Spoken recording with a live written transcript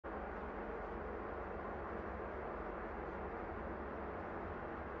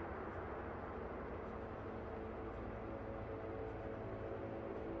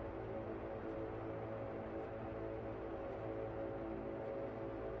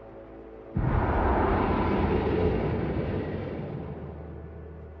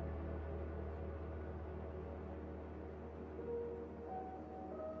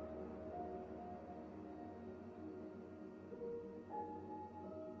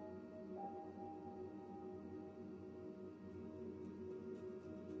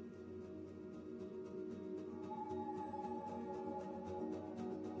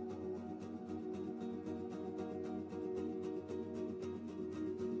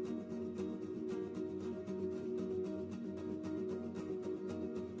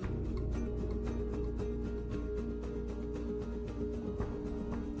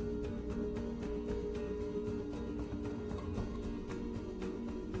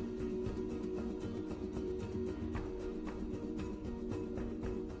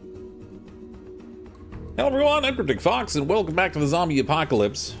Hello everyone, I'm CrypticFox, and welcome back to the Zombie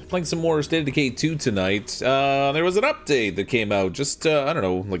Apocalypse. Playing some more State of Decay 2 tonight. There was an update that came out just, I don't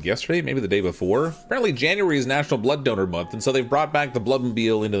know, like yesterday, maybe the day before. Apparently January is National Blood Donor Month, and so they've brought back the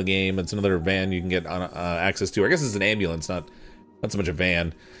Bloodmobile into the game. It's another van you can get access to. I guess it's an ambulance, not so much a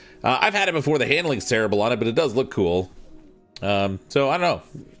van. I've had it before. The handling's terrible on it, but it does look cool. So, I don't know.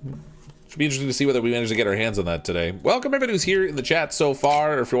 Should be interesting to see whether we manage to get our hands on that today. Welcome everybody who's here in the chat so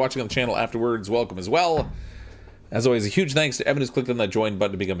far. If you're watching on the channel afterwards, welcome as well. As always, a huge thanks to Evan who's clicked on that join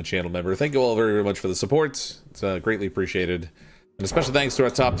button to become a channel member. Thank you all very, very much for the support. It's greatly appreciated. And a special thanks to our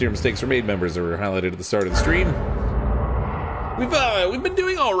top tier Mistakes Were Made members that were highlighted at the start of the stream. We've been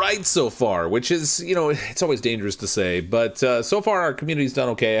doing all right so far, which is, you know, it's always dangerous to say, but so far our community's done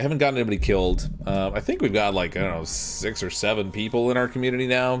okay. I haven't gotten anybody killed. I think we've got like, I don't know, 6 or 7 people in our community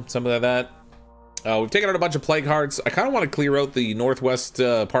now, something like that. We've taken out a bunch of plague hearts. I kind of want to clear out the northwest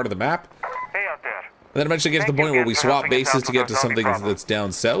part of the map. Hey out there. And then eventually get to the point where we swap bases to get to something that's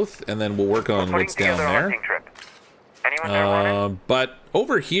down south, and then we'll work on what's down there. But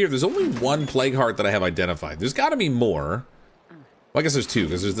over here, there's only 1 plague heart that I have identified. There's got to be more. Well, I guess there's 2,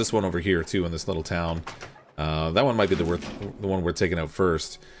 because there's this one over here, too, in this little town. That one might be the one we're taking out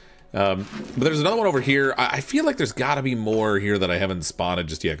first. But there's another one over here. I feel like there's got to be more here that I haven't spotted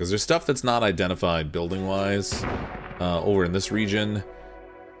just yet, because there's stuff that's not identified building-wise over in this region.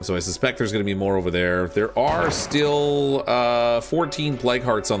 So I suspect there's going to be more over there. There are still 14 plague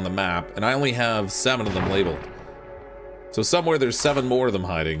hearts on the map, and I only have 7 of them labeled. So somewhere there's 7 more of them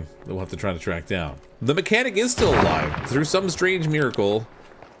hiding that we'll have to try to track down. The mechanic is still alive through some strange miracle.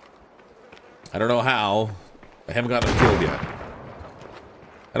 I don't know how. I haven't gotten him killed yet.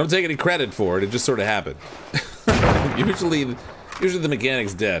 I don't take any credit for it. It just sort of happened. usually the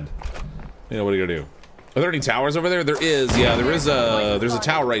mechanic's dead. You know, what are you gonna do? Are there any towers over there? There is. Yeah, there's a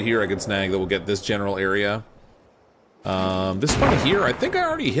tower right here I can snag that will get this general area. This one here, I think I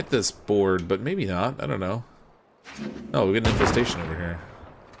already hit this board, but maybe not. I don't know. Oh, we get an infestation over here.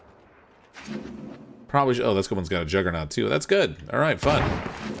 Probably. Oh, this one's got a juggernaut too. That's good. All right,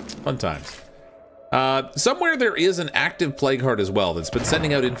 fun times. Somewhere there is an active plague heart as well that's been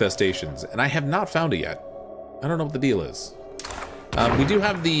sending out infestations, and I have not found it yet. I don't know what the deal is. We do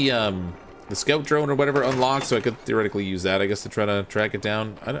have the scout drone or whatever unlocked, so I could theoretically use that, I guess, to try to track it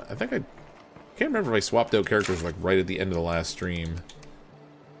down. I think I can't remember if I swapped out characters like right at the end of the last stream.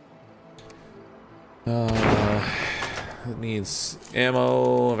 It needs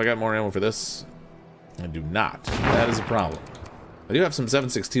ammo. Have I got more ammo for this? I do not. That is a problem. I do have some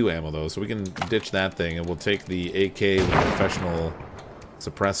 7.62 ammo though, so we can ditch that thing and we'll take the AK with a professional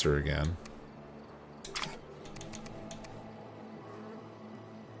suppressor again.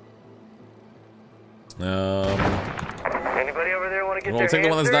 Anybody over there want to get we'll take the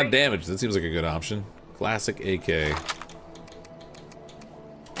one that's not damaged. That seems like a good option. Classic AK.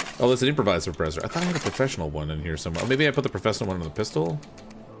 Oh, that's an improvised suppressor. I thought I had a professional one in here somewhere. Oh, maybe I put the professional one in the pistol?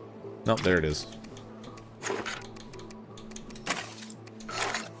 Nope, there it is.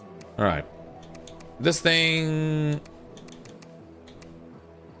 Alright. This thing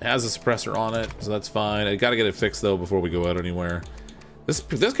has a suppressor on it, so that's fine. I gotta get it fixed, though, before we go out anywhere. This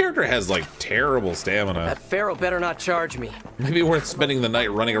character has, like, terrible stamina. That Pharaoh better not charge me. Maybe worth spending the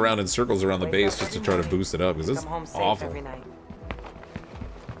night running around in circles around the base just to try to boost it up, because it's awful.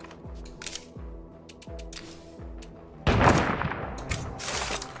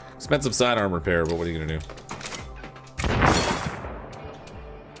 Expensive sidearm repair, but what are you gonna do?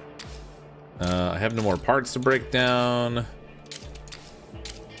 I have no more parts to break down.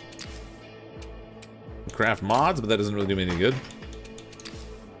 Craft mods, but that doesn't really do me any good.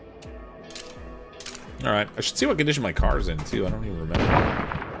 Alright, I should see what condition my car's in, too. I don't even remember.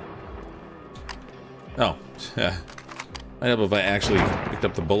 Oh, yeah. I don't know if I actually picked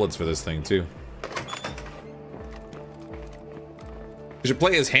up the bullets for this thing, too. You should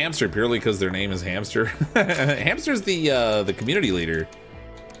play as Hamster purely because their name is Hamster. Hamster's the community leader.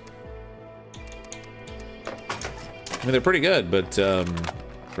 I mean, they're pretty good, but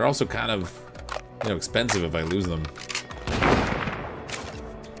they're also kind of, you know, expensive if I lose them.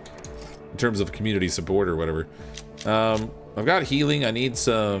 In terms of community support or whatever. I've got healing. I need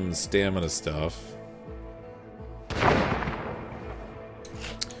some stamina stuff.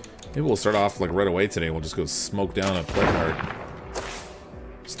 Maybe we'll start off like right away today. We'll just go smoke down a plague heart.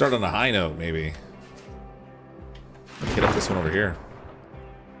 Start on a high note, maybe. Get up this one over here.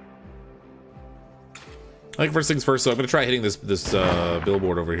 I think first things first, so I'm going to try hitting this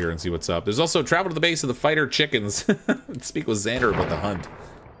billboard over here and see what's up. There's also travel to the base of the fighter chickens. Speak with Xander about the hunt.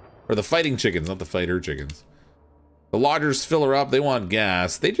 Or the fighting chickens, not the fighter chickens. The lodgers fill her up. They want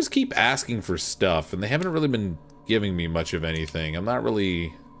gas. They just keep asking for stuff, and they haven't really been giving me much of anything. I'm not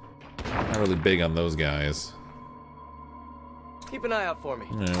really big on those guys. Keep an eye out for me.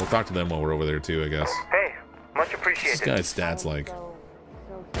 Yeah, we'll talk to them while we're over there too, I guess. Hey, much appreciated. This guy's stats like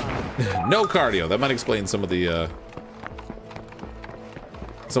no cardio. That might explain some of the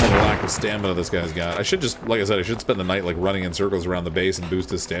lack of stamina this guy's got. I should just, like I said, I should spend the night like running in circles around the base and boost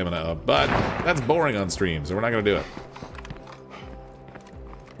his stamina up. But that's boring on stream, so we're not gonna do it.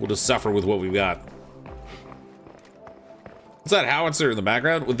 We'll just suffer with what we've got. What's that howitzer in the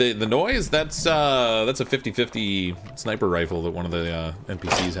background with the noise? That's a 50-50 sniper rifle that one of the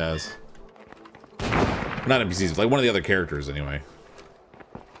NPCs has. Not NPCs, like one of the other characters anyway.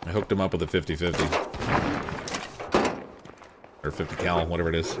 I hooked him up with a 50-50. Or 50 cal, whatever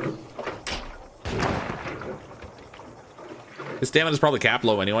it is. His stamina is probably cap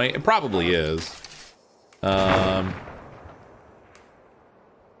low anyway. It probably is.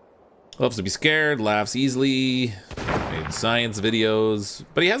 Loves to be scared, laughs easily, made science videos,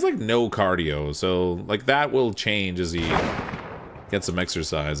 but he has like no cardio, so like that will change as he gets some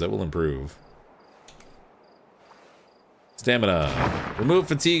exercise. That will improve. Stamina. Remove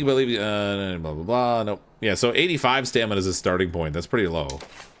fatigue by leaving, blah, blah, blah. Nope. Yeah, so 85 stamina is his starting point. That's pretty low.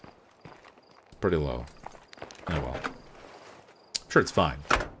 Pretty low. Oh well. I'm sure it's fine.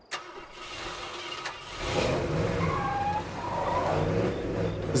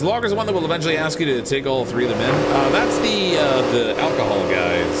 Is the logger's the one that will eventually ask you to take all three of them in? That's the alcohol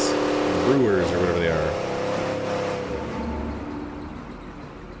guys. The brewers, or whatever they are.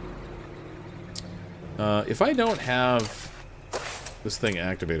 If I don't have this thing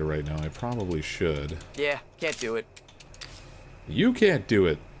activated right now, I probably should. Yeah, can't do it. You can't do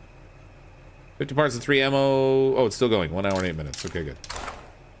it. 50 parts of 3 ammo. Oh, it's still going. 1 hour and 8 minutes. Okay, good.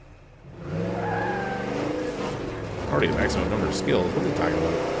 Already a maximum number of skills. What are they talking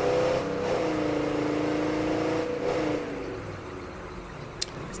about?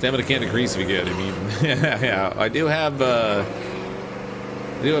 Stamina can't decrease if you get. I mean, yeah. I do have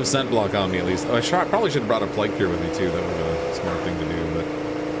scent block on me at least. Oh, I probably should have brought a plague cure with me too. That would have been a smart thing to do. But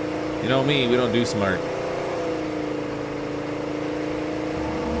you know me, we don't do smart.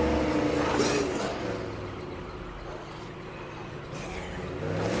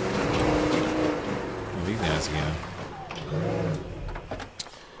 Oh, these guys again.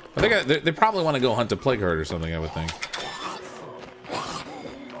 I think they probably want to go hunt a plague heart or something, I would think.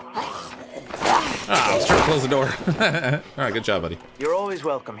 Ah, I was trying to close the door. Alright, good job, buddy. You're always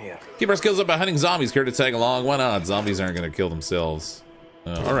welcome here. Keep our skills up by hunting zombies. Care to tag along? Why not? Zombies aren't going to kill themselves.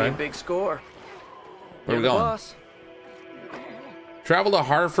 Alright. Big score. Where are we going? Travel to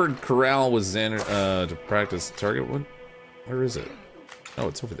Harford Corral with Xander to practice target. What? Where is it? Oh,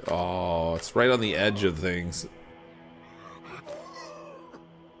 it's over there. Oh, it's right on the edge of things.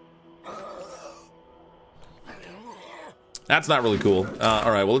 That's not really cool.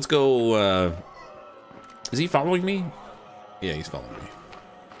 Alright, well, let's go. Is he following me? Yeah, he's following me.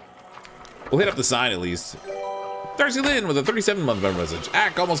 We'll hit up the sign at least. Darcy Lynn with a 37-month member message.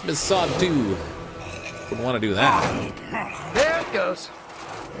 Ack almost missed Sod 2. Wouldn't want to do that. There it goes.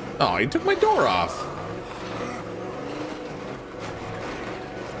 Oh, he took my door off.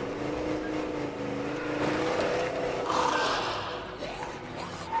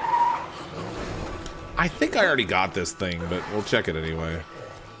 I think I already got this thing, but we'll check it anyway.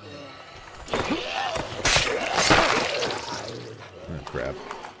 Oh, crap.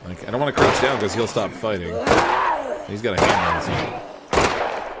 Like, I don't want to crouch down because he'll stop fighting. He's got a hammer on his head.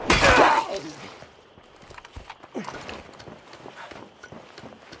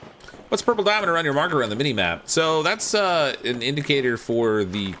 What's purple diamond around your marker on the mini-map? So that's an indicator for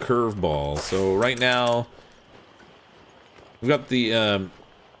the curveball. So right now, we've got the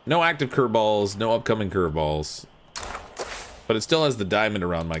no active curveballs, no upcoming curveballs. But it still has the diamond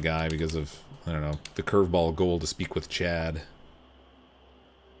around my guy because of, I don't know, the curveball goal to speak with Chad.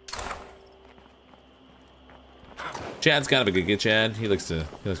 Chad's kind of a good get, Chad. He likes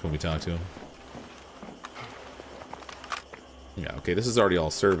when we talk to him. Yeah, okay, this is already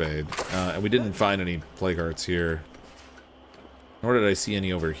all surveyed. And we didn't find any plague hearts here. Nor did I see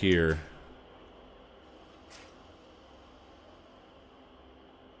any over here.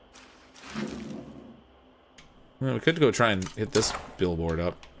 Well, we could go try and hit this billboard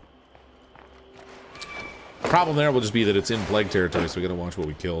up. Problem there will just be that it's in plague territory, so we gotta watch what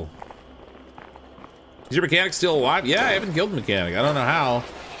we kill. Is your mechanic still alive? Yeah, I haven't killed the mechanic. I don't know how.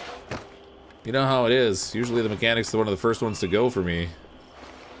 You know how it is. Usually the mechanic's one of the first ones to go for me.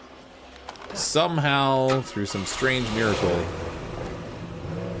 Somehow, through some strange miracle,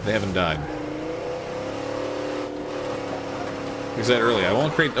 they haven't died. Like I said earlier, I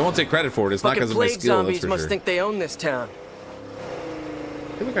won't take credit for it. It's not because of my skill, that's zombies for must sure. think they own this town.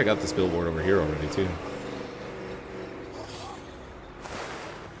 I feel like I got this billboard over here already, too.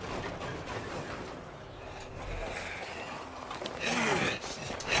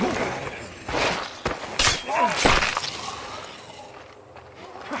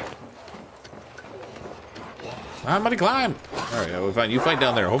 Somebody climb! Alright, well, fine. You fight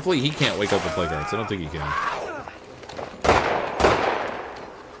down there. Hopefully he can't wake up the plague hearts. I don't think he can.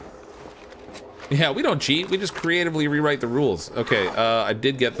 Yeah, we don't cheat. We just creatively rewrite the rules. Okay, I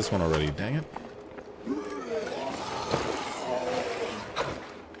did get this one already. Dang it.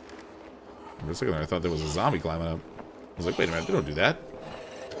 For a second there, I thought there was a zombie climbing up. I was like, wait a minute, they don't do that.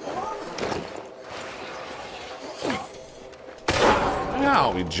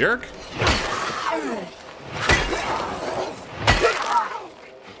 Ow, you jerk.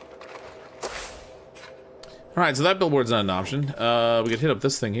 Alright, so that billboard's not an option. We could hit up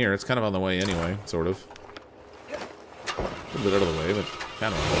this thing here. It's kind of on the way anyway, sort of. A little bit out of the way, but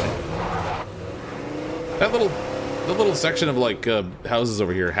kind of on the way. That little section of, like, houses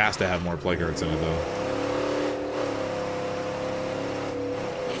over here has to have more plague hearts in it, though.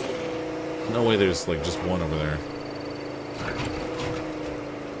 No way there's, like, just one over there.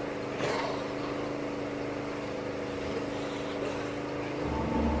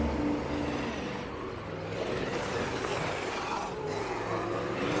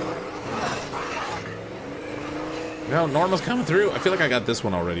 No, Norma's coming through. I feel like I got this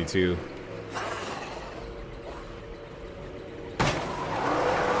one already, too.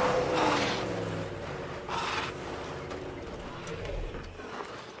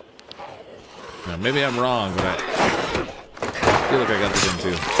 Now, maybe I'm wrong, but I feel like I got this one,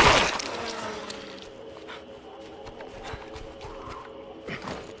 too.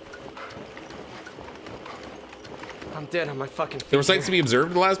 I'm dead on my fucking feet. There were sites to be observed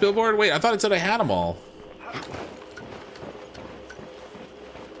in the last billboard? Wait, I thought it said I had them all.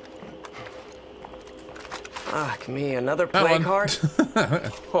 Fuck me, another plague heart?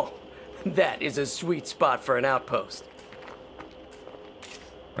 Oh, that is a sweet spot for an outpost.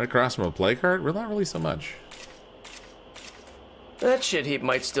 Right across from a plague heart? Well, not really so much. That shit heap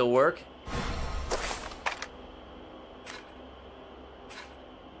might still work.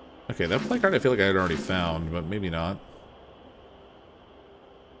 Okay, that plague heart I feel like I had already found, but maybe not.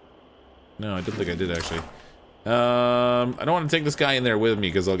 No, I didn't think I did, actually. I don't want to take this guy in there with me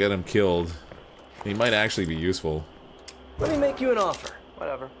because I'll get him killed. He might actually be useful. Let me make you an offer.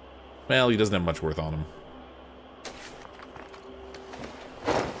 Whatever. Well, he doesn't have much worth on him.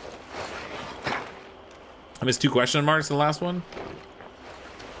 I missed 2 question marks in the last one?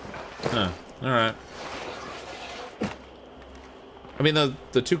 Huh. Alright. I mean,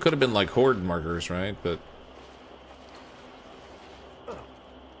 the 2 could have been like horde markers, right? But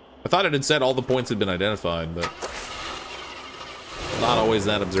I thought it had said all the points had been identified, but not always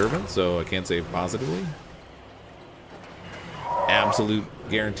that observant, so I can't say positively. Absolute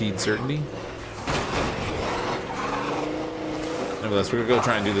guaranteed certainty. Nevertheless, we're gonna go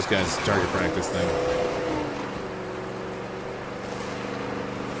try and do this guy's target practice thing.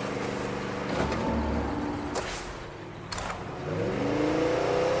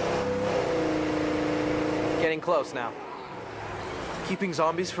 Getting close now. Keeping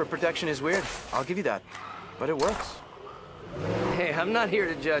zombies for protection is weird. I'll give you that. But it works. Hey, I'm not here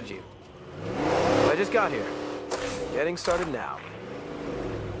to judge you. I just got here. Getting started now.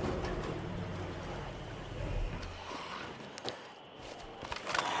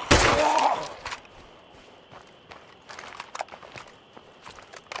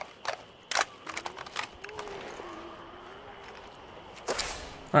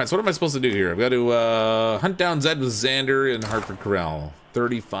 Alright, so what am I supposed to do here? I've got to hunt down Zed with Xander in Hartford Corral.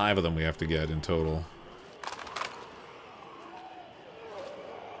 35 of them we have to get in total.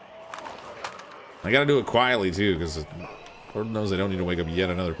 I gotta do it quietly too, because Lord knows I don't need to wake up yet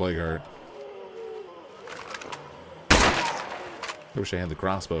another plague heart. I wish I had the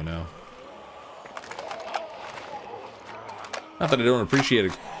crossbow now. Not that I don't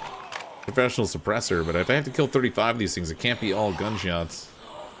appreciate a professional suppressor, but if I have to kill 35 of these things, it can't be all gunshots.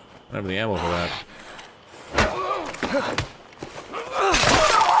 I don't have the ammo for that.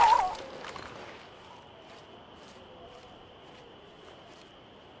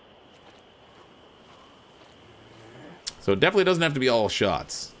 So it definitely doesn't have to be all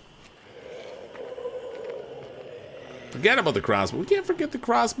shots. Forget about the crossbow. We can't forget the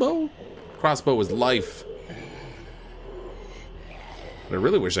crossbow. Crossbow is life. What I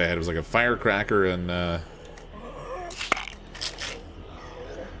really wish I had was like a firecracker and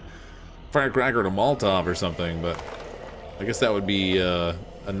firecracker and a Molotov or something, but I guess that would be a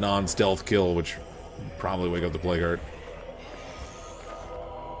non-stealth kill, which would probably wake up the plague heart.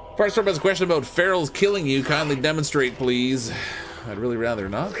 First one has a question about ferals killing you. Kindly demonstrate, please. I'd really rather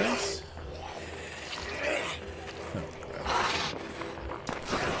not, thanks.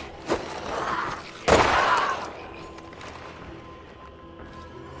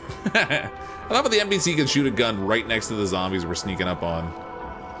 I love how the NPC can shoot a gun right next to the zombies we're sneaking up on.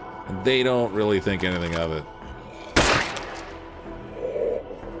 And they don't really think anything of it.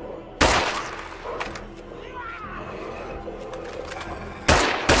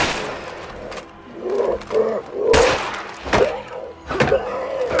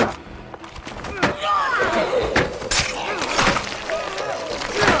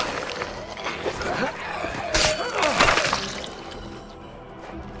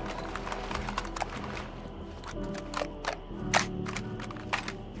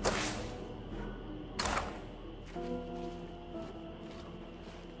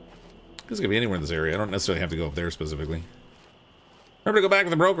 This could be anywhere in this area. I don't necessarily have to go up there specifically. Remember to go back to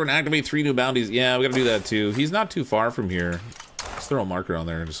the broker and activate 3 new bounties. Yeah, we gotta do that too. He's not too far from here. Let's throw a marker on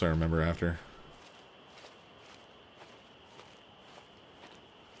there just so I remember after.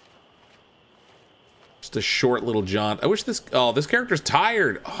 Just a short little jaunt. I wish this... Oh, this character's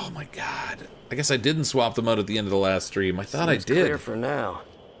tired. Oh my god. I guess I didn't swap them out at the end of the last stream. I thought Seems I did. Clear for now.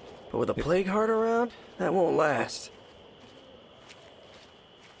 But with a plague heart around, that won't last.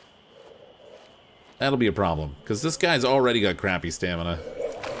 That'll be a problem, because this guy's already got crappy stamina.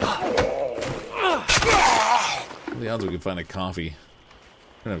 What are the odds we can find a coffee?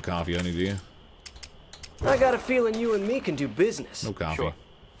 I don't have coffee, I need you. I got a feeling you and me can do business. No coffee. Sure.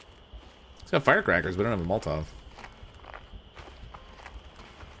 It's got firecrackers, but I don't have a Molotov.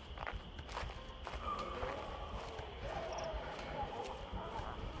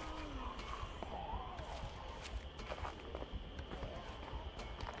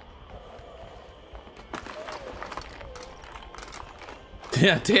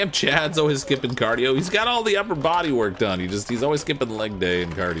 Yeah, damn Chad's always skipping cardio. He's got all the upper body work done. He's always skipping leg day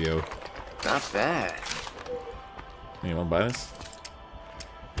and cardio. Not bad. You wanna buy this?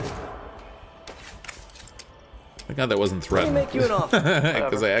 Thank God that wasn't threatened. Let me make you an offer.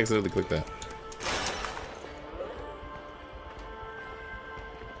 Because I accidentally clicked that.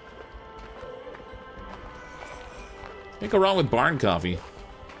 Can't go wrong with barn coffee.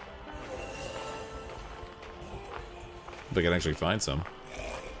 If I can actually find some.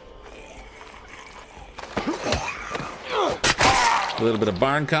 A little bit of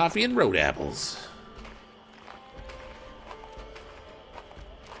barn coffee and road apples.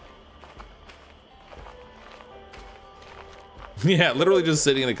 Yeah, literally just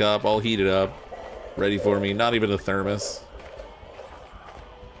sitting in a cup, all heated up, ready for me. Not even a thermos.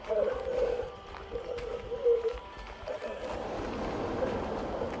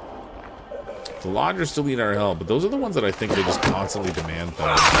 The lodgers still need our help, but those are the ones that I think they just constantly demand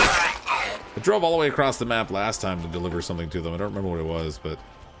things. I drove all the way across the map last time to deliver something to them. I don't remember what it was, but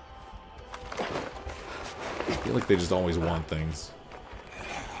I feel like they just always want things.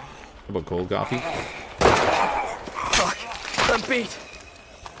 How about cold coffee? Fuck, I'm beat.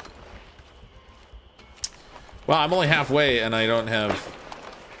 Well, I'm only halfway, and I don't have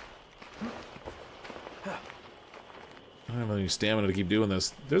any stamina to keep doing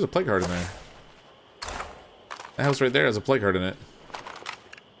this. There's a plague heart in there. That house right there has a plague heart in it.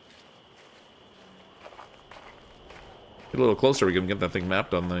 Get a little closer, we can get that thing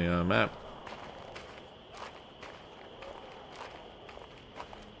mapped on the map.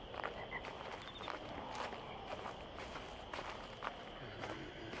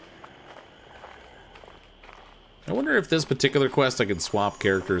 I wonder if this particular quest I can swap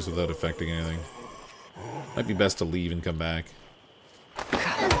characters without affecting anything. Might be best to leave and come back.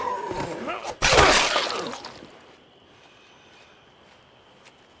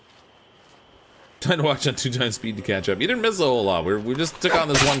 Time to watch on 2x speed to catch up. You didn't miss a whole lot. We just took on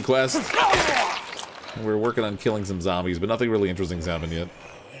this one quest. And we're working on killing some zombies, but nothing really interesting's happened yet.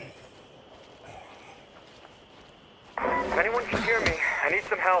 If anyone can hear me, I need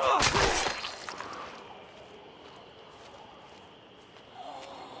some help.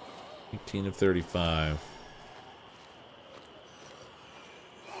 $18 of 35.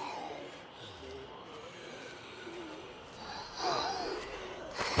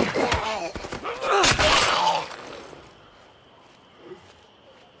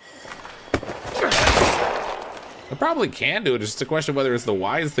 I probably can do it, it's just a question of whether it's the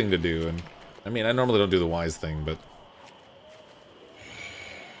wise thing to do, and I mean, I normally don't do the wise thing, but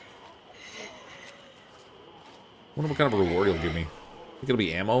I wonder what kind of a reward he'll give me. Think it'll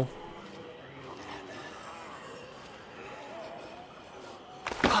be ammo?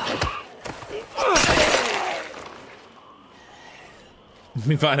 Let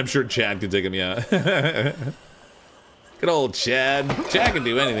me find. I'm sure Chad could take him. Yeah. Good old Chad. Chad can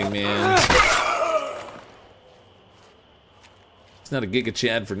do anything, man. It's not a Giga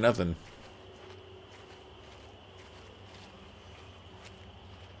Chad for nothing.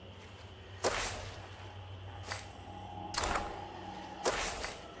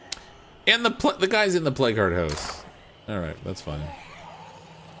 And the guy's in the play card house. All right, that's fine.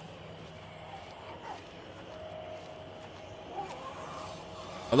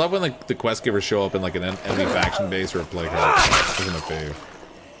 I love when like the quest givers show up in like an enemy faction base or a play card. Isn't a fave.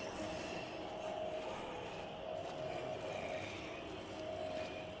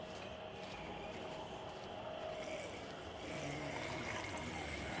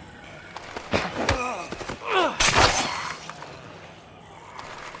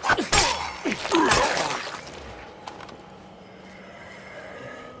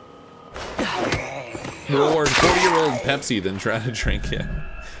 Or 40-year-old Pepsi, then try to drink it.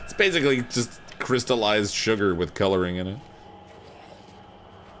 It's basically just crystallized sugar with coloring in it.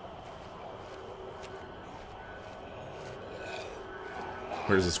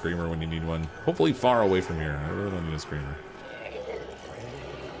 Where's a screamer when you need one? Hopefully far away from here. I really don't need a screamer.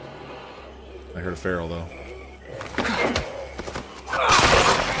 I heard a feral though.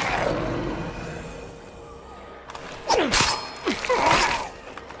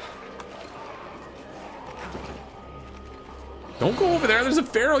 Don't go over there. There's a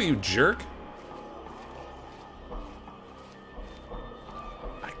feral, you jerk.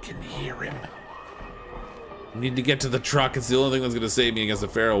 I can hear him. I need to get to the truck. It's the only thing that's going to save me against a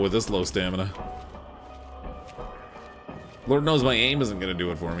feral with this low stamina. Lord knows my aim isn't going to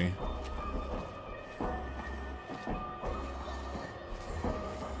do it for me.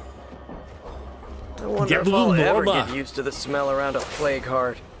 I wonder if I'll ever get used to the smell around a plague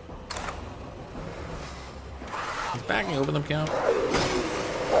heart. He's backing. Open them, count.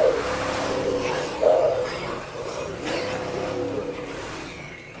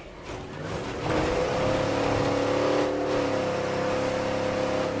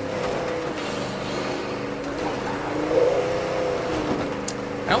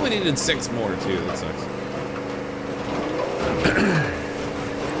 I only needed 6 more too. That sucks.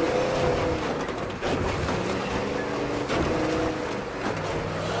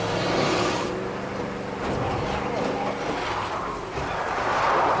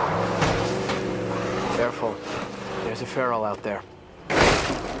 There's a feral out there.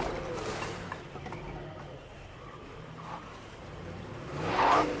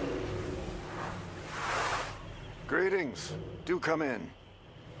 Greetings. Do come in.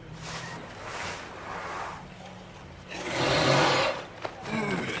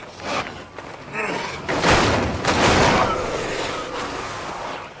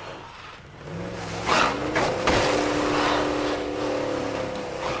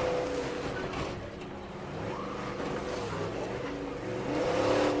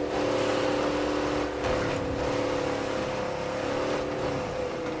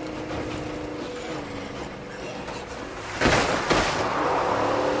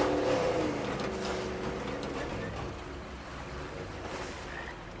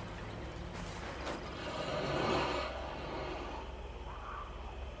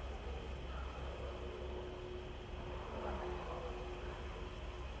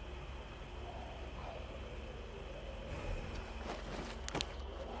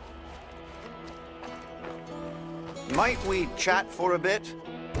 Might we chat for a bit?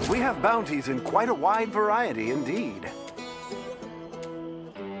 We have bounties in quite a wide variety indeed.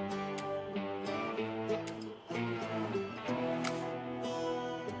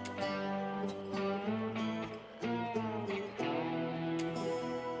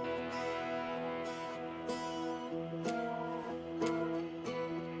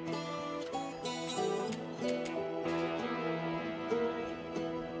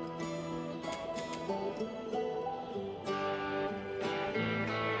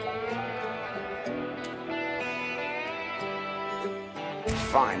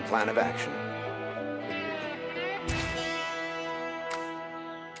 Fine plan of action.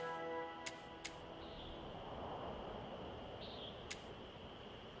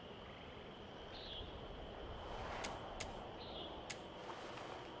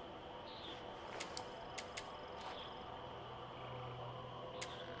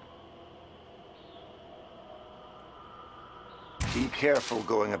 Be careful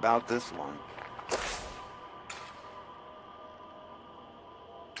going about this one.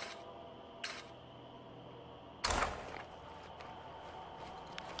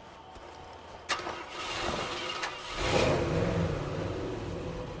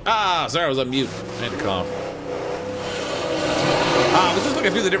 Ah, sorry, I was on mute. I had to cough. I was just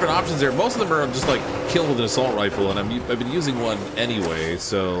looking through the different options there. Most of them are just like kill with an assault rifle, and I've been using one anyway,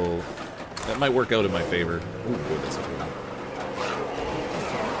 so that might work out in my favor. Ooh, boy, that's so cool.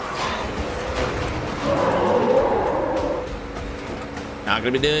 Not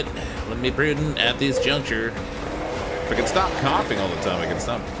gonna be doing it. Wouldn't be prudent at this juncture. If I can stop coughing all the time, I can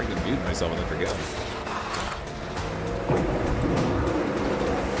stop freaking muting myself and then forget.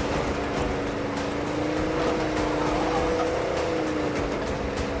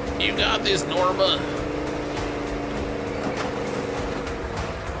 You got this, Norma.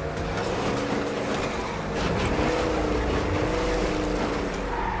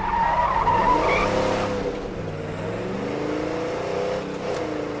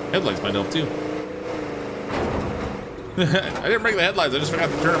 Headlights might help too. I didn't break the headlights, I just forgot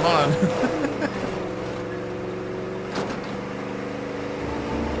to turn them on.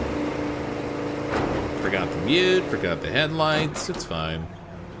 Forgot the mute, forgot the headlights, it's fine.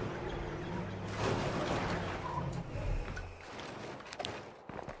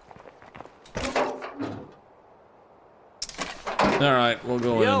 Alright, we'll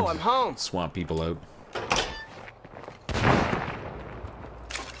go in and I'm home. swamp people out.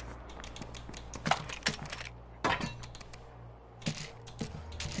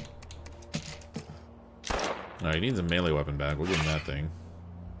 Alright, he needs a melee weapon back. We'll give him that thing.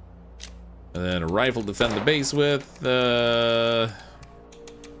 And then a rifle to defend the base with.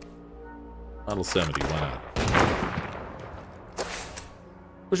 Model 70, why not?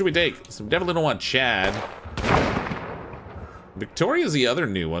 What should we take? So we definitely don't want Chad. Victoria's the other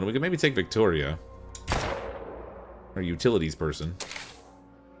new one. We could maybe take Victoria. Our utilities person.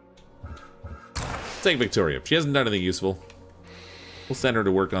 Let's take Victoria. She hasn't done anything useful. We'll send her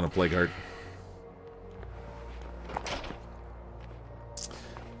to work on a plague heart.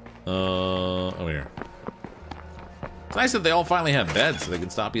 Oh, here. It's nice that they all finally have beds so they can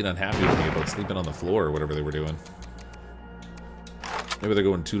stop being unhappy with me about sleeping on the floor or whatever they were doing. Maybe they're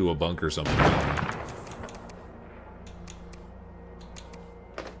going to a bunk or something.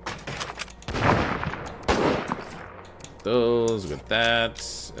 Those with that.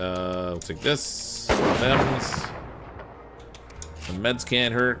 We'll take this. Thems. The meds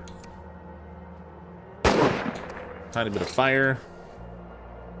can't hurt. Tiny bit of fire.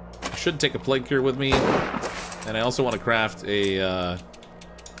 I should take a plague cure with me. And I also want to craft a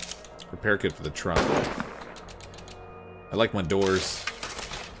repair kit for the truck. I like my doors.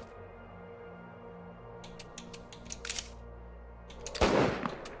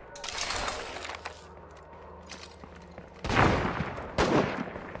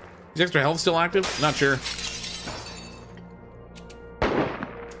 Is extra health still active? Not sure.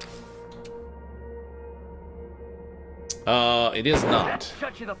 It is not.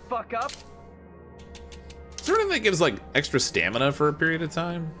 Shut you the fuck up. Is there anything that gives like extra stamina for a period of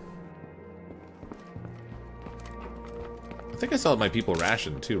time? I think I saw my people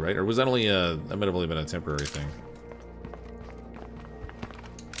ration too, right? Or was that only that might have only been a temporary thing.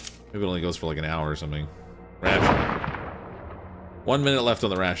 Maybe it only goes for like an hour or something. Rationing. 1 minute left on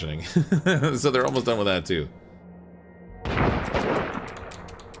the rationing. So they're almost done with that too.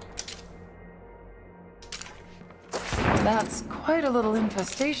 That's quite a little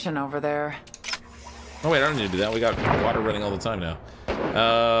infestation over there. Oh wait, I don't need to do that. We got water running all the time now.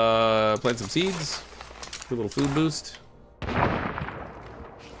 Plant some seeds. Do a little food boost. If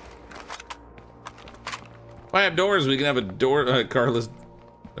I have doors, we can have a door carless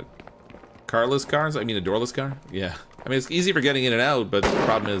cars? I mean a doorless car? Yeah. I mean, it's easy for getting in and out, but the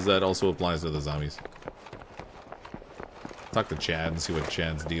problem is that also applies to the zombies. Talk to Chad and see what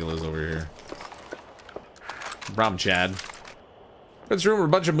Chad's deal is over here. Problem, Chad. It's rumored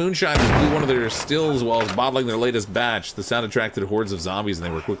a bunch of moonshiners blew one of their stills while bottling their latest batch. The sound attracted hordes of zombies and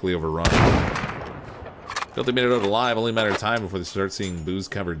they were quickly overrun. Felt they made it out alive, only a matter of time before they start seeing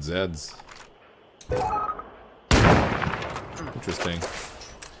booze-covered Zeds. Interesting.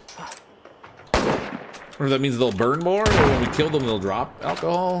 Wonder if that means they'll burn more, or when we kill them they'll drop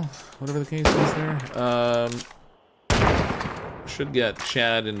alcohol? Whatever the case is there. Should get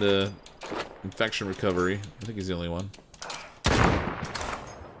Chad into infection recovery. I think he's the only one.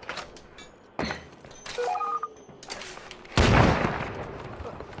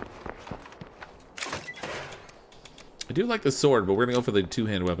 I do like the sword, but we're gonna go for the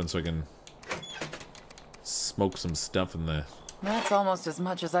two-hand weapon so I can smoke some stuff in the That's almost as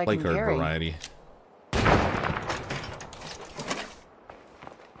much as I can card carry. variety.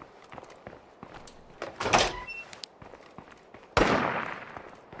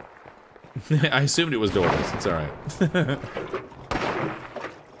 I assumed it was doorless. It's alright.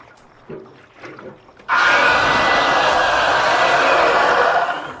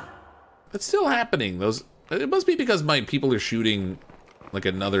 It's still happening. Those. It must be because my people are shooting like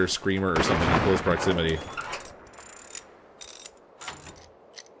another screamer or something in close proximity.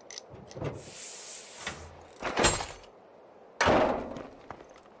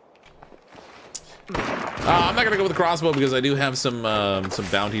 I'm not gonna go with the crossbow because I do have some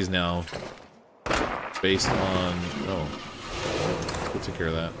bounties now based on. Oh, we'll take care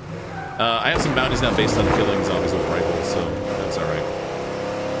of that. I have some bounties now based on killing zombies with rifles, so that's all right.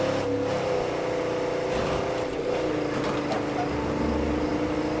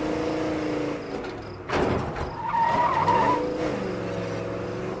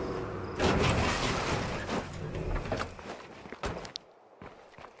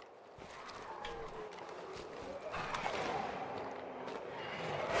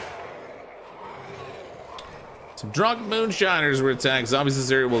 Some drunk moonshiners were attacked. Zombies in this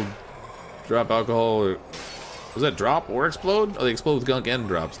area will drop alcohol. Or was that drop or explode? Oh, they explode with gunk and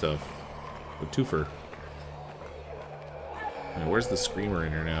drop stuff. A twofer. Right, where's the screamer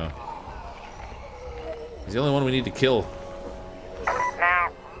in here now? He's the only one we need to kill.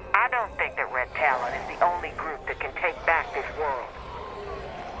 Now, I don't think that Red Talon is the only group that can take back this world.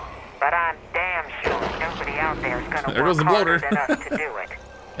 But I'm damn sure nobody out there is gonna There goes the work harder bloater. than us to do it.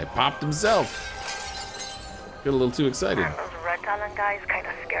 It popped himself. Got a little too excited. Those Red Talon guys kind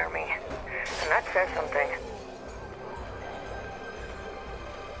of scare me. And that says something.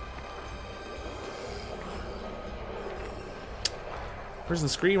 Where's the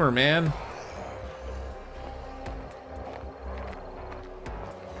screamer, man?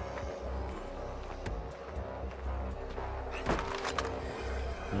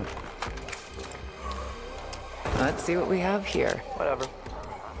 Let's see what we have here. Whatever.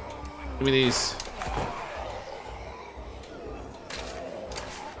 Give me these.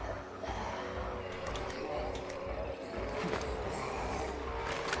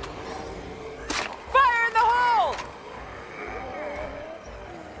 Fire in the hole!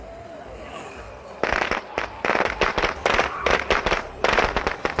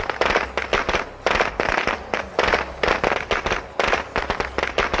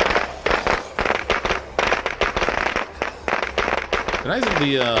 Nice that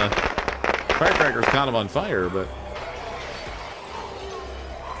the firecracker's kind of on fire, but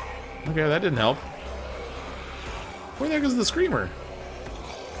okay, that didn't help. Where the heck is the screamer?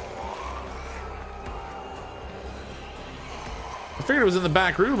 I figured it was in the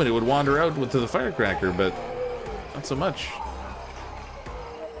back room and it would wander out to the firecracker, but not so much.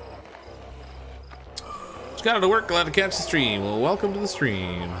 Just got out of work, glad to catch the stream. Well, welcome to the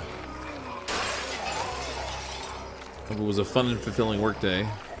stream. Hope it was a fun and fulfilling workday.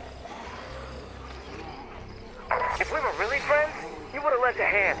 If we were really friends, you would have lent a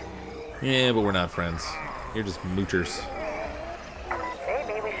hand. Yeah, but we're not friends. You're just moochers.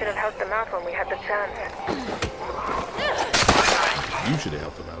 Maybe we should have helped them out when we had the chance. You should have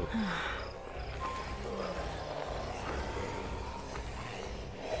helped them out.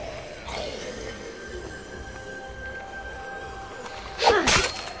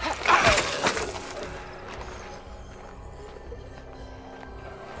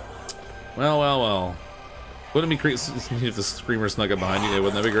 Well, well, well. Wouldn't it be great if the screamer snuck up behind you? Yeah,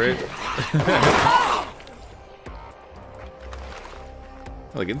 wouldn't that be great?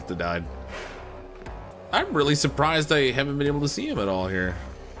 Like, insta died. I'm really surprised I haven't been able to see him at all here.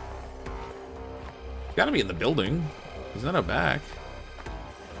 Gotta be in the building. He's not out back.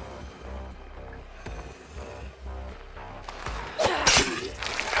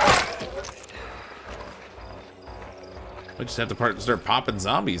 I just have to start popping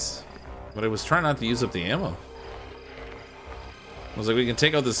zombies. But I was trying not to use up the ammo. I was like, we can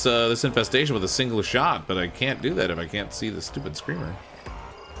take out this this infestation with a single shot, but I can't do that if I can't see the stupid screamer.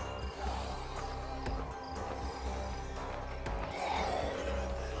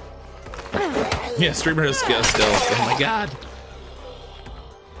 Yeah, screamer has stealth. Oh my god.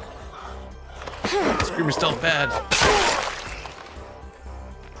 Screamer stealth bad.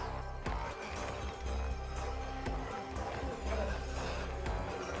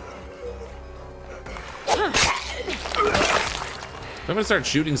 I'm gonna start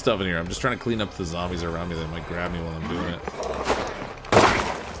shooting stuff in here. I'm just trying to clean up the zombies around me that might grab me while I'm doing it.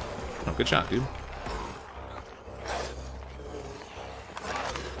 Oh, good shot, dude.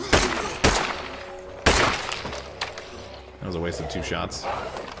 That was a waste of 2 shots.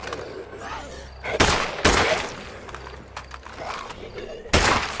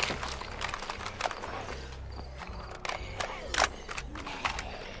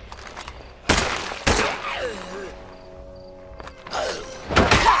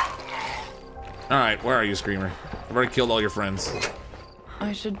 Alright, where are you, Screamer? I've already killed all your friends.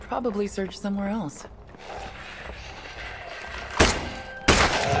 I should probably search somewhere else.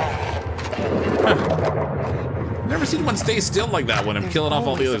 Never seen one stay still like that when I'm There's killing off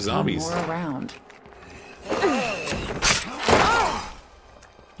all the other always zombies. more around.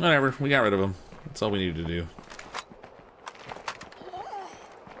 Whatever, we got rid of them. That's all we needed to do.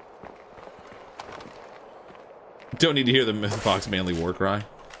 Don't need to hear the Fox manly war cry.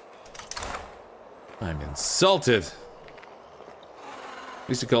 I'm insulted.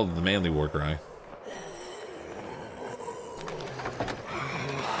 I used to call it the manly war cry.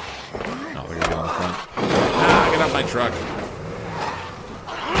 Oh, they're gonna get on the front. Ah, get off my truck.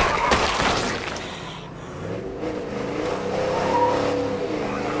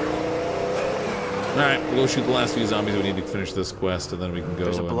 Alright, we'll go shoot the last few zombies. We need to finish this quest, and then we can go.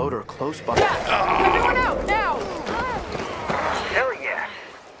 There's a bloater close by. Everyone out now! Hell yeah.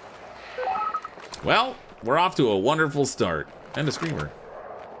 Well, we're off to a wonderful start. And a screamer.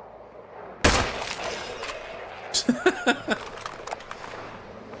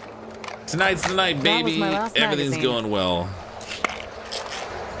 Tonight's the night, That was baby. my last Everything's magazine. going well.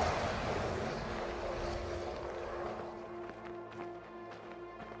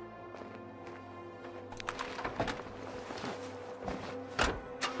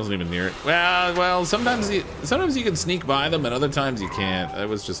 Wasn't even near it. Well, sometimes you can sneak by them, and other times you can't. That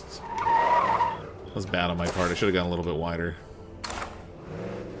was bad on my part. I should have gone a little bit wider.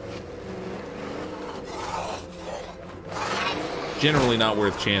 Generally not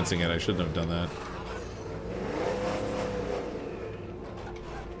worth chancing it. I shouldn't have done that.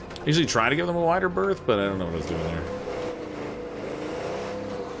 I usually try to give them a wider berth, but I don't know what I was doing there.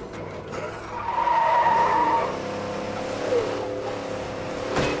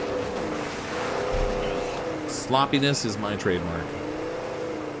 Sloppiness is my trademark.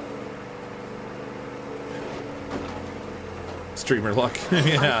 Streamer luck.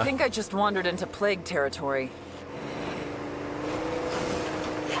 Yeah. I think I just wandered into plague territory.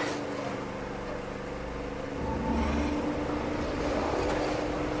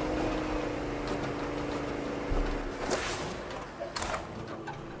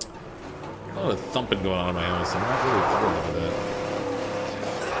 A lot of thumping going on in my house. I'm not really thrilled with that.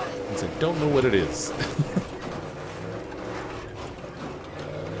 Because I don't know what it is.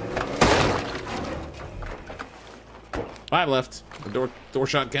 5 left. The door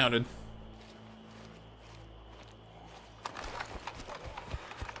shot counted.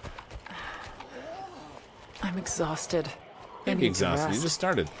 I'm exhausted. Can't be exhausted. You just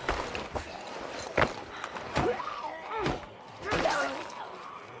started.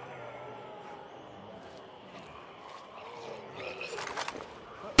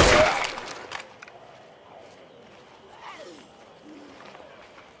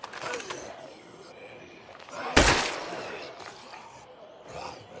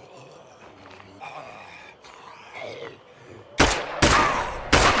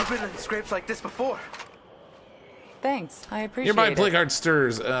 Scrapes like this before. Thanks, I appreciate Nearby it. plague heart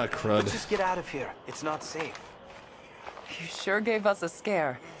stirs. Crud. Let's just get out of here. It's not safe. You sure gave us a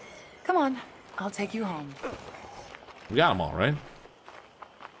scare. Come on, I'll take you home. We got them all, right?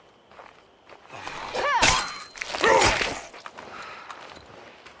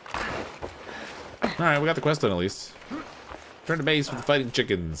 Alright, we got the quest done at least. Turn to base with the fighting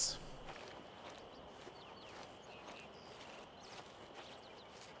chickens.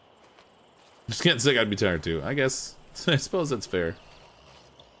 Just getting sick, I'd be tired too. I guess. I suppose that's fair.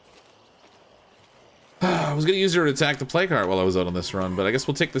 I was gonna use her to attack the plague heart while I was out on this run, but I guess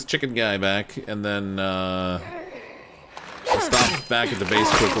we'll take this chicken guy back and then we'll stop back at the base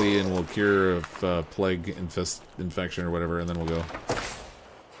quickly and we'll cure of plague infection or whatever, and then we'll go.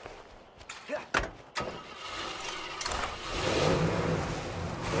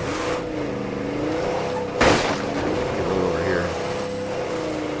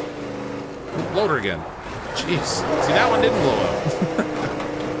 Loader again. Jeez. See, that one didn't blow up.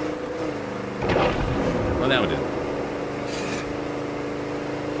 Well, that one did.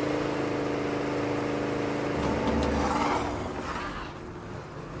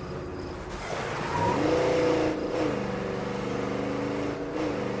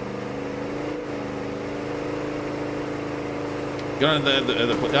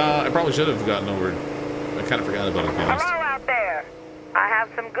 Got I probably should have gotten over. I kind of forgot about it, to be honest. Hello out there. I have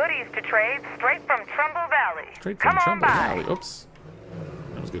some goodies to trade straight from Trumbull Valley. Straight from Come on Trumbull by. Valley. Oops.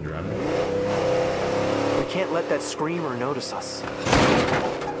 That was good driving. We can't let that screamer notice us.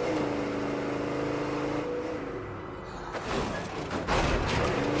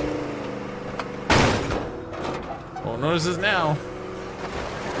 Won't notice us now.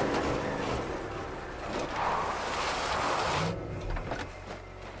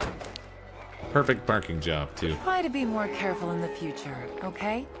 perfect parking job, too. Try to be more careful in the future,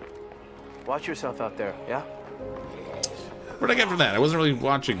 okay? Watch yourself out there, yeah? Where'd I get from that? I wasn't really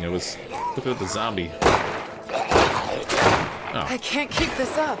watching. I was looking at the zombie. Oh. I can't keep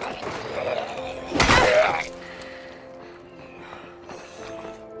this up.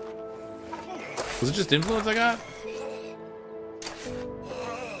 Was it just influence I got?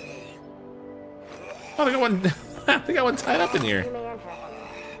 Oh, they got one. They got one tied up in here.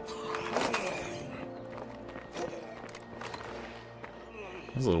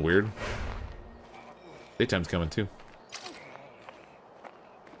 That's a little weird. Daytime's coming too.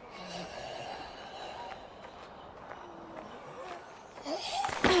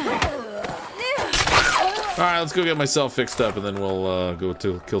 Alright, let's go get myself fixed up and then we'll go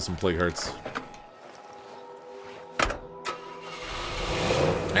to kill some plague hearts.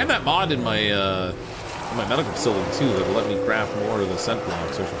 I have that mod in my medical facility too that'll let me craft more of the scent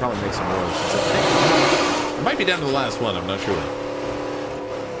block, so I should probably make some more. I might be down to the last one, I'm not sure.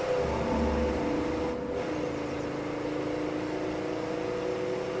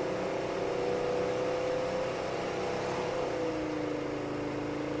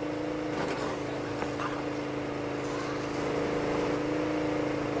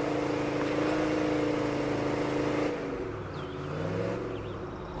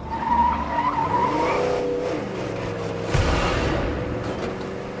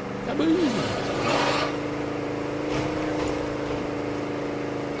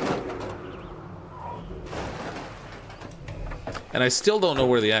 And I still don't know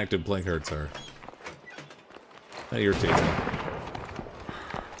where the active plague hearts are. That irritates me.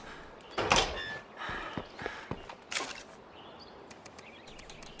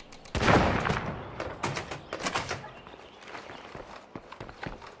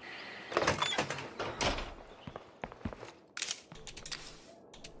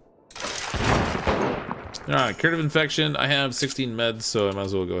 Alright, curative infection. I have 16 meds, so I might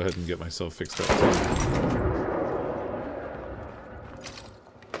as well go ahead and get myself fixed up too.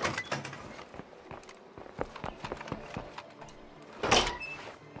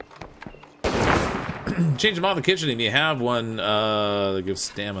 Change the mod in the kitchen and you have one that gives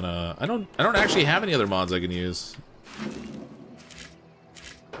stamina. I don't actually have any other mods I can use.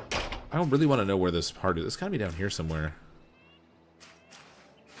 I don't really want to know where this part is. It's gotta be down here somewhere.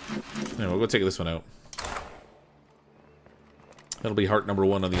 Anyway, we'll go take this one out. That'll be heart number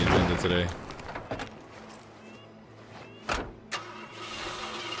 1 on the agenda today.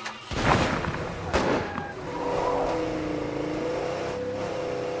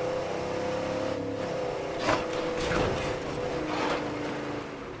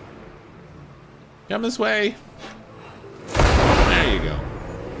 Come this way. There you go.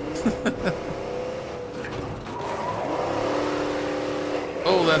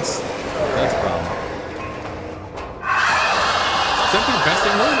 Oh, that's a problem. Is that the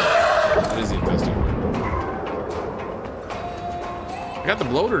infesting horde? It is the infesting horde. I got the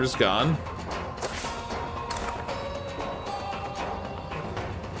bloaters gone.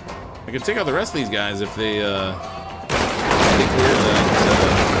 I could take out the rest of these guys if they clear that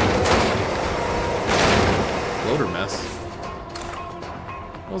bloater mess.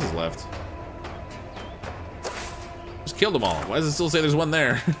 What else is left? Just killed them all. Why does it still say there's one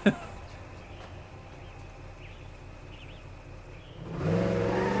there? We're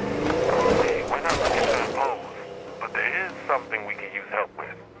not looking to oppose, but there is something we can use help with.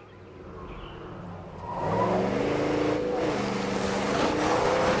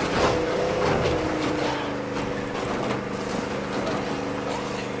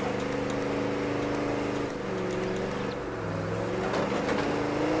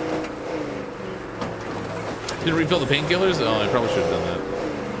 Did it refill the painkillers? Oh, I probably should have done that.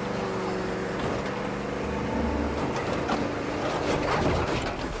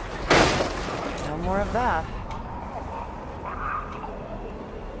 No more of that.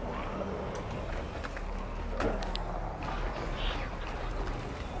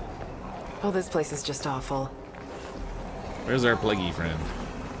 Oh, this place is just awful. Where's our plaguey friend?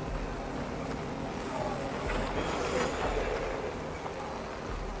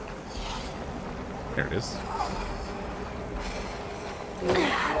 There it is. Your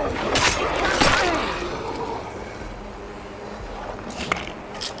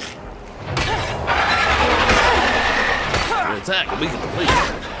attack will be complete.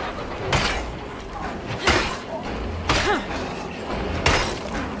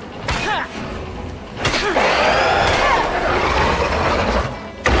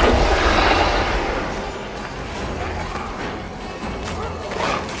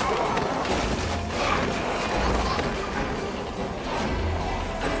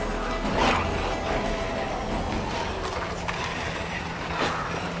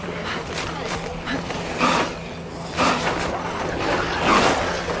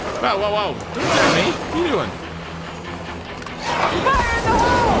 Whoa, whoa, whoa. Don't tell me. What are you doing? Fire in the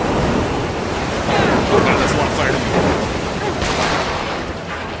hole! Oh god, that's a lot of fire.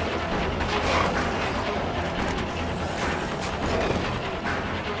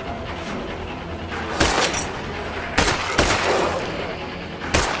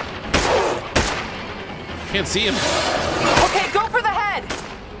 Can't see him. Okay, go for the head!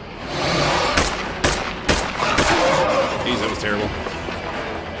 Jeez, that was terrible.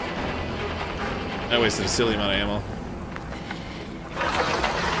 I wasted a silly amount of ammo.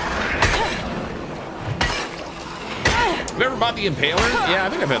 Have you ever bought the Impaler? Yeah, I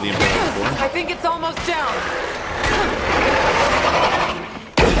think I've had the Impaler before. I think it's almost down.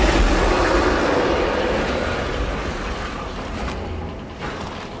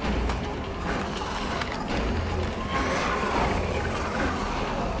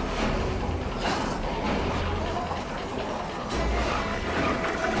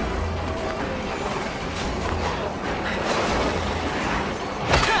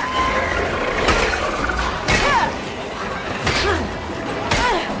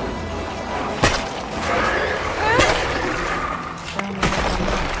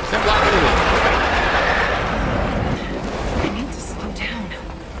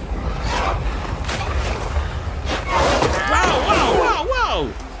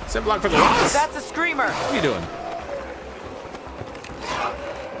 Set block for the loss. That's a screamer. What are you doing?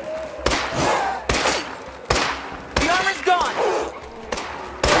 The armor's gone.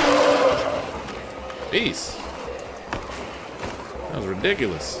 Jeez. That was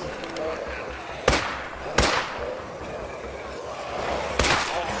ridiculous.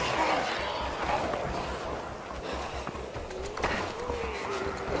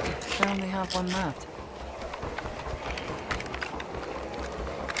 I only have one left.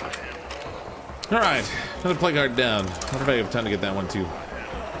 All right, another plague guard down. I wonder if I have time to get that one too.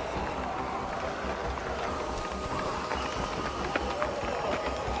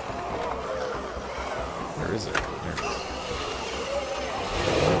 Where is it? There it is.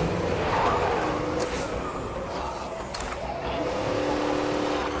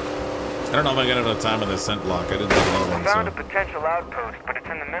 I don't know if I got enough time on this scent block. I didn't have another one. Found a So. potential outpost, but it's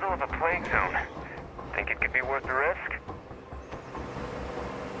in the middle of a plague zone. Think it could be worth the risk?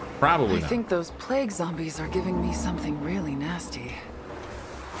 Probably I not. think those plague zombies are giving me something really nasty.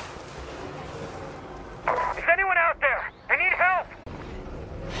 Is anyone out there? I need help!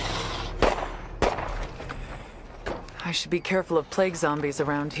 I should be careful of plague zombies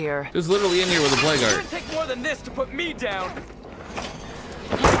around here. It was literally in here with a plague guard. Take more than this to put me down.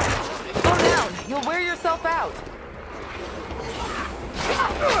 Slow down. You'll wear yourself out.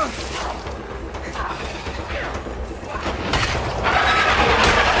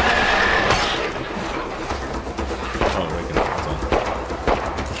 Oh, waking up.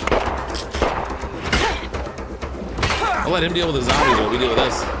 I'll let him deal with the zombies while we deal with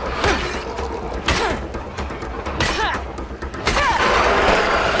this.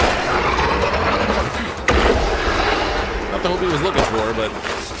 Not the hope he was looking for, but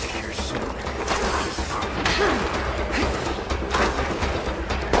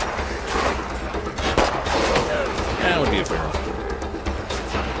that would be a fair.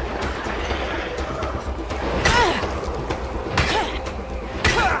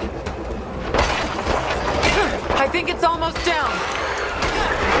 I think it's almost down.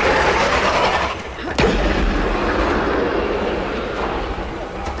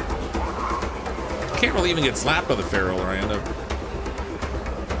 Can't really even get slapped by the feral or I end up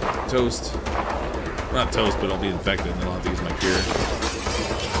toast. Not toast, but I'll be infected and then I'll have to use my cure.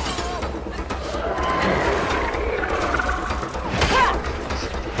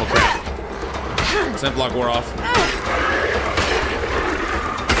 Okay. Scent block wore off.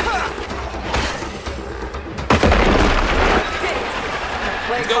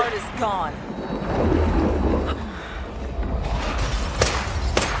 Plague heart is gone.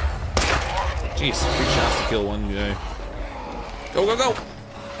 Jeez, 3 shots to kill one guy. Go, go, go!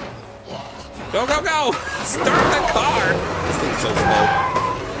 Go, go, go! Start the car! This thing's so slow.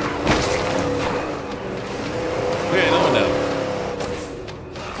 Okay, that one down.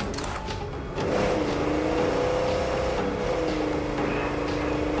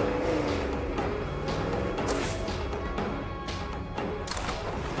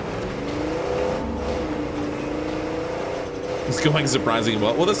 It's going surprisingly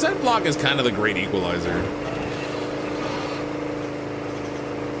well. Well, the scent block is kind of the great equalizer.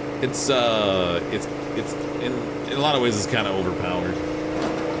 It's in a lot of ways it's kind of overpowered.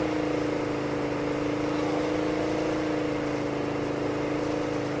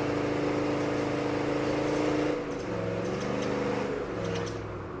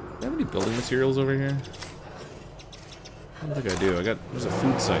 building materials over here? I don't think I do. There's a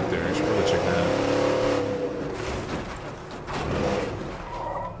food site there. I should probably check that out.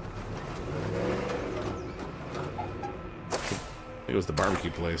 I think it was the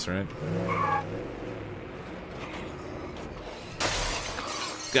barbecue place, right?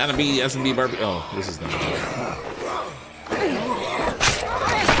 Gotta be S&B barbecue. Oh, this is not.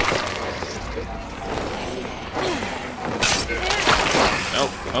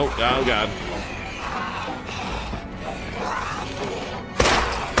 Oh God.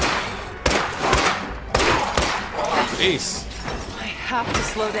 Ace. I have to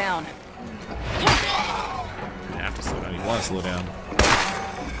slow down. You have to slow down. You want to slow down.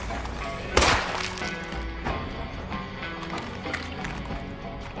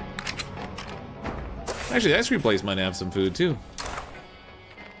 Actually, the ice cream place might have some food too.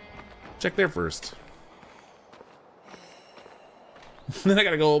 Check there first. Then I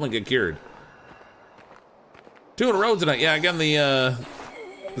gotta go home and get cured. 2 in a row tonight. Yeah, again, the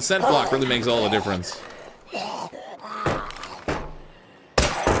scent block really makes all the difference.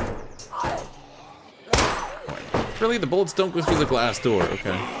 Really? The bullets don't go through the glass door.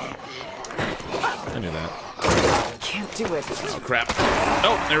 Okay. I knew that. Can't do it. Oh, crap.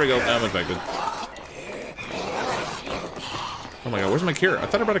 Oh, there we go. Now I'm infected. Oh my god, where's my cure? I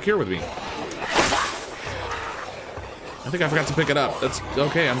thought I brought a cure with me. I think I forgot to pick it up. That's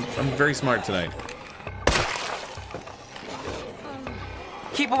okay. I'm very smart tonight.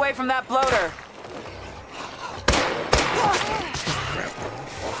 Keep away from that bloater.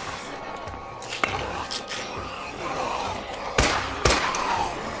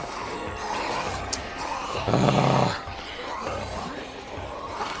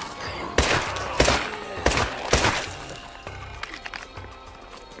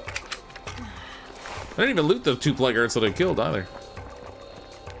 I didn't even loot the 2 plague hearts that I killed either.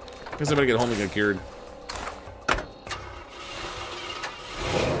 I guess I better get home and get cured.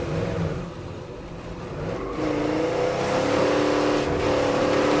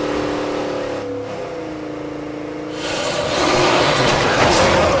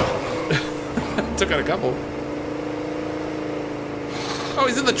 Took out a couple. Oh,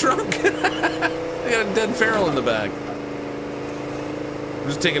 he's in the trunk. I got a dead feral in the back. I'm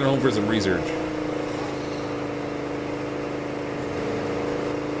just taking it home for some research.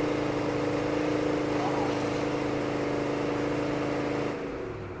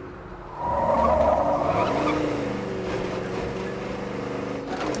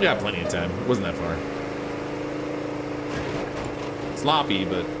 Yeah, plenty of time. It wasn't that far. Sloppy,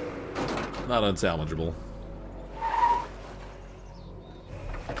 but not unsalvageable.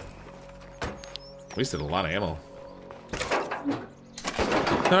 Wasted a lot of ammo.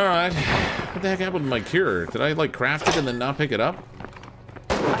 Alright. What the heck happened with my cure? Did I, like, craft it and then not pick it up?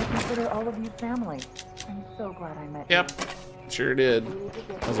 I consider all of you family. I'm so glad I met you. Yep. Sure did.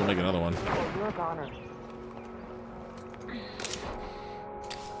 I was gonna make another one. You're a goner.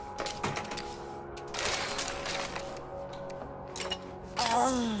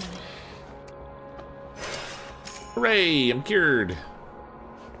 Hooray! I'm cured.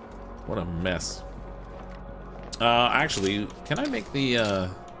 What a mess. Actually, can I make the,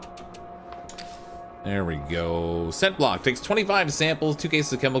 there we go. Scent block. Takes 25 samples, 2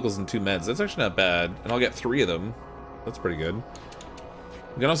 cases of chemicals, and 2 meds. That's actually not bad. And I'll get 3 of them. That's pretty good.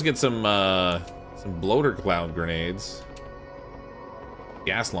 We can also get some bloater cloud grenades.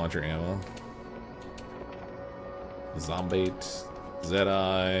 Gas launcher ammo. Zombate.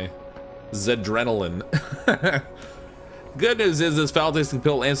 Zedi. Zedrenalin. Good news is this foul-tasting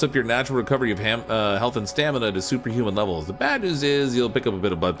pill amps up your natural recovery of health and stamina to superhuman levels. The bad news is you'll pick up a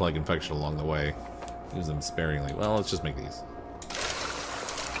bit of blood plague infection along the way. Use them sparingly. Well, let's just make these.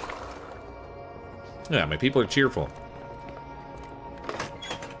 Yeah, my people are cheerful.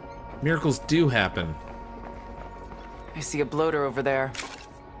 Miracles do happen. I see a bloater over there.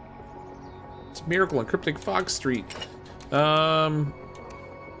 It's a miracle on CrypticFox Street. I'll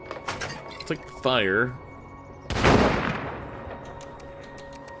take the fire.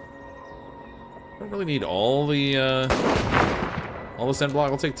 I don't really need all the scent block.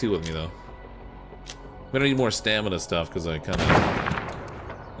 I'll take 2 with me though. I'm gonna need more stamina stuff because I kind of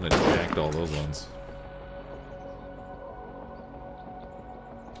jacked all those ones.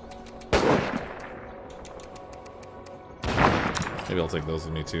 Maybe I'll take those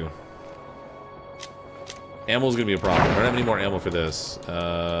with me too. Ammo's gonna be a problem. I don't have any more ammo for this.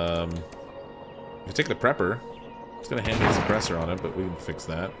 I can take the prepper. It's gonna hand me a suppressor on it, but we can fix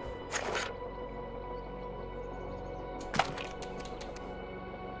that.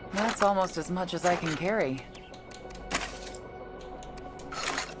 That's almost as much as I can carry.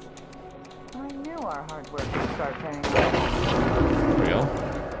 knew our hard work would start paying off. There we go.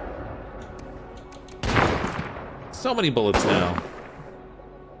 So many bullets now.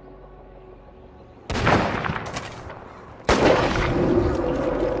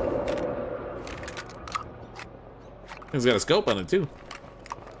 He's got a scope on it too.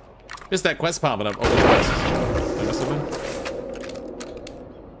 Missed that quest popping up. Oh, what quest? I missed something.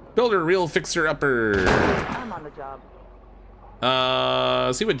 Builder, real fixer upper. I'm on the job.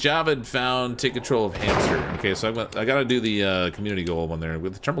 See what Javid found. Take control of hamster. Okay, so I gotta do the community goal one there.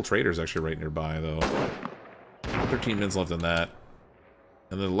 With the Tremble Trader's actually right nearby though. 13 minutes left on that.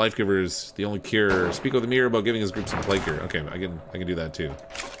 And the life giver's the only cure. Speak with the mirror about giving his group some play cure. Okay, I can do that too.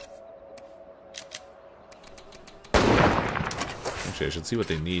 Actually, I should see what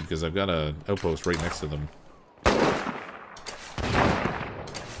they need because I've got an outpost right next to them.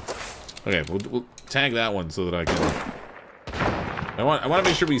 Okay, we'll tag that one so that I can. I want to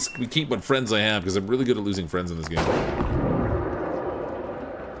make sure we keep what friends I have because I'm really good at losing friends in this game.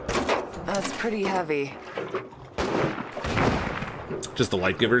 That's pretty heavy. Just the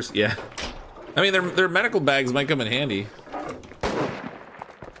life givers, yeah. I mean, their medical bags might come in handy.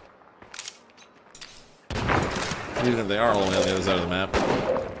 Even if they are all the way on the other side of the map.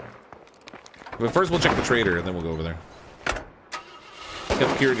 But first we'll check the trader and then we'll go over there. Got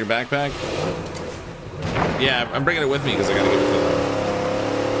the cure in your backpack? Yeah, I'm bringing it with me because I gotta give it to them.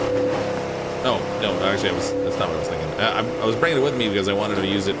 Oh, no, actually that's not what I was thinking. I was bringing it with me because I wanted to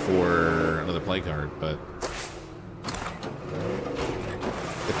use it for another play card, but...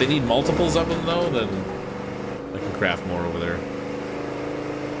 If they need multiples of them though, then I can craft more over there.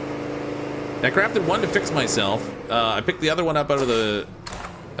 I crafted one to fix myself. I picked the other one up out of the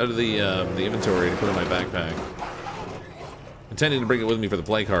inventory to put in my backpack. Intending to bring it with me for the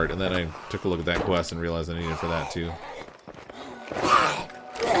play card, and then I took a look at that quest and realized I needed it for that too.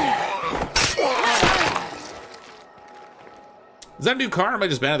 Is that a new car? Or am I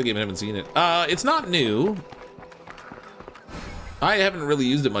just bad at the game and haven't seen it? It's not new. I haven't really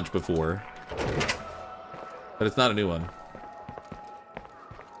used it much before. But it's not a new one.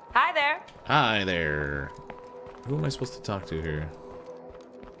 Hi there. Hi there. Who am I supposed to talk to here?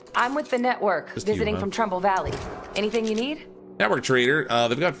 I'm with the network, Just visiting you, huh? from Trumbull Valley. Anything you need? Network trader.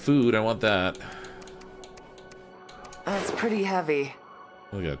 They've got food. I want that. That's pretty heavy.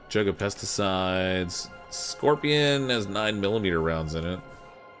 We got jug of pesticides. Scorpion has 9mm rounds in it.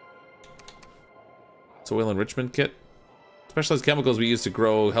 Soil enrichment kit. Specialized chemicals we use to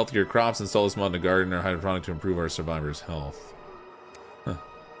grow healthier crops. Install this mod in the garden or hydroponic to improve our survivors' health. Huh.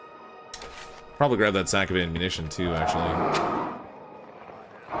 Probably grab that sack of ammunition too, actually.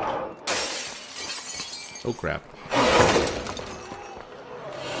 Oh crap.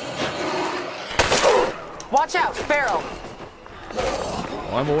 Watch out, barrel.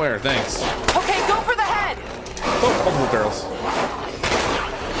 Oh, I'm aware, thanks. Okay, go for the head. Oh, multiple barrels.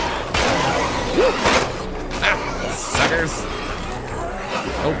 Ah, suckers.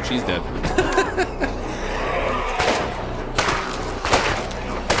 Oh, she's dead.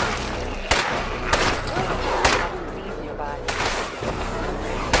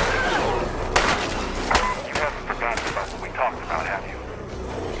 You haven't forgotten about what we talked about, have you?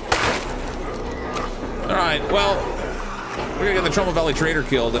 Alright, well, we're gonna get the Trumbull Valley Trader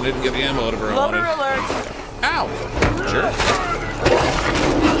killed and didn't get the ammo out of her. Loader alert. Ow! Sure.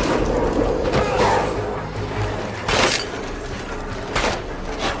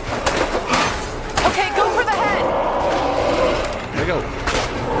 Okay, go for the head. There we go.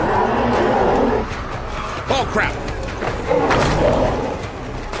 Oh, crap!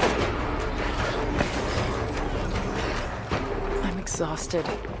 I'm exhausted.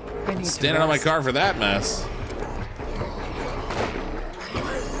 I need Standing to on my rest. car for that mess.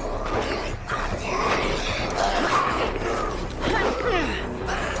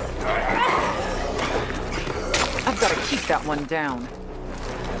 I've got to keep that one down.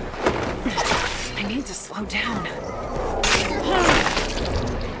 I need to slow down.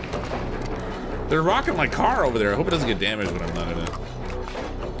 They're rocking my car over there. I hope it doesn't get damaged when I'm not in it.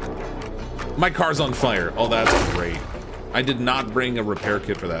 My car's on fire. Oh, that's great. I did not bring a repair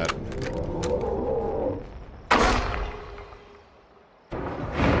kit for that.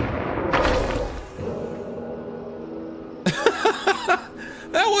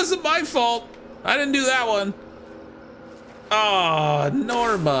 That wasn't my fault. I didn't do that one. Ah,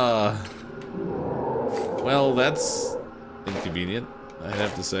 Norma. Well, that's inconvenient, I'd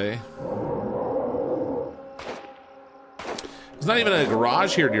have to say. There's not even a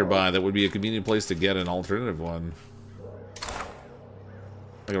garage here nearby that would be a convenient place to get an alternative one.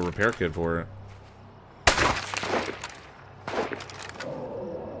 Like a repair kit for it.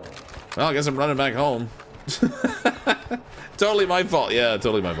 Well, I guess I'm running back home. Totally my fault. Yeah,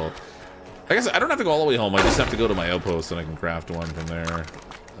 totally my fault. I guess I don't have to go all the way home. I just have to go to my outpost and I can craft one from there.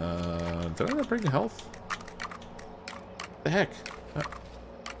 Did I not bring health? The heck?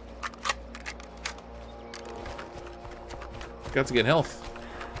 Got to get health.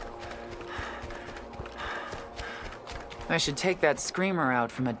 I should take that screamer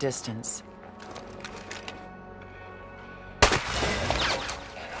out from a distance.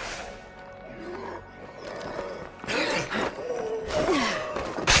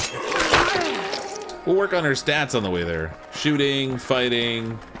 We'll work on her stats on the way there. Shooting,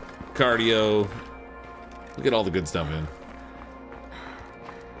 fighting, cardio. We'll get all the good stuff in.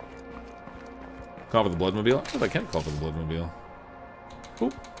 Call for the Bloodmobile? I think I can call for the Bloodmobile.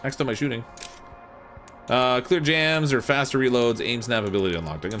 Oh, next to my shooting. Clear jams or faster reloads, aim snap ability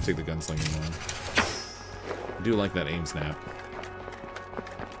unlocked. I'm gonna take the gunslinging one. I do like that aim snap.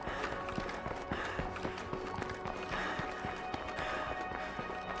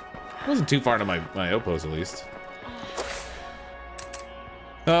 Wasn't too far to my outpost, at least.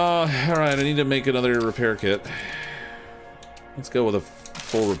 Alright, I need to make another repair kit. Let's go with a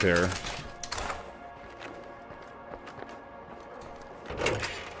full repair.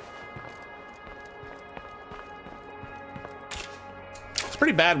 It's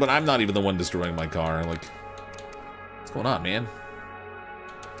pretty bad when I'm not even the one destroying my car. Like, what's going on, man?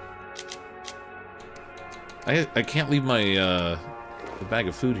 I can't leave my, the bag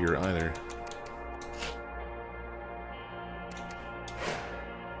of food here either.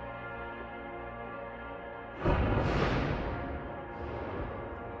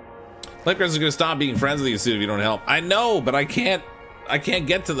 Lifeguards are gonna stop being friends with you soon if you don't help. I know, but I can't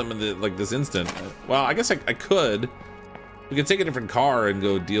get to them in the, like, this instant. Well, I guess I could. We could take a different car and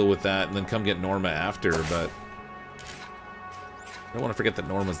go deal with that and then come get Norma after, but I don't want to forget that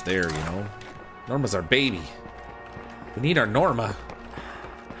Norma's there, you know? Norma's our baby. We need our Norma.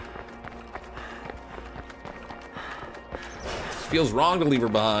 Feels wrong to leave her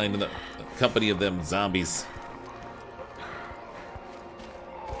behind in the company of them zombies.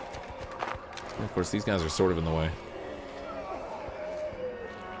 And of course, these guys are sort of in the way.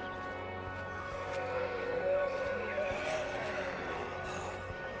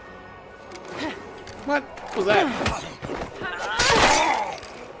 What was that?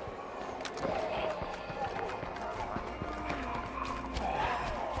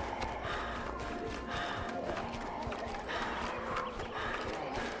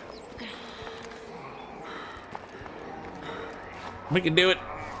 We can do it.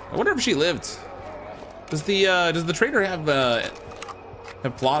 I wonder if she lived. Does the trader have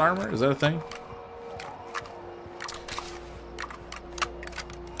plot armor? Is that a thing?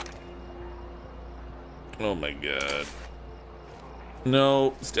 Oh my god.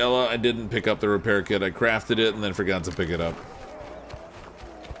 No, Stella, I didn't pick up the repair kit. I crafted it and then forgot to pick it up.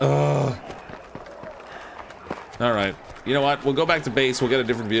 Ugh. Alright. You know what? We'll go back to base. We'll get a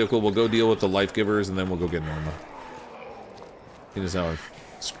different vehicle. We'll go deal with the life givers and then we'll go get Norma. Seeing as how I've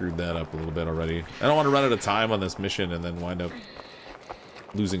screwed that up a little bit already. I don't want to run out of time on this mission and then wind up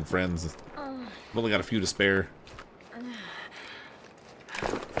losing friends. I've only got a few to spare.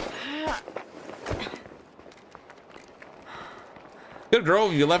 Could have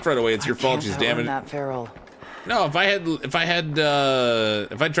drove if you left right away. It's your fault. She's damaged. That feral. No, if I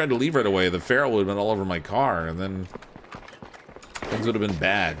tried to leave right away, the feral would have been all over my car, and then things would have been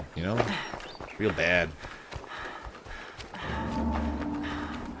bad. You know, real bad.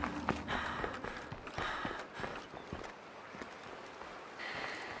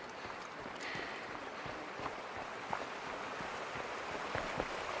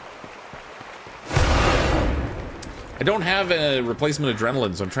 I don't have a replacement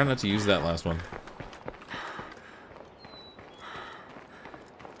adrenaline, so I'm trying not to use that last one.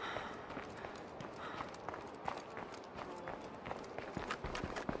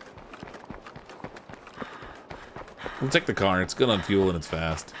 We'll take the car. It's good on fuel and it's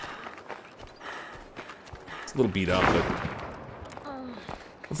fast. It's a little beat up, but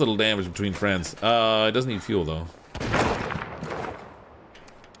it's a little damage between friends. It doesn't need fuel though.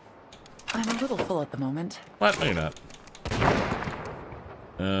 I'm a little full at the moment. What? No, you're not.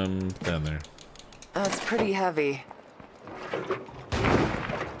 Down there. It's pretty heavy.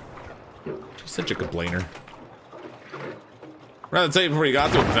 She's such a complainer. Rather tell you before you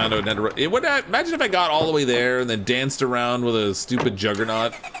got to it and found out it would imagine if I got all the way there and then danced around with a stupid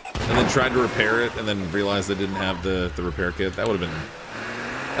juggernaut and then tried to repair it and then realized I didn't have the repair kit. That would have been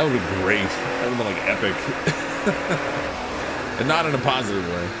great. That would have been like epic. And not in a positive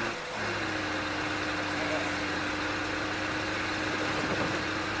way.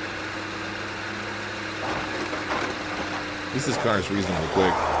 At least this car is reasonably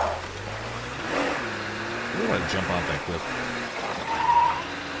quick. I really want to jump off that cliff.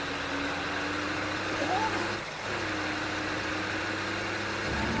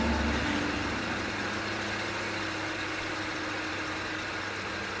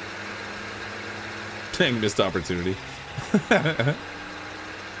 Dang, missed opportunity.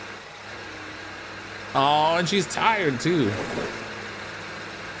 Oh, and she's tired too.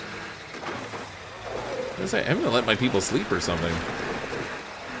 I'm gonna let my people sleep or something.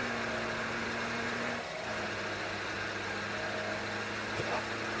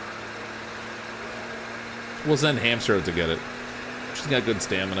 We'll send Hamster out to get it. She's got good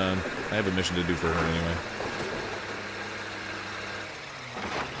stamina, and I have a mission to do for her anyway.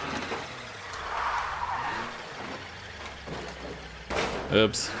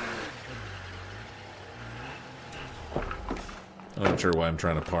 Oops. I'm not sure why I'm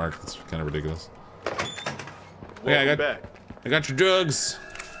trying to park. It's kind of ridiculous. Okay, I got your drugs.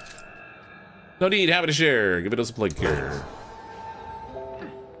 No need, have it to share. Give it us a plague cure.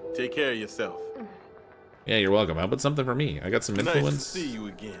 Take care of yourself. Yeah, you're welcome. How about something for me? I got some influence. Nice to see you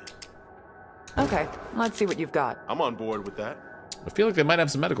again. Okay, let's see what you've got. I'm on board with that. I feel like they might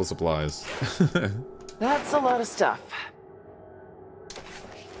have some medical supplies. That's a lot of stuff.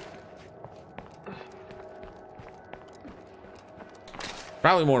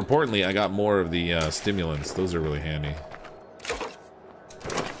 Probably more importantly, I got more of the stimulants. Those are really handy.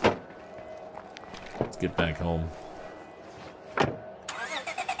 Let's get back home. Oh,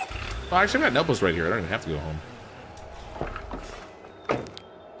 actually, I've got an outpost right here. I don't even have to go home.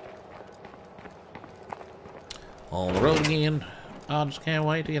 On the road again. I just can't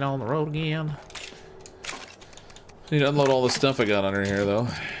wait to get on the road again. Need to unload all the stuff I got under here, though.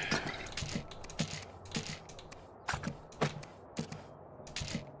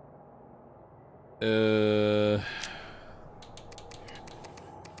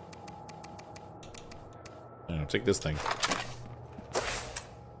 Take this thing.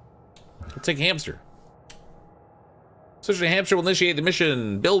 We'll take Hamster. Switching to Hamster will initiate the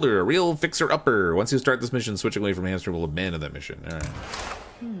mission. Builder, a real fixer-upper. Once you start this mission, switching away from Hamster will abandon that mission. All right.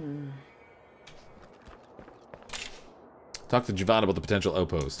 Talk to Javon about the potential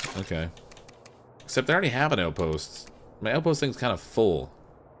outpost. Okay. Except I already have an outpost. My outpost thing's kind of full.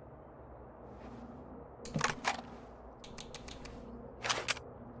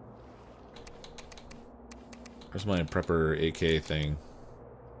 Where's my prepper AK thing?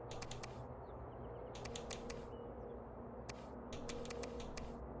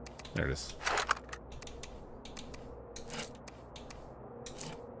 There it is.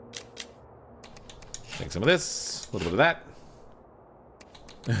 Take some of this, a little bit of that.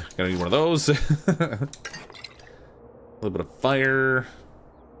 Gotta need one of those. A little bit of fire.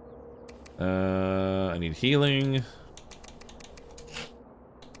 I need healing.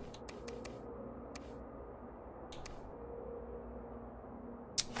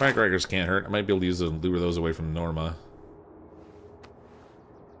 Firecrackers can't hurt. I might be able to use lure those away from Norma.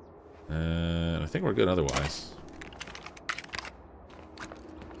 I think we're good otherwise.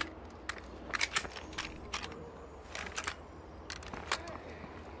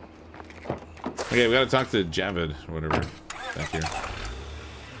 Okay, we gotta talk to Javid or whatever back here.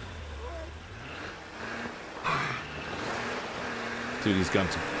 Dude, he's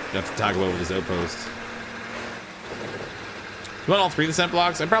got to talk about with his outpost. You want all three descent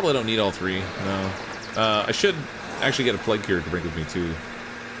blocks? I probably don't need all three. No. I should actually get a plague cure to bring with me too,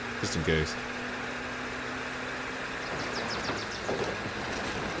 just in case.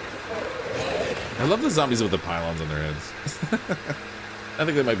 I love the zombies with the pylons on their heads. I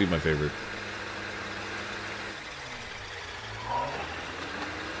think that might be my favorite.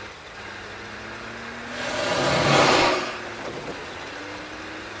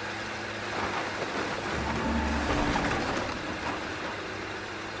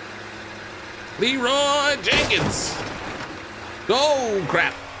 Leroy Jenkins! Oh,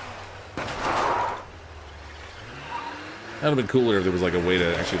 crap! That would have been cooler if there was like a way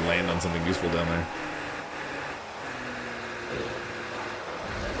to actually land on something useful down there.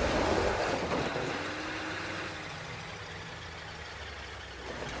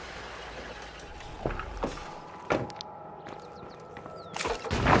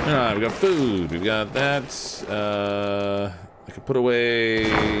 Alright, we got food. We've got that. I could put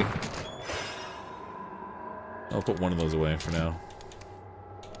away... I'll put one of those away for now.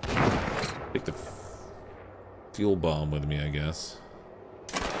 Take the fuel bomb with me, I guess.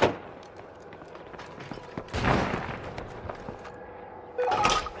 I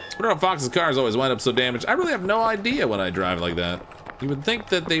wonder how Fox's cars always wind up so damaged. I really have no idea when I drive like that. You would think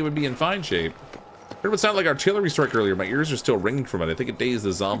that they would be in fine shape. Heard what sounded like artillery strike earlier. My ears are still ringing from it. I think it dazed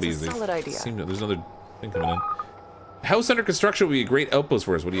the zombies. That's a solid idea. There's another thing coming in. House under construction would be a great outpost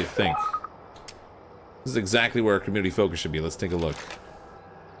for us. What do you think? This is exactly where our community focus should be. Let's take a look.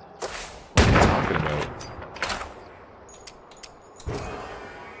 What are you talking about?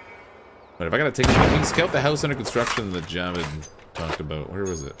 But if I gotta take a look, we can scout the house under construction that Javid talked about. Where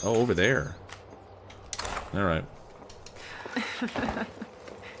was it? Oh, over there. Alright. I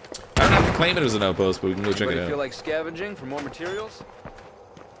don't have to claim it as an outpost, but we can go check it out. Feel like scavenging for more materials?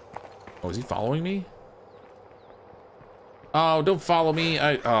 Oh, is he following me? Oh, don't follow me.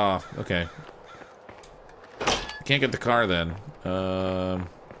 Okay. I can't get the car then.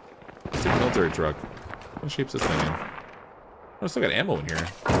 Let's take a military truck. What shape's this thing in? Oh, I still got ammo in here.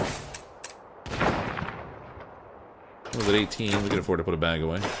 What was it, 18? We can afford to put a bag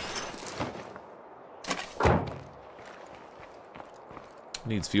away.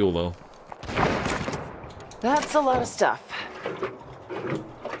 Needs fuel though. That's a lot of stuff.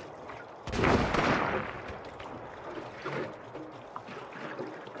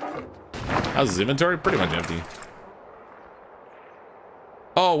 How's his inventory? Pretty much empty.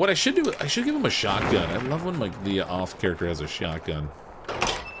 Oh, what I should do, I should give him a shotgun. I love when like the off character has a shotgun.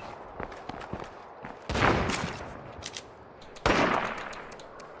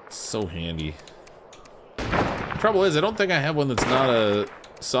 It's so handy. Trouble is, I don't think I have one that's not a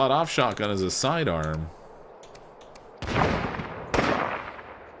sawed-off shotgun as a sidearm.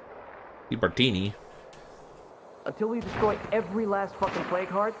 The Bartini. Until we destroy every last fucking plague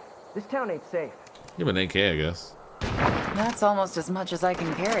heart, this town ain't safe. You have an AK, I guess. That's almost as much as I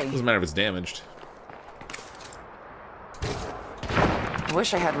can carry. Doesn't matter if it's damaged. I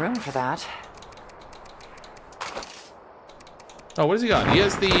wish I had room for that. Oh, what has he got? He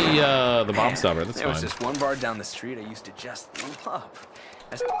has the bomb stopper. That's there fine. was this one bar down the street I used to just love.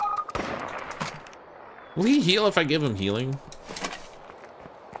 Will he heal if I give him healing?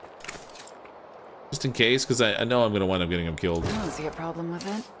 Just in case, because I know I'm going to wind up getting him killed. I don't see a problem with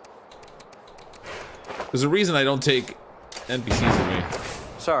it. There's a reason I don't take NPCs with me.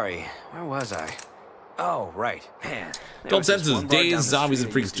 Sorry, where was I? Oh, right. Man. Gold Senses, Days, Zombies,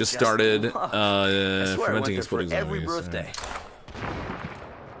 and Freaks just started. Fermenting exploding zombies. Every birthday.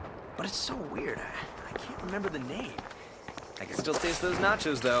 But it's so weird. I can't remember the name. I can still taste those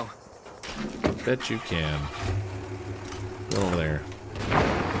nachos, though. Bet you can. Go over there.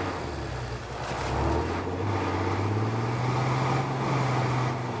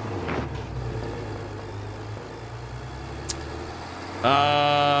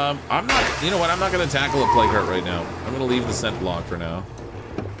 I'm not, you know what, I'm not going to tackle a plague heart right now. I'm going to leave the scent block for now.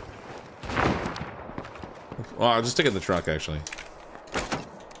 Well, I'll just stick it in the truck, actually. So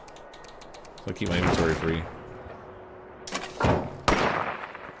I'll keep my inventory free.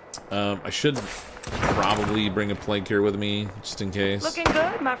 I should probably bring a plague cure with me, just in case. Looking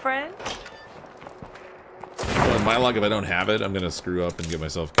good, my friend. Well, in my luck, if I don't have it, I'm going to screw up and get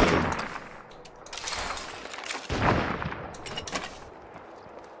myself killed.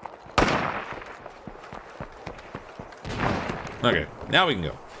 Okay, now we can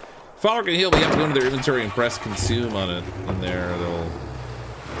go. Follower can heal, but you have to go into their inventory and press consume on it. In there, they'll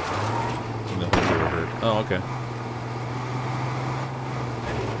hurt. Oh, okay.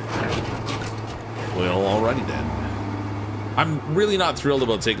 Well, alrighty then. I'm really not thrilled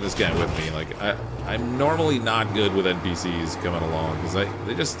about taking this guy with me. Like, I'm normally not good with NPCs coming along because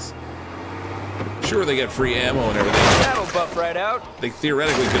they just, sure, they get free ammo and everything. That'll buff right out. They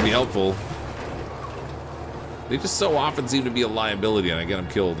theoretically could be helpful. They just so often seem to be a liability, and I get them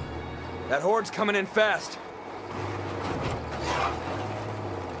killed. That horde's coming in fast.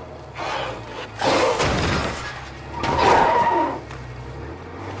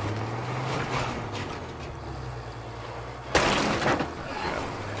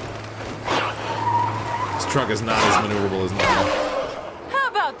 This truck is not as maneuverable as normal. How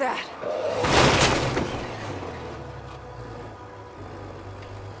about that?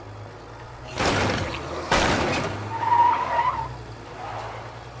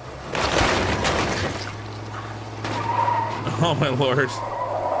 Oh my lord.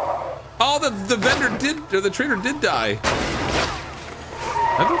 Oh, the vendor did, or the trader did die.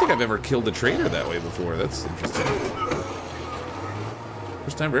 I don't think I've ever killed a trader that way before. That's interesting.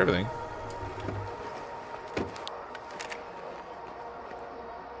 First time for everything.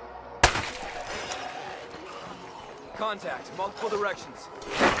 Contact, multiple directions.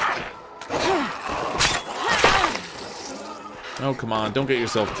 Oh, come on. Don't get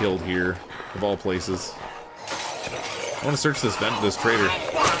yourself killed here, of all places. I want to search this trader. Ow.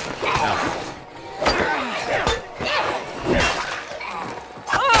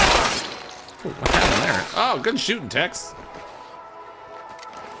 Oh, what happened Oh, good shooting, Tex.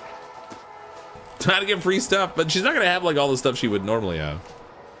 Trying to get free stuff, but she's not gonna have like all the stuff she would normally have.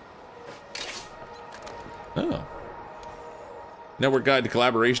 Oh. Network guide to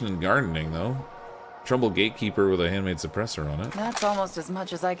collaboration and gardening, though. Trumbull gatekeeper with a handmade suppressor on it. That's almost as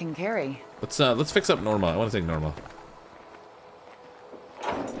much as I can carry. Let's fix up Norma. I want to take Norma.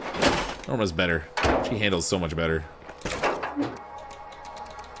 Norma's better. She handles so much better.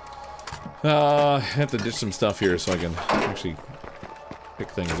 I have to ditch some stuff here so I can actually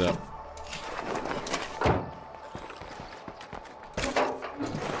pick things up.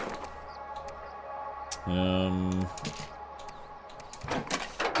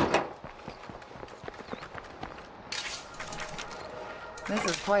 This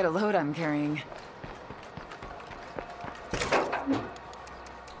is quite a load I'm carrying.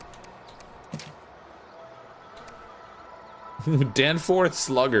 Danforth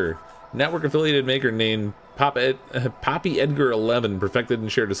Slugger. Network affiliated maker named Poppy Edgar 11 perfected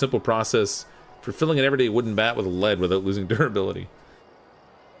and shared a simple process for filling an everyday wooden bat with lead without losing durability.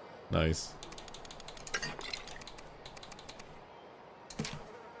 Nice.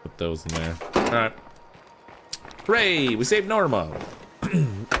 Put those in there. Alright. Hooray! We saved Norma!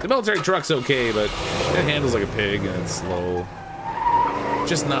 The military truck's okay, but it handles like a pig and it's slow.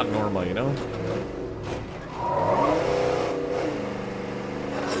 Just not Norma, you know?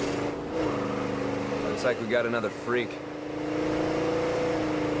 Looks like we got another freak.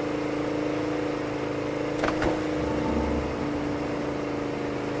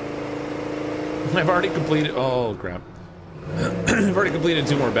 I've already completed... Oh, crap. I've already completed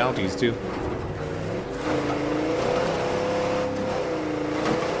 2 more bounties, too.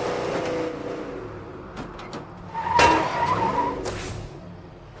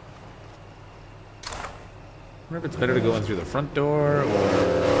 I wonder if it's better to go in through the front door or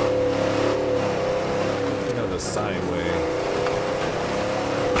go the side way.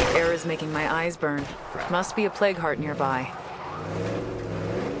 Air is making my eyes burn. Must be a plague heart nearby.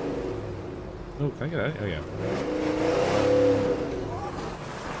 Oh, can I get out? Oh, yeah.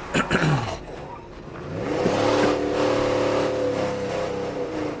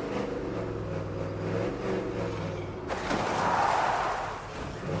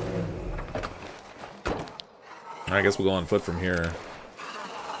 I guess we'll go on foot from here.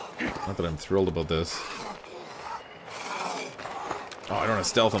 Not that I'm thrilled about this. Oh, I don't have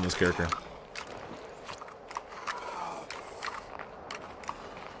stealth on this character.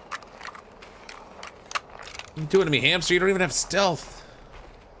 What are you doing to me, hamster? You don't even have stealth.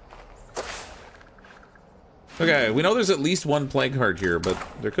 Okay, we know there's at least 1 plague heart here, but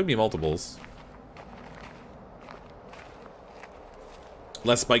there could be multiples.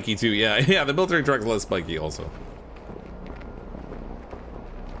 Less spiky too, yeah. Yeah, the military truck's less spiky also.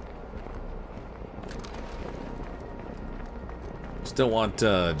 Still want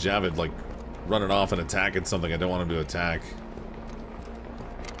Javid like running off and attacking something I don't want him to attack.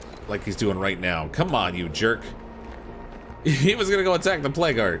 Like he's doing right now. Come on, you jerk. He was gonna go attack the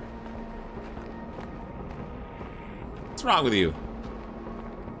plague heart. What's wrong with you?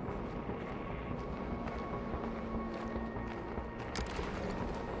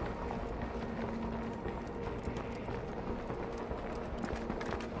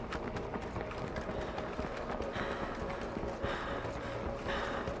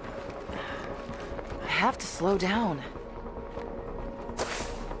 I have to slow down.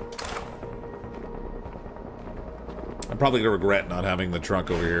 I'm probably gonna regret not having the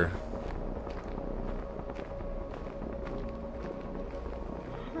truck over here.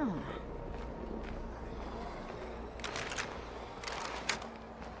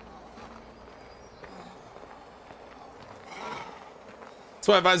 That's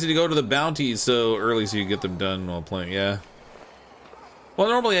why I advise you to go to the bounties so early so you get them done while playing. Yeah. Well,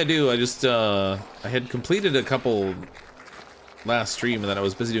 normally I do. I just, I had completed a couple last stream and then I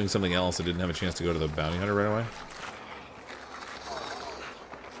was busy doing something else. I didn't have a chance to go to the bounty hunter right away.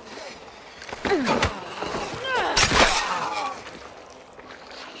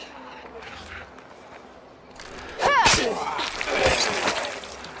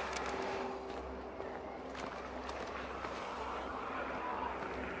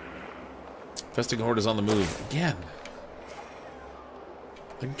 Festing horde is on the move. Again.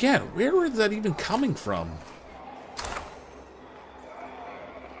 Again, where is that even coming from?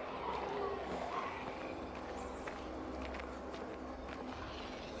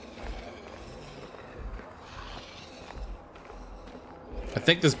 I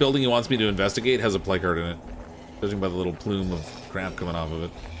think this building he wants me to investigate has a plague heart in it. Judging by the little plume of crap coming off of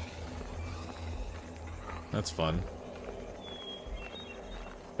it. That's fun.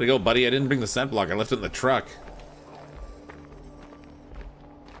 There you go, buddy. I didn't bring the scent block. I left it in the truck.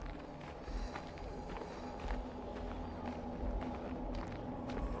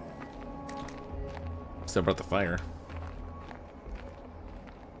 Still brought the fire.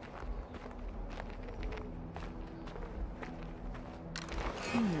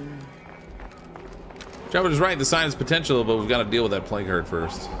 Trevor was right. The sign has potential, but we've got to deal with that plague herd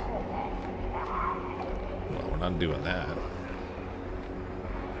first. Well, we're not doing that.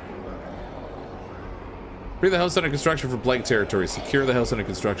 Free the house under construction from plague territory. Secure the house under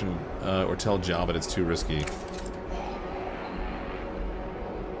construction, or tell Jabba it's too risky.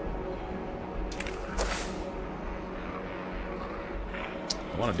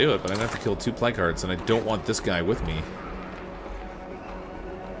 I want to do it, but I'm gonna have to kill 2 plague hearts, and I don't want this guy with me.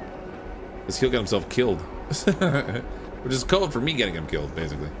 Because he'll get himself killed. Which is code for me getting him killed,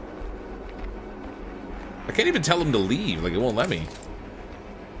 basically. I can't even tell him to leave, like it won't let me.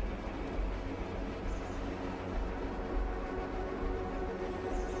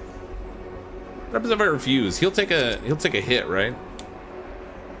 What happens if I refuse? He'll take a hit, right?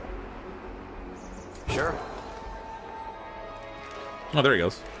 Sure. Oh, there he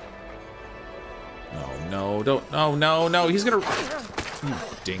goes. No, don't. No, no, no. He's gonna. You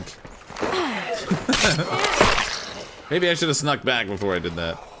dink. Maybe I should have snuck back before I did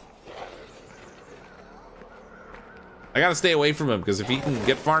that. I gotta stay away from him because if he can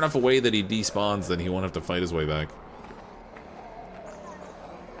get far enough away that he despawns, then he won't have to fight his way back.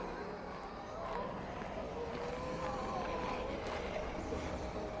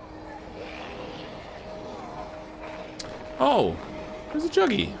 Oh, there's a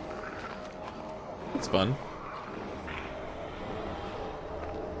Juggy. That's fun.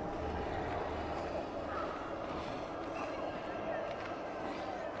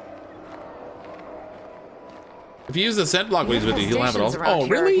 If you use the scent block when he's with you, he'll have it all. Oh,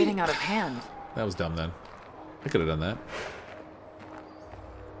 really? Getting out of hand. That was dumb then. I could have done that.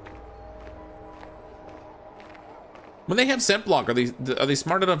 When they have scent block, are they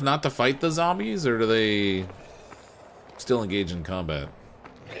smart enough not to fight the zombies, or do they still engage in combat?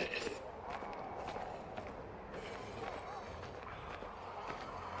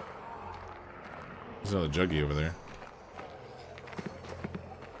 There's another Juggy over there.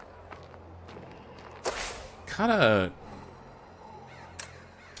 Kinda.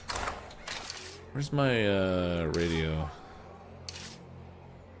 Where's my radio?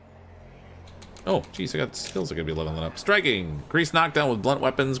 Oh, geez, I got skills I could be leveling up. Striking! Increased knockdown with blunt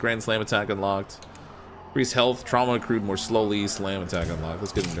weapons, grand slam attack unlocked. Increased health, trauma accrued more slowly, slam attack unlocked.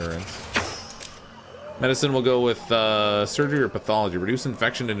 Let's get endurance. Medicine will go with surgery or pathology. Reduce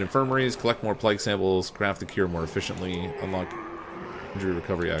infection in infirmaries, collect more plague samples, craft the cure more efficiently, unlock injury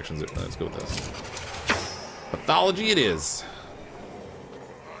recovery actions. Let's go with this. Pathology it is.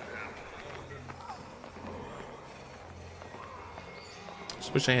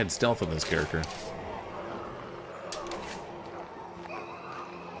 Just wish I had stealth on this character.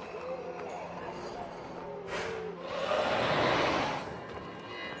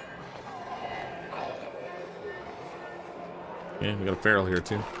 Yeah, we got a feral here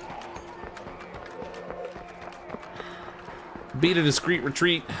too. Beat a discreet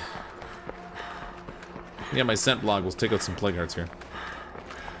retreat. Yeah, my scent block will take out some plague hearts here.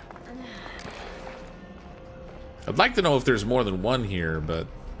 I'd like to know if there's more than one here, but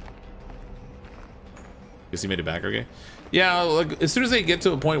guess he made it back. Okay. Yeah, like as soon as they get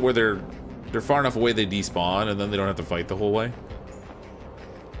to a point where they're far enough away, they despawn, and then they don't have to fight the whole way.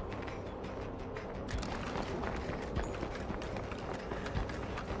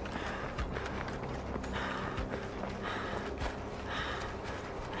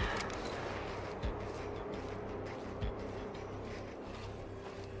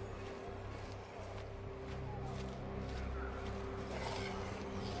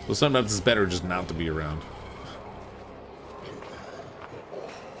 So sometimes it's better just not to be around.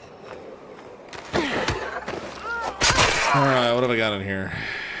 Alright, what have I got in here?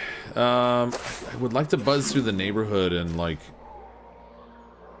 I would like to buzz through the neighborhood and like...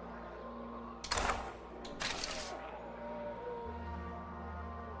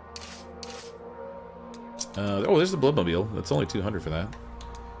 oh, there's the Bloodmobile. That's only 200 for that.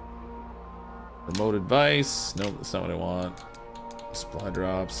 Remote advice. Nope, that's not what I want. Supply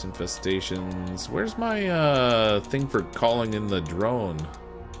drops, infestations. Where's my thing for calling in the drone?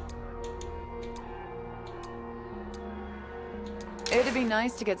 It'd be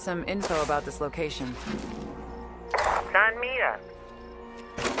nice to get some info about this location. Sign me up.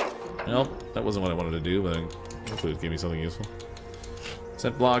 Nope, that wasn't what I wanted to do, but hopefully it gave me something useful.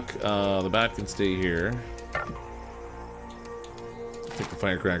 Scent block, the bat can stay here. Take the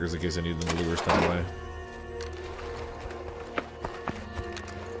firecrackers in case I need them to lure stuff away.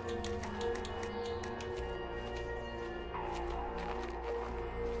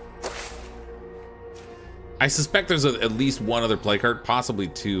 I suspect there's at least one other play cart, possibly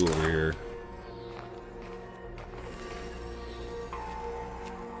two over here.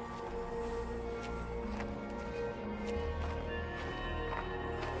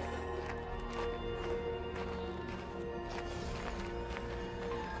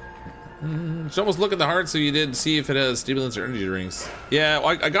 Just almost look at the heart so you did see if it has stimulants or energy drinks. Yeah,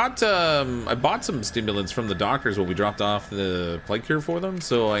 well, I bought some stimulants from the doctors when we dropped off the plague cure for them,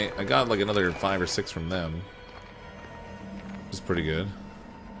 so I got like another 5 or 6 from them. Which is pretty good.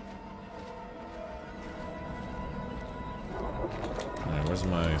 Alright, where's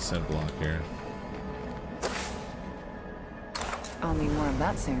my scent block here? I'll need more of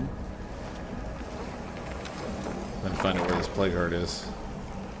that soon. Then find out where this plague heart is.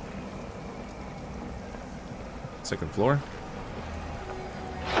 Second floor.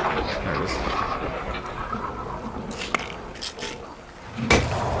 There it is.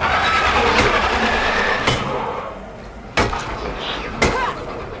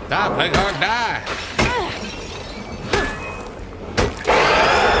 Die, plague heart, die!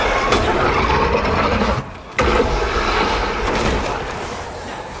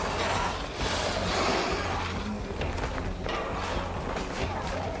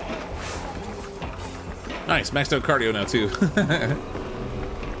 Nice, maxed out cardio now too.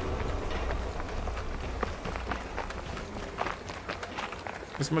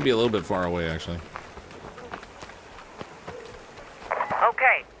 This might be a little bit far away, actually.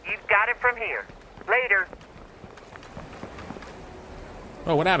 Okay, you've got it from here. Later.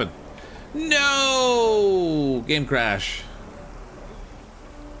 Oh, what happened? No! Game crash.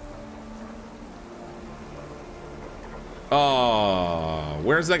 Oh,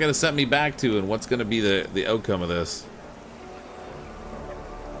 where's that gonna set me back to, and what's gonna be the outcome of this?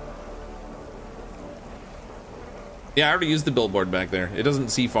 Yeah, I already used the billboard back there. It doesn't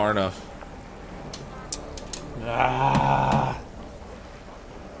see far enough. Ah.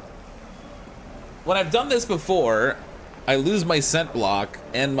 When I've done this before, I lose my scent block,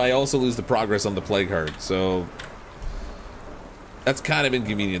 and I also lose the progress on the plague heart, so that's kind of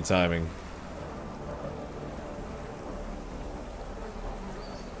inconvenient timing.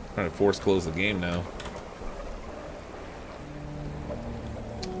 Trying to force close the game now.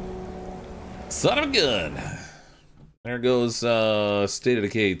 Son of a gun. There goes State of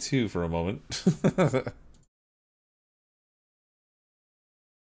Decay 2 for a moment.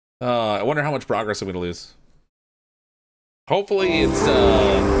 I wonder how much progress I'm going to lose. Hopefully it's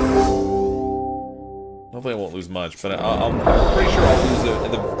hopefully I won't lose much, but I'm pretty sure I'll lose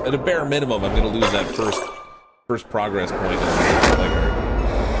it at a bare minimum. I'm going to lose that first progress point.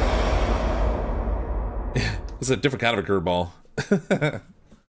 It's a different kind of a curveball.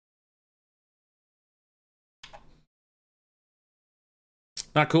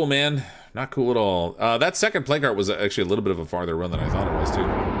 Not cool, man. Not cool at all. That second plague heart was actually a little bit of a farther run than I thought it was, too.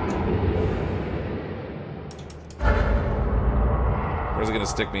 Where's it gonna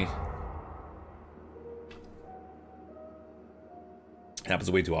stick me?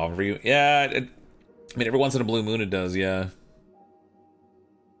 Happens way too often for you. Yeah, I mean, every once in a blue moon it does, yeah.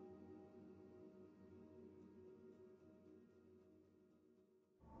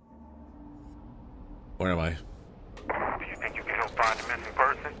 Where am I? Do you think you can help find the missing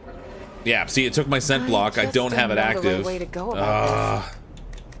person? Yeah, see, it took my scent block. I don't have it active. The right way to go about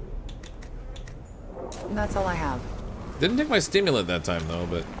this. That's all I have. Didn't take my stimulant that time, though,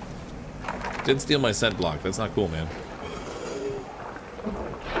 but did steal my scent block. That's not cool, man.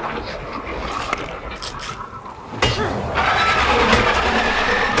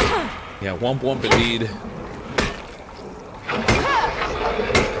 Yeah, womp womp indeed.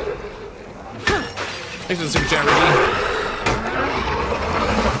 Thanks for the super chat, Ricky.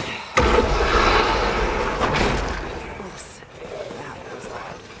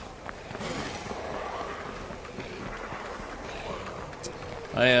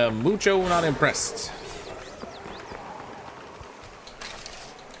 I am mucho not impressed.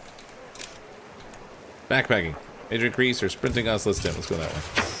 Backpacking. Major increase or sprinting us. Let's go that way.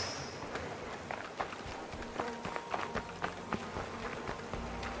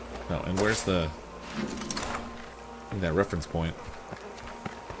 No, and where's the... that reference point?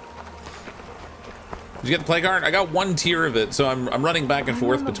 Did you get the plague heart? I got one tier of it, so I'm running back and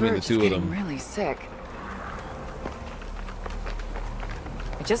forth between the two of them. I'm really sick.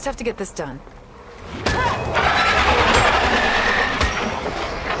 I just have to get this done.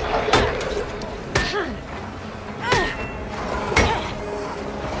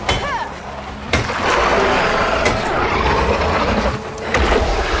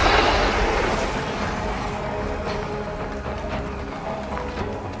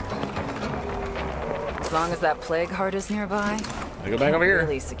 As long as that plague heart is nearby, I go back over here.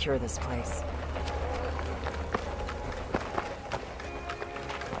 Really secure this place.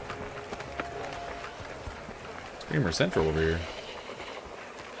 Screamer Central over here.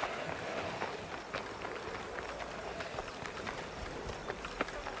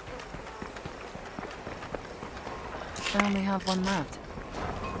 I only have one left.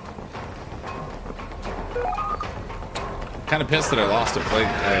 Kind of pissed that I lost a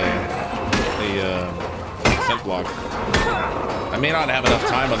scent block. I may not have enough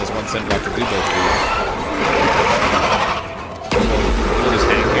time on this one scent block to do both of these. We'll just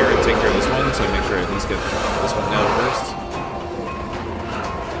hang here and take care of this one, so make sure I at least get this one down first.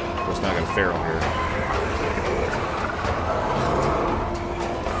 Of course, now I got a feral here.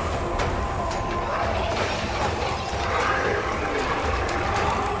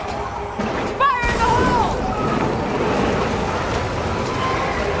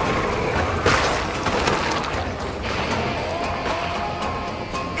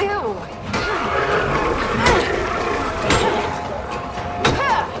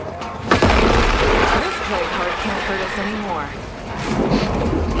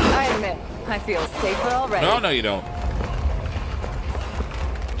 No, no, you don't.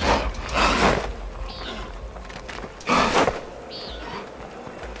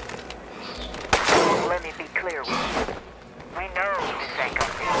 Let me be clear with you. We know this ain't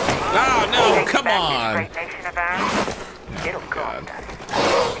gonna be. Oh, no, come on. This great nation of ours, it'll cost us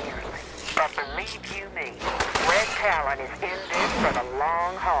dearly. But believe you me, Red Talon is in this for the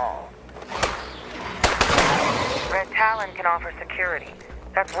long haul. Red Talon can offer security.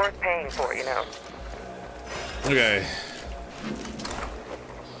 That's worth paying for, you know. Okay.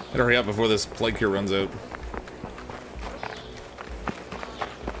 Better hurry up before this plague cure runs out.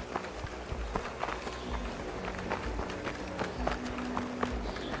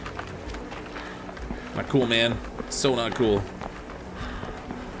 Not cool, man. So not cool.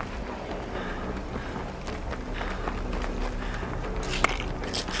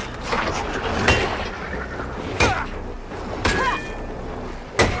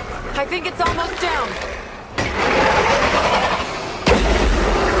 I think it's almost down.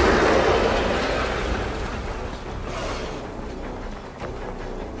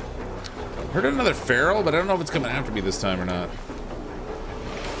 Heard another feral, but I don't know if it's coming after me this time or not.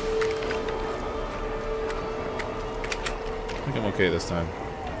 I think I'm okay this time.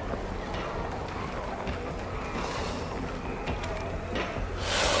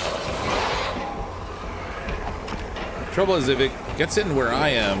 Trouble is, if it gets in where I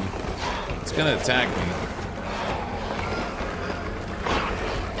am, it's gonna attack me.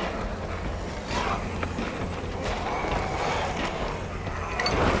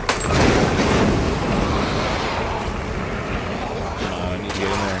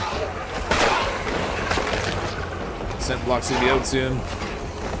 Scent block's gonna be out soon.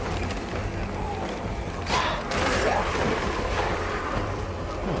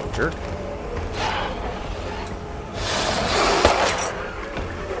 Oh, jerk.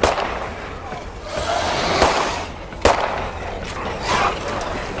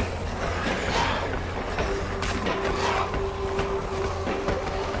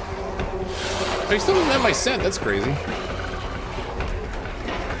 He still doesn't have my scent, that's crazy.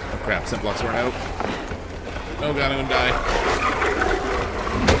 Oh crap, scent blocks weren't out. Oh god, I'm gonna die.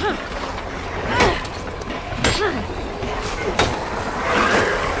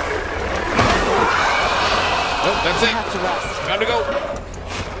 Oh, that's it. Have to rest. Time to go.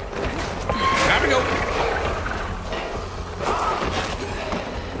 Time to go.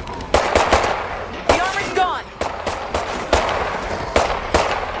 The armor's gone.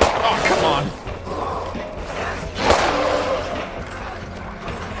 Oh, come on.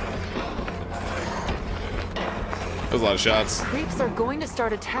 That was a lot of shots. Creeps are going to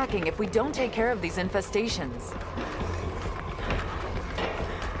start attacking if we don't take care of these infestations.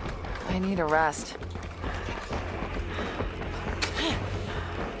 I need a rest.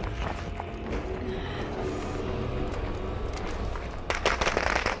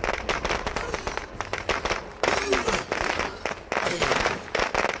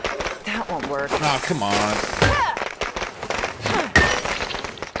 That won't work. Oh, come on.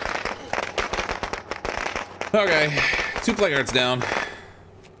 Okay, 2 plague hearts down.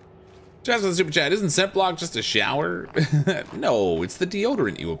 Just the super chat. Isn't scent block just a shower? No, it's the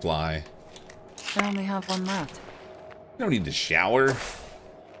deodorant you apply. I only have one left. You don't need to shower.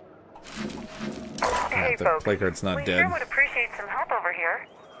 Hey, the folks. plague heart's not we dead. sure would appreciate some help over here.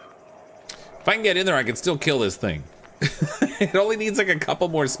 If I can get in there, I can still kill this thing. It only needs like a couple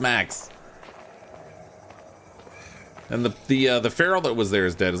more smacks. And the feral that was there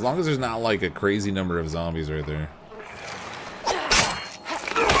is dead, as long as there's not like a crazy number of zombies right there.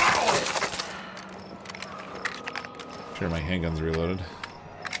 Sure, my handgun's reloaded.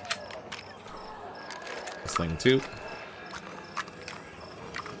 This thing too.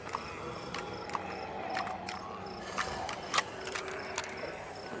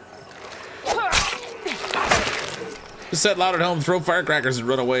 Just said loud at home, throw firecrackers and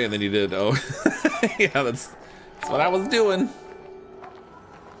run away, and then you did. Oh, yeah, that's what I was doing.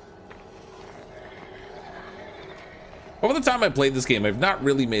 Over the time I played this game, I've not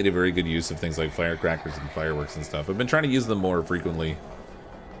really made a very good use of things like firecrackers and fireworks and stuff. I've been trying to use them more frequently.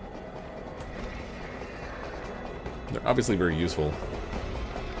 They're obviously very useful.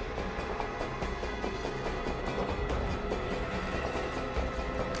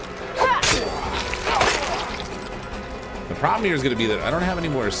 The problem here is going to be that I don't have any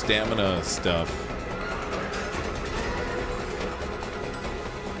more stamina stuff.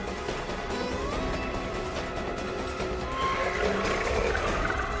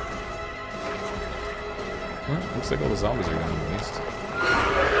 Well, looks like all the zombies are gone at least.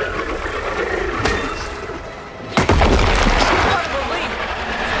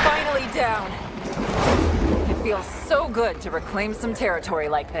 It's finally down. It feels so good to reclaim some territory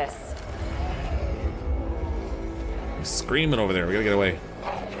like this. Screaming over there. We gotta get away.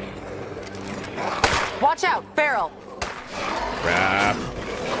 Watch out, feral. Crap.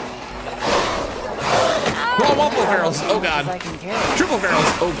 Oh, multiple ferals. Oh god. Triple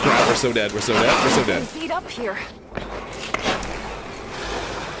ferals. Oh crap. We're so dead. We're so dead. We're so dead. Beat up here.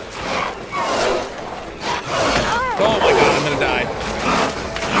 Oh my god. I'm gonna die.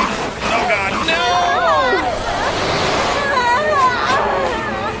 Oh god. No!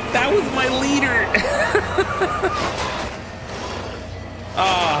 That was my leader.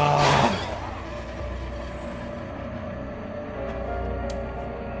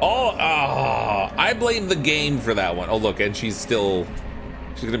 I blame the game for that one. Oh look, and she's gonna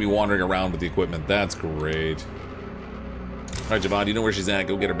be wandering around with the equipment. That's great. All right, Javon, you know where she's at.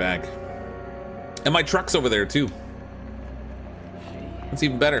 Go get her back. And my truck's over there too. That's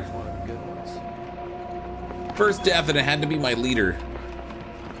even better. First death, and it had to be my leader.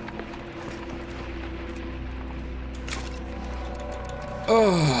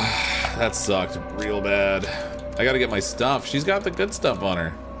 Oh, that sucked real bad. I gotta get my stuff. She's got the good stuff on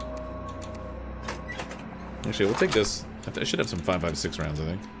her. Actually, we'll take this. I should have some 5.56 rounds, I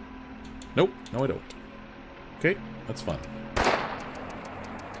think. Nope. No, I don't. Okay, that's fun.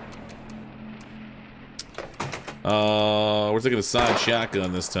 We're taking a side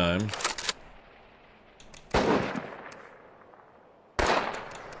shotgun this time.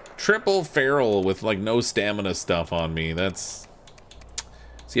 Triple feral with like no stamina stuff on me. That's...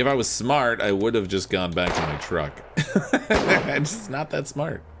 See, if I was smart, I would have just gone back to my truck. I'm just not that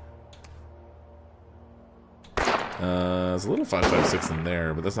smart. There's a little 5.56 in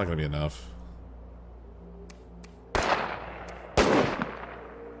there, but that's not going to be enough.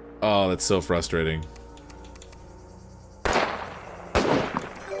 Oh, that's so frustrating.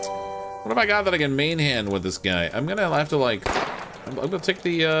 What have I got that I can main hand with this guy? I'm gonna have to like... I'm gonna take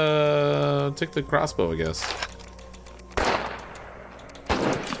the crossbow, I guess.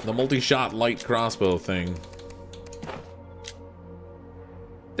 The multi-shot light crossbow thing.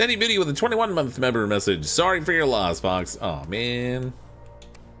 Danny Biddy with a 21-month member message. Sorry for your loss, Fox. Oh man.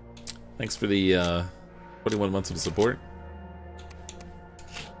 Thanks for the 21 months of support.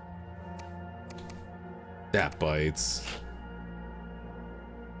 That bites.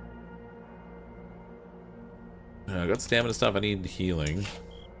 I got stamina stuff. I need healing.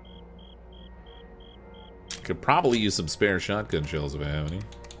 Could probably use some spare shotgun shells if I have any.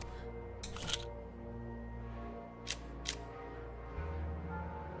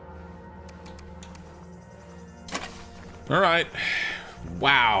 All right.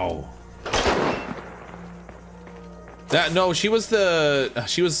 Wow. That no, she was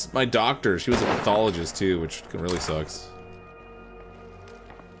my doctor. She was a pathologist too, which really sucks.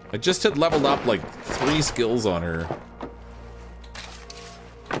 I just had leveled up like 3 skills on her.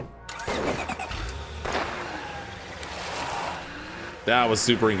 That was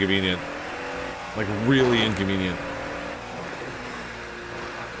super inconvenient. Like really inconvenient.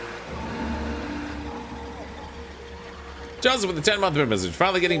 Joseph with the 10-month message.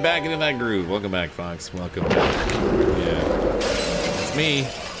 Finally getting back into that groove. Welcome back, Fox. Welcome back. Yeah. It's me.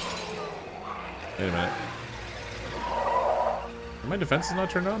 Wait a minute. Are my defenses not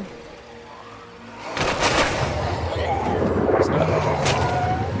turned on? It's not.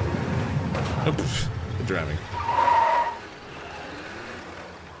 Nope. Good driving.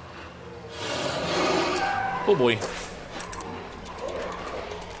 Oh boy.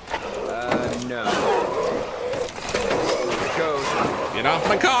 Get off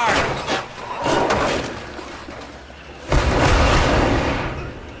my car!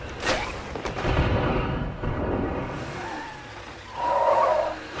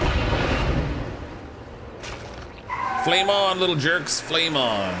 Flame on, little jerks, flame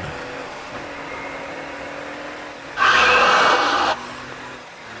on.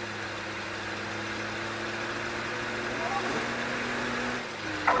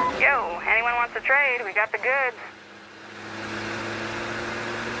 Yo, anyone wants to trade? We got the goods.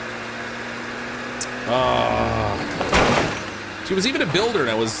 She was even a builder, and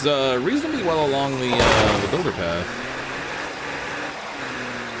I was reasonably well along the builder path.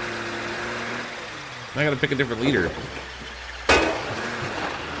 I gotta pick a different leader.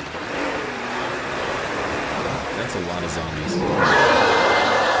 That's a lot of zombies.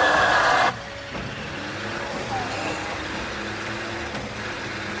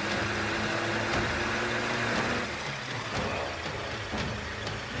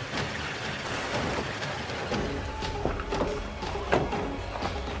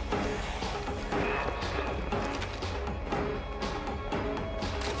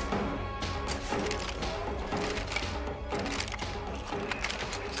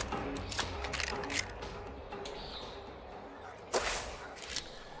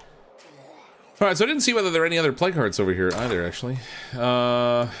 Alright, so I didn't see whether there are any other play cards over here either, actually.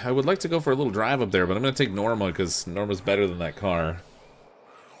 I would like to go for a little drive up there, but I'm going to take Norma, because Norma's better than that car.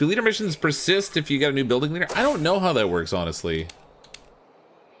 Do leader missions persist if you get a new building leader? I don't know how that works, honestly.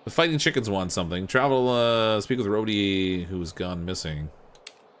 The fighting chickens want something. Travel, speak with Rhodey, who's gone missing.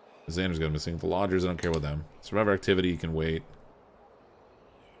 Xander's gone missing. The lodgers, I don't care about them. Survivor activity, you can wait.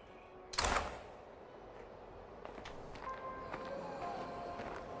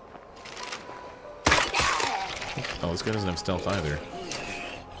 Oh, this guy doesn't have stealth either.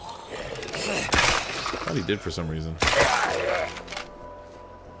 Thought he did for some reason.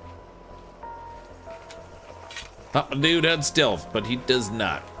 Thought my dude had stealth, but he does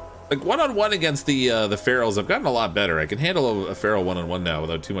not. Like, one-on-one against the ferals, I've gotten a lot better. I can handle a feral one-on-one now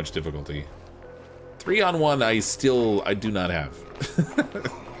without too much difficulty. 3-on-1, I do not have.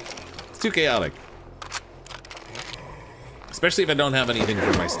 It's too chaotic. Especially if I don't have anything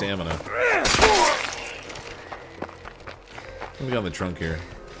for my stamina. What do we got in the trunk here?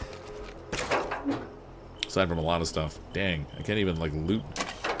 Aside from a lot of stuff. Dang, I can't even, like, loot.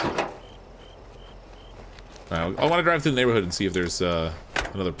 Alright, I want to drive through the neighborhood and see if there's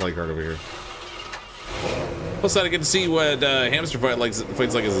another play card over here. Plus, I get to see what Hamster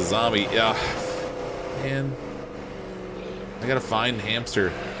fights like as a zombie. Yeah, man. I gotta find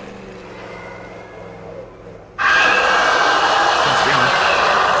Hamster.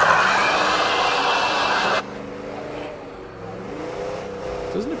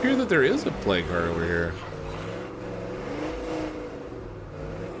 Doesn't appear that there is a play card over here.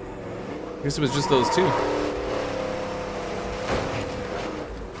 I guess it was just those two.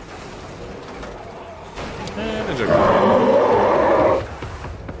 And a juggernaut.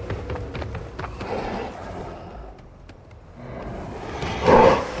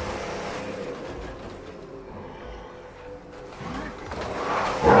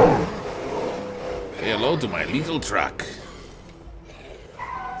 Say hello to my little truck.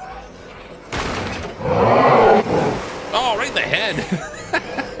 Oh, right in the head.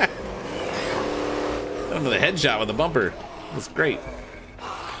 Under the headshot with the bumper. That's great.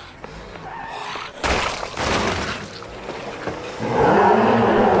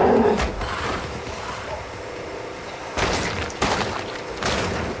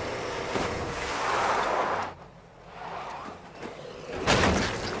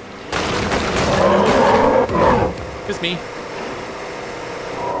 Kiss me.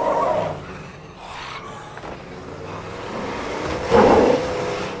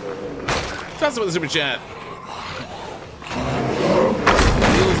 Toss it with a super chat.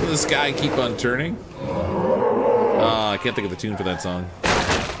 Wheels in the sky keep on turning. I can't think of the tune for that song.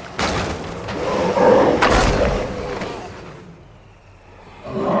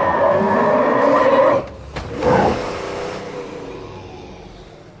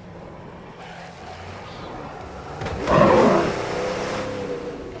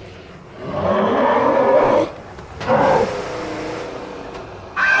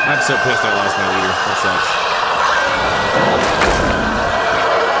 I'm so pissed I lost my leader. That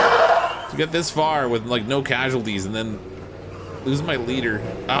sucks. To get this far with like no casualties and then lose my leader.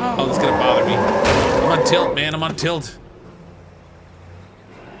 Oh, that's gonna bother me. I'm on tilt, man. I'm on tilt.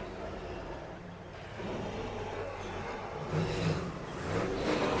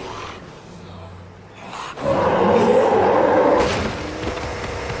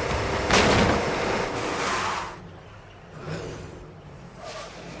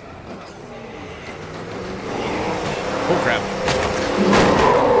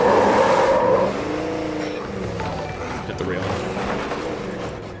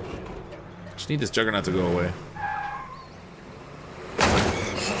 Need this Juggernaut to go away.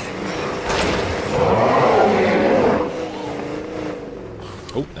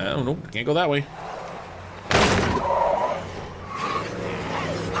 Oh, no, nope, can't go that way.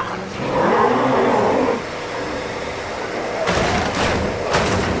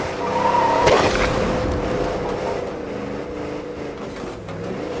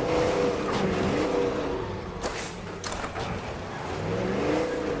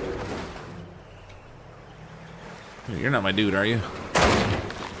 You're not my dude, are you?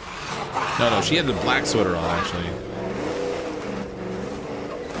 No, she had the black sweater on, actually.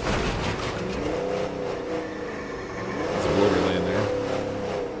 There's a bloater laying there.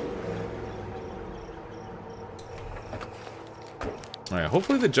 Alright,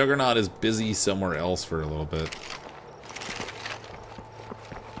 hopefully the Juggernaut is busy somewhere else for a little bit.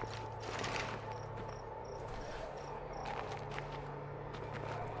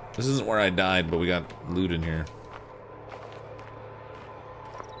 This isn't where I died, but we got loot in here.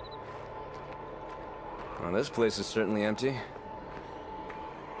 Well, this place is certainly empty.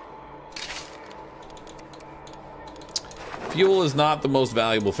 Fuel is not the most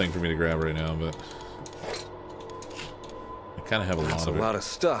valuable thing for me to grab right now, but I kind of have a lot of it. That's a lot of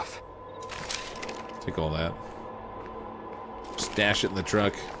stuff. Take all that. Stash it in the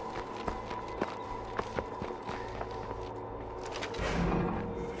truck.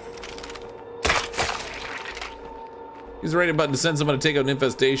 Use the radio button to send someone to take out an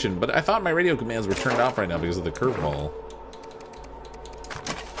infestation, but I thought my radio commands were turned off right now because of the curveball.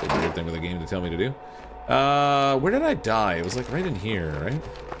 That's a weird thing for the game to tell me to do. Where did I die? It was like right in here, right?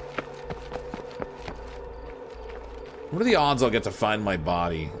 What are the odds I'll get to find my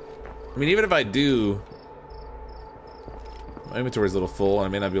body? I mean, even if I do, my inventory's a little full and I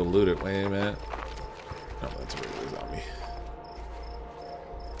may not be able to loot it. Wait a minute. No, that's where it is on me.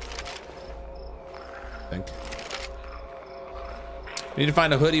 I think. I need to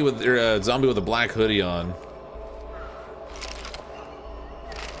find a hoodie with, or a zombie with a black hoodie on.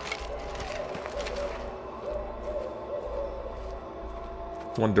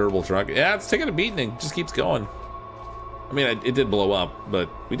 It's one durable truck. Yeah, it's taking a beating. It just keeps going. I mean, it did blow up, but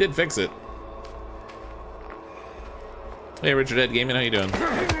we did fix it. Hey, Richard Ed Gaming, how you doing?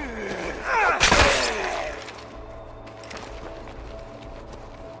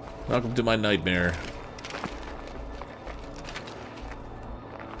 Welcome to my nightmare.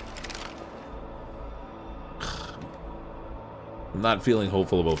 I'm not feeling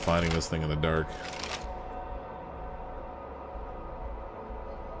hopeful about finding this thing in the dark.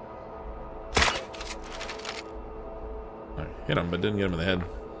 I hit him, but didn't get him in the head.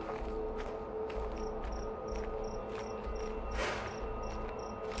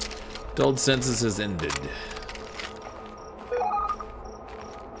 Dulled senses has ended.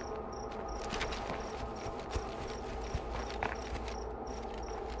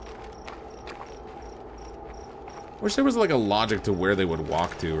 Wish there was like a logic to where they would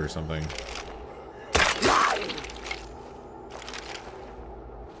walk to or something.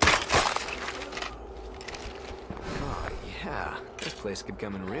 Oh, yeah. This place could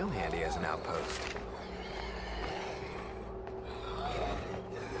come in real handy as an outpost.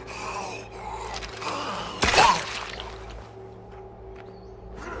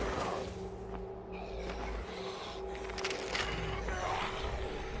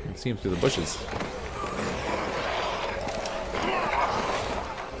 It seems through the bushes.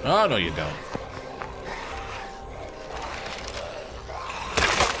 Oh, no, you don't.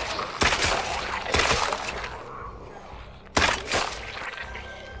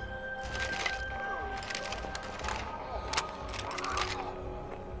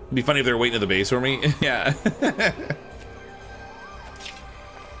 It'd be funny if they were waiting at the base for me. Yeah.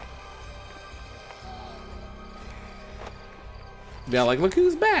 Yeah, like, look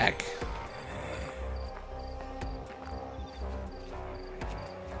who's back.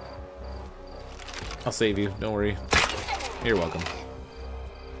 I'll save you, don't worry. You're welcome.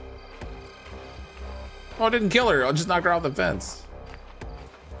 Oh, I didn't kill her. I'll just knock her off the fence.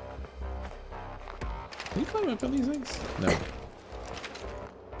 Can you climb up on these things? No.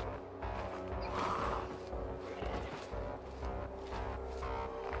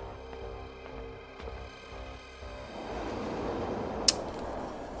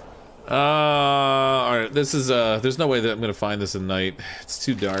 Alright, this is, there's no way that I'm gonna find this at night. It's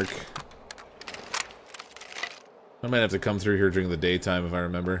too dark. I might have to come through here during the daytime if I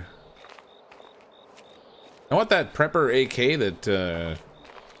remember. I want that Prepper AK that,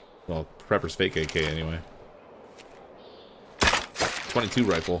 well, Prepper's fake AK anyway. 22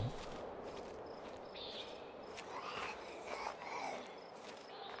 rifle.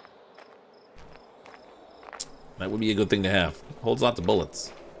 That would be a good thing to have. Holds lots of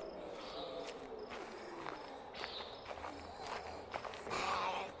bullets.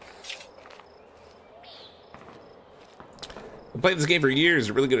 I've played this game for years.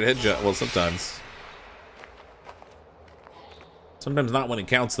 You're really good at headshot. Well, sometimes. Sometimes not when it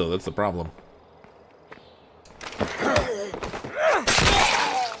counts, though. That's the problem.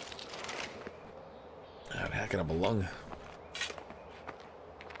 I'm hacking up a lung.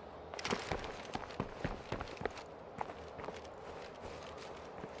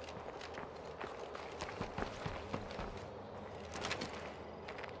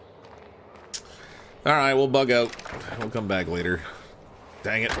 Alright, we'll bug out. We'll come back later.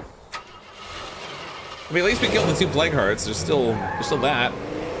 Dang it. I mean, at least we killed the 2 plague hearts. There's still that.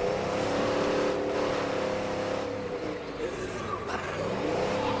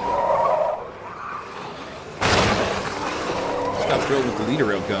 Just got thrilled with the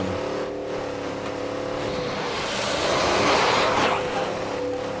leader outcome.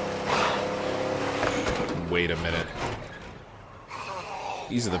 Wait a minute.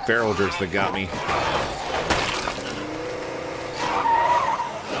 These are the feral jerks that got me.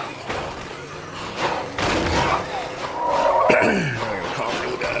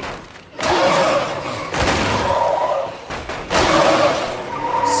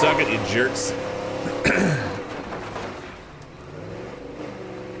 Suck it, you jerks.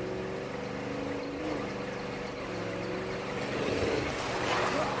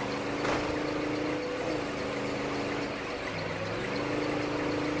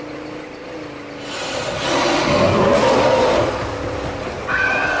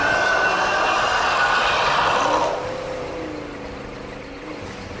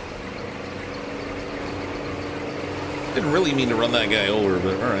 Didn't really mean to run that guy over,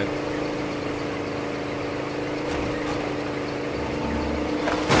 but all right.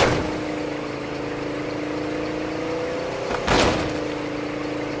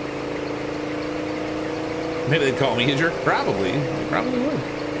 Maybe they'd call me a jerk. Probably. Probably would.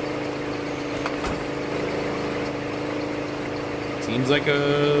 Seems like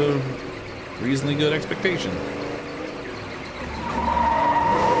a reasonably good expectation.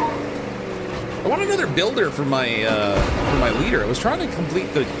 I want another builder for my leader. I was trying to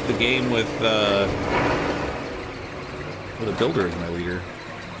complete the game with a builder as my leader.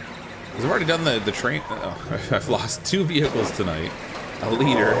 Because I've already done the train. Oh, I've lost 2 vehicles tonight. A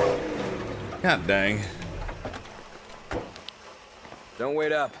leader. God dang. Don't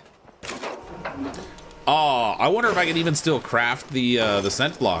wait up. Oh, I wonder if I can even still craft the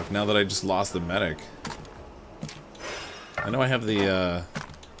scent block now that I just lost the medic. I know I have the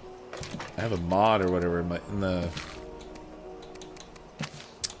I have a mod or whatever in the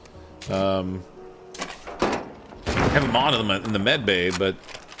I have a mod in the med bay, but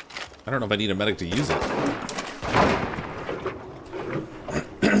I don't know if I need a medic to use it.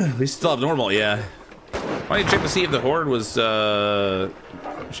 We still have normal, yeah. Why don't you check to see if the horde was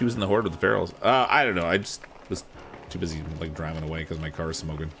she was in the horde with the ferals? I don't know. I just was too busy like driving away because my car is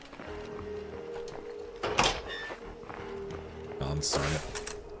smoking. Oh, sorry.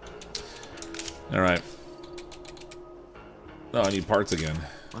 All right. Oh, I need parts again.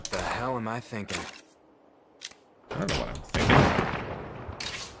 What the hell am I thinking? I don't know what I'm thinking.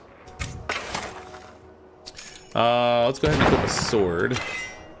 Let's go ahead and equip a sword.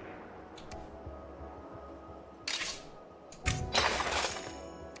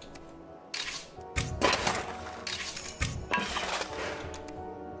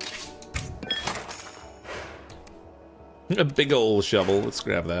 A big old shovel. Let's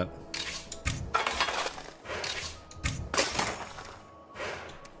grab that.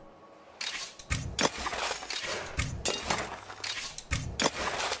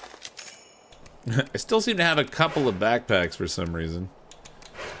 I still seem to have a couple of backpacks for some reason.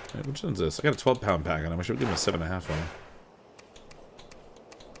 Right, which one's this? I got a 12-pound pack on him. I should give him a 7.5 one.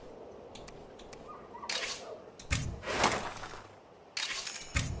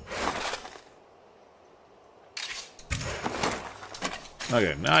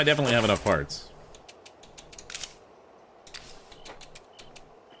 Okay, now I definitely have enough parts.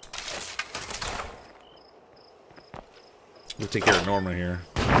 We'll take care of Norma here.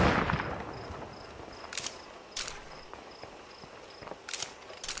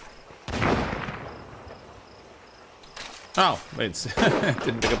 Oh, wait,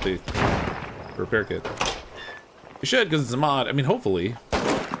 didn't pick up the repair kit. You should, because it's a mod. I mean, hopefully.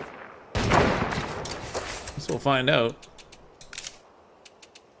 Guess we'll find out.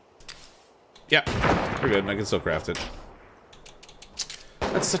 Yeah, we're good. I can still craft it.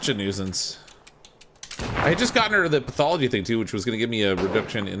 That's such a nuisance. I had just gotten her the pathology thing too, which was going to give me a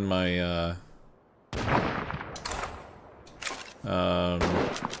reduction in my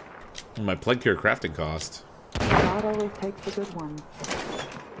My plague cure crafting cost. God always takes the good ones.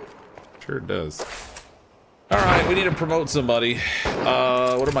 Sure it does. Alright, we need to promote somebody.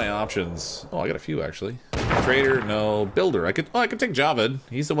 What are my options? Oh, I got a few actually. Trader, no. Builder. I could take Javed.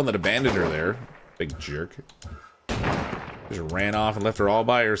 He's the one that abandoned her there. Big jerk. Just ran off and left her all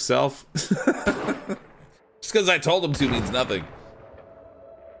by herself. Just because I told him to means nothing.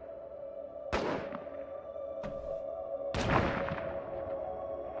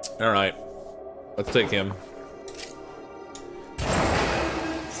 Alright. Let's take him.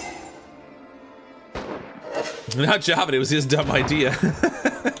 Not Javed, it was his dumb idea.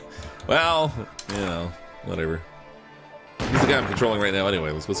 Well, you know, whatever. He's the guy I'm controlling right now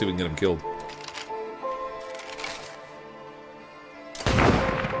anyway. Let's go see if we can get him killed.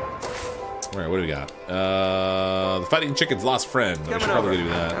 Alright, what do we got? The fighting chicken's lost friend. I should probably do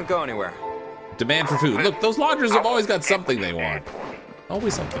that. Don't go anywhere. Demand for food. Look, those lodgers have always got something they want.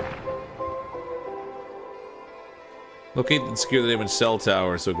 Always something. Locate and secure the damaged cell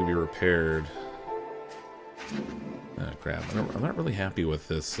tower so it can be repaired. Oh crap, I'm not really happy with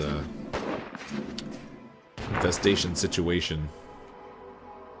this infestation situation.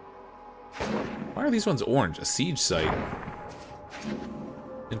 Why are these ones orange? A siege site.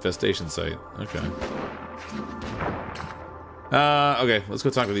 Infestation site. Okay. Okay, let's go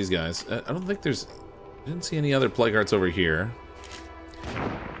talk to these guys. I don't think there's... I didn't see any other plague hearts over here.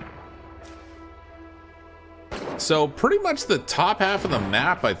 So pretty much the top half of the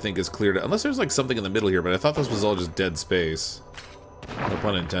map, I think, is cleared. Unless there's like something in the middle here, but I thought this was all just dead space. No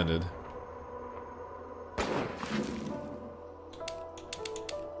pun intended.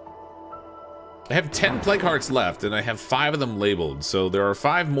 I have 10 plague hearts left, and I have 5 of them labeled. So there are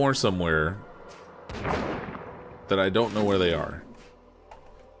 5 more somewhere that I don't know where they are.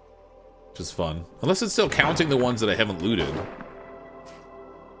 Which is fun. Unless it's still counting the ones that I haven't looted.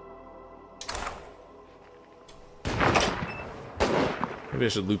 Maybe I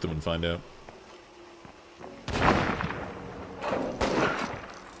should loot them and find out.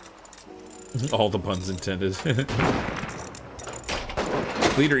 All the puns intended.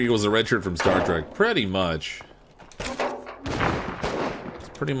 Leader equals a red shirt from Star Trek. Pretty much. It's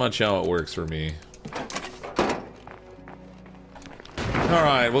pretty much how it works for me.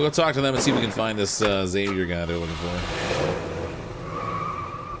 Alright, we'll go talk to them and see if we can find this Xavier guy they're looking for.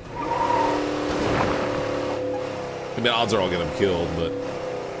 I mean, odds are I'll get him killed, but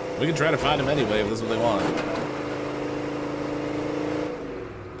we can try to find him anyway if this is what they want.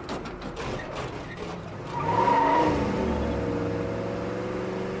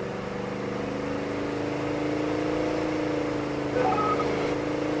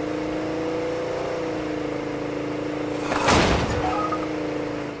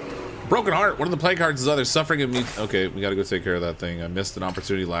 Broken heart. One of the plague hearts is either suffering and me. Okay, we gotta go take care of that thing. I missed an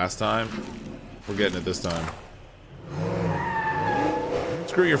opportunity last time. We're getting it this time.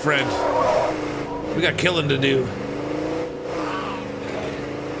 Screw your friend. We got killing to do.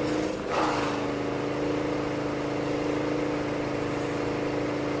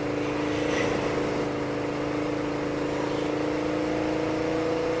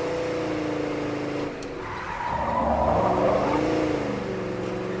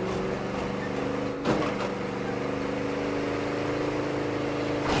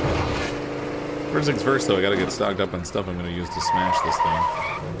 First things first, though, I gotta get stocked up on stuff I'm gonna use to smash this thing.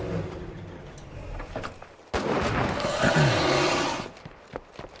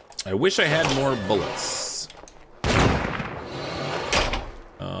 I wish I had more bullets.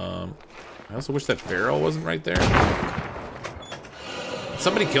 I also wish that Pharaoh wasn't right there.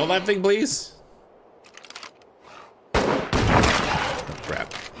 Somebody kill that thing, please. Oh,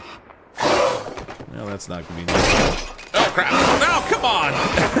 crap. Well, that's not convenient. Oh, crap. No, come on!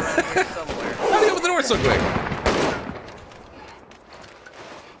 How do you open the door so quick?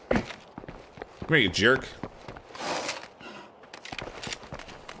 Come here, you jerk.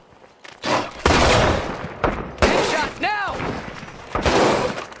 Headshot now!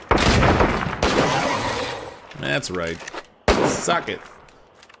 That's right. Suck it.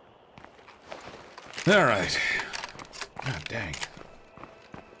 All right. God dang.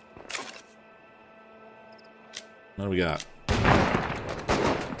 What do we got?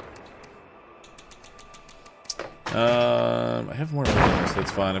 I have more than one, so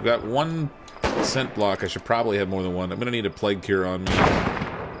that's fine. I've got 1 scent block. I should probably have more than 1. I'm gonna need a plague cure on me.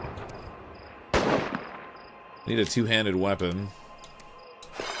 Need a 2-handed weapon.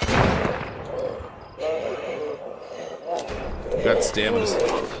 I've got stamina.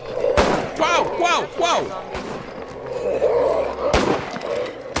 Whoa! Whoa! Whoa!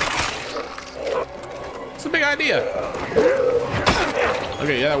 It's a big idea.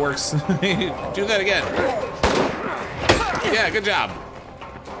 Okay, yeah, that works. Do that again. Yeah, good job.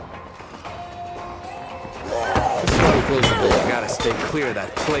 This is how we close the door. You gotta stay clear of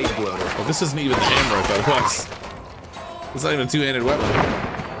that plague bloater. Well, this isn't even the hammer I thought it was. It's not even a two-handed weapon.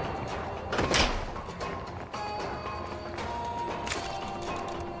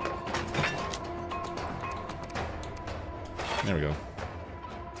 There we go.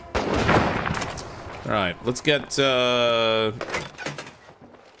 Alright, let's get a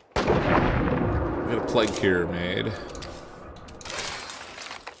plague cure made.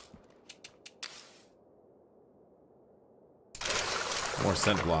 More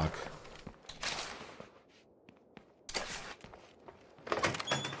scent block.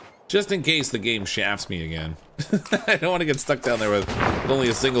 Just in case the game shafts me again. I don't want to get stuck down there with only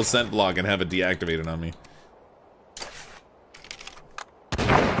a single scent block and have it deactivated on me.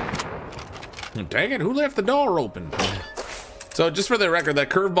 Dang it, who left the door open? So just for the record, that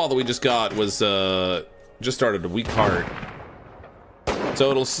curveball that we just got was just started a weak heart.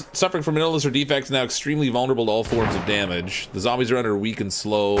 So it'll suffering from an illness or defects, now extremely vulnerable to all forms of damage. The zombies around it are weak and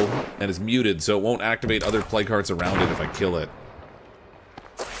slow, and is muted, so it won't activate other plague hearts around it if I kill it.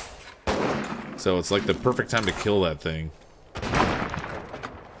 So it's like the perfect time to kill that thing.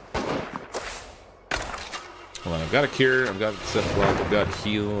 Hold on, I've got a cure, I've got set block, I've got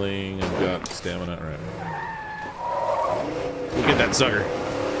healing, I've got stamina. Alright. We'll get that sucker.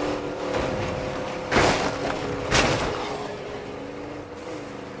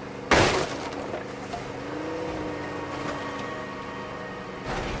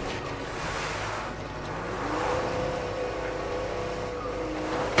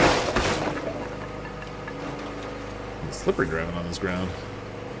 Slippery driving on this ground.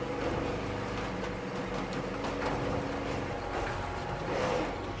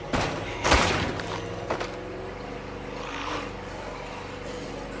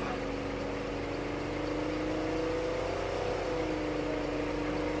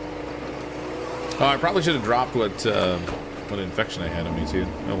 Oh, I probably should have dropped what infection I had on me too.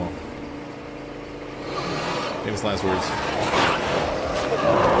 Oh well. Famous last words.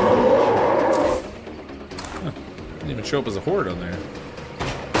 Huh. Didn't even show up as a horde on there.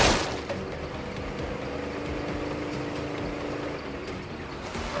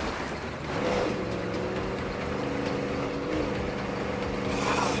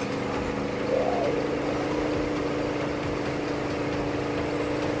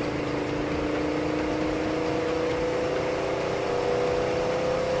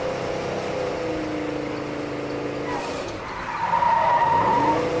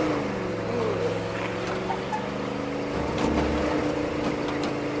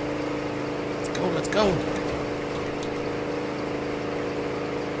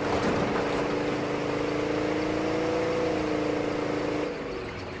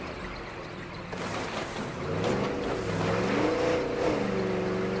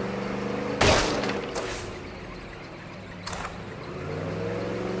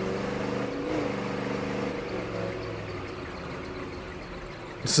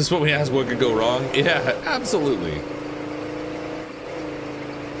 Is this what we asked? What could go wrong? Yeah, absolutely.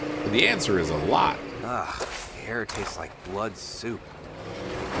 The answer is a lot. Ah, the air tastes like blood soup.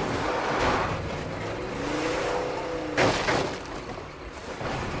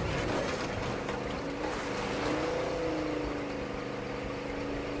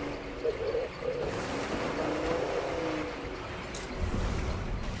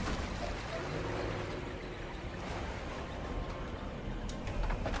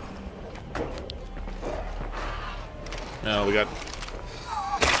 No, we got...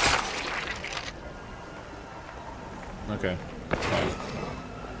 Okay.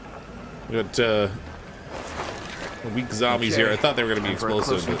 We got, weak zombies here. I thought they were going to be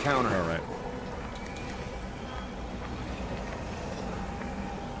explosive, but... Alright.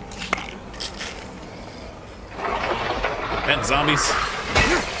 And zombies.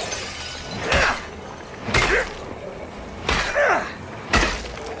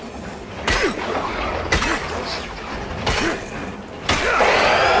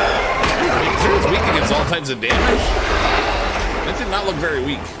 All types of damage? That did not look very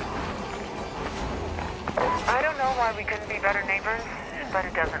weak. I don't know why we couldn't be better neighbors, but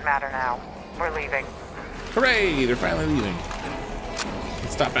it doesn't matter now. We're leaving. Hooray! They're finally leaving.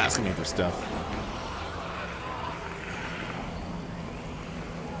 Stop asking me for stuff.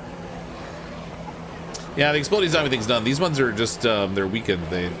 Yeah, the exploding zombie thing's done. These ones are just, they're weakened.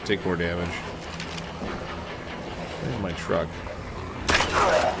 They take more damage. Where's my truck?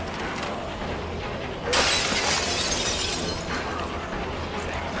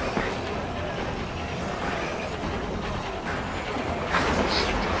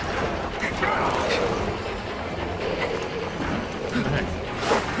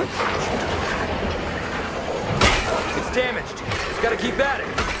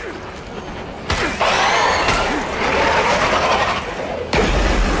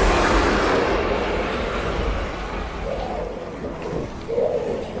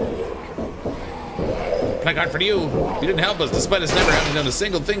 plague heart for you. You didn't help us despite us never having done a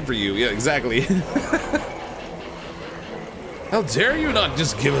single thing for you. Yeah, exactly. How dare you not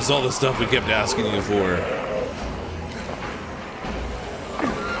just give us all the stuff we kept asking you for?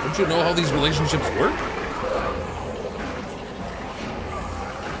 Don't you know how these relationships work?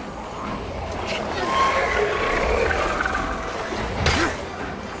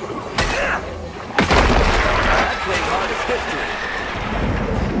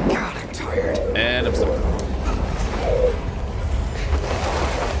 God, I'm tired. And I'm still.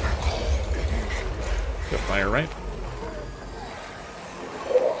 Got fire, right?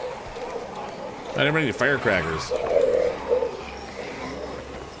 I didn't bring any firecrackers.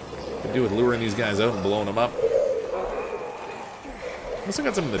 Could do with luring these guys out and blowing them up. Also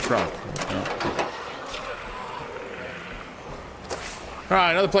got some in the trunk.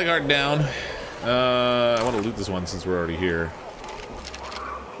 Alright, another plague heart down. I want to loot this one since we're already here.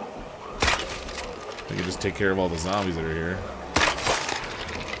 We can just take care of all the zombies that are here.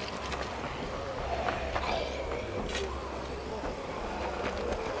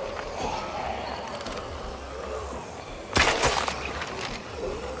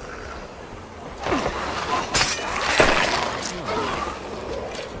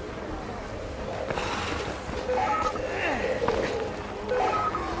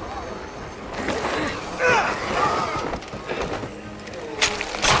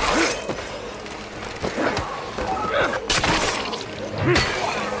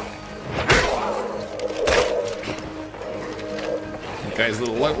 Guy's a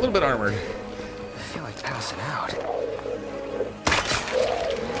little bit armored. I feel like passing out.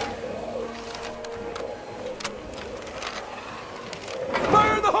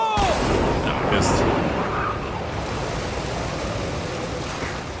 Fire in the hole! No, missed.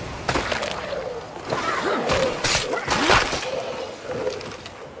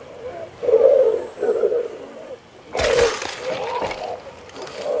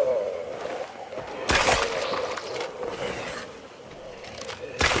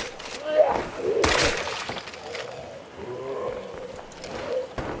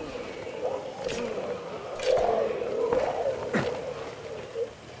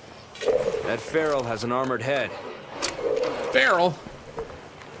 That feral has an armored head. Feral?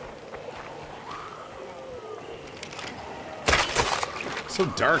 So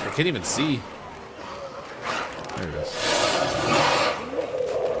dark, I can't even see. There it is.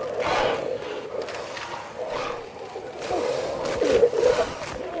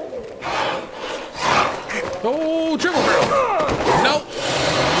 Oh, triple barrel! Nope!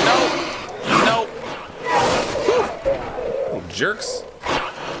 Nope! Nope! Oh, jerks.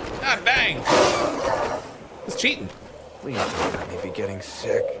 God dang! It's cheating. Please don't let me be getting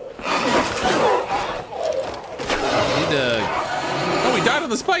sick. Need to... Oh, he died on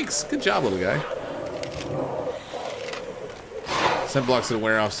the spikes! Good job, little guy. Scent block's gonna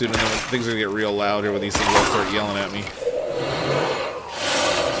wear off soon, and then things are gonna get real loud here when these things all start yelling at me.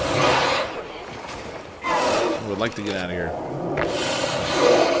 I would like to get out of here.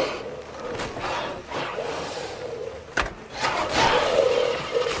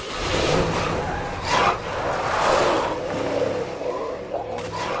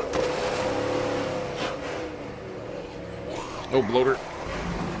 Oh, bloater.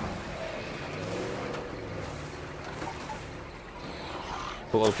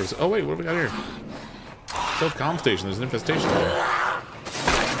 Pull out for... Oh, wait, what do we got here? Self-comm station. There's an infestation there.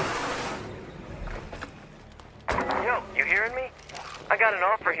 Yo, you hearing me? I got an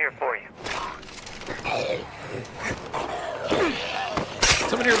offer here for you.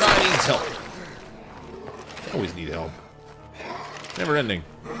 Someone nearby needs help. Always need help. Never ending.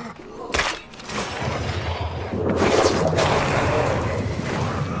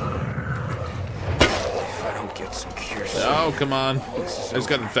 If I don't get some cure soon. Oh, come on. I just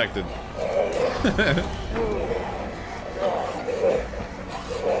got infected.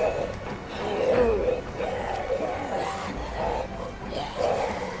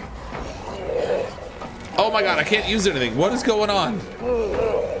 Oh my god, I can't use anything. What is going on?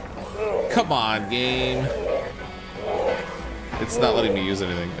 Come on, game. It's not letting me use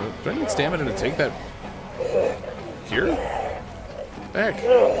anything. Do I need stamina to take that cure? Heck.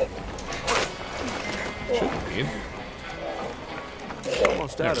 Shouldn't be.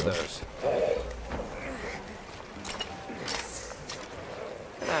 Almost out of those.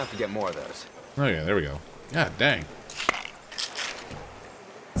 I have to get more of those. Oh yeah, there we go. God dang.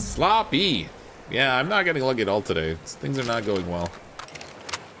 Sloppy. Yeah, I'm not getting lucky at all today. Things are not going well.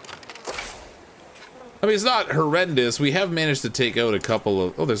 I mean, it's not horrendous. We have managed to take out a couple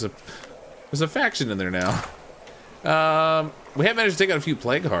of... Oh, there's a faction in there now. We have managed to take out a few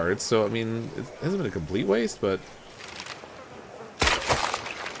plague hearts, so I mean, it hasn't been a complete waste, but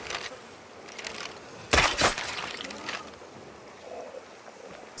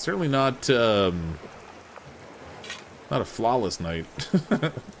certainly not not a flawless night.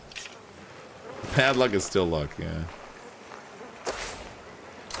 Bad luck is still luck, yeah.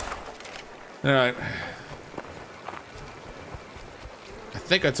 All right. I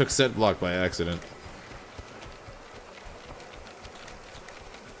think I took set block by accident.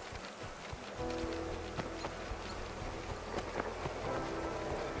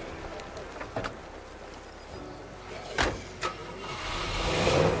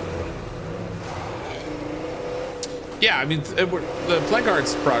 Yeah, I mean, the plague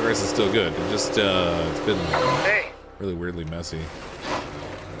heart's progress is still good. It just, it's been really weirdly messy.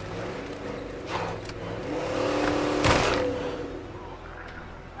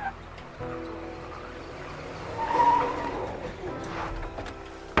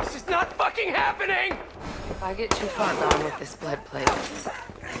 This is not fucking happening! If I get too far gone with this blood plague, promise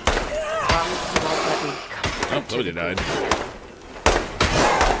you won't let me come. Oh, somebody died.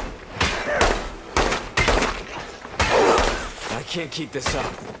 I can't keep this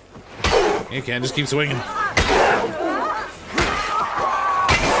up. You can, just keep swinging. Now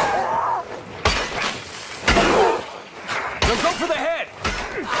go for the head!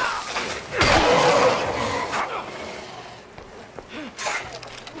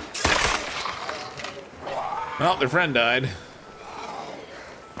 Well, their friend died.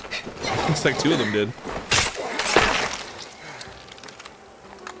 Looks like two of them did.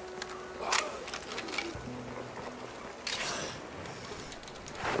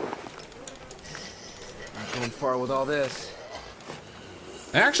 Not going far with all this.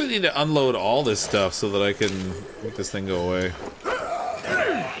 I actually need to unload all this stuff so that I can make this thing go away.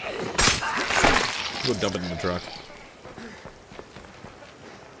 Go dump it in the truck.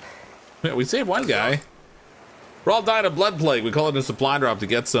 Yeah, we saved one guy. We're all dying of blood plague. We call it a supply drop to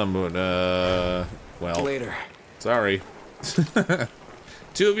get some, but, well, Later. Sorry.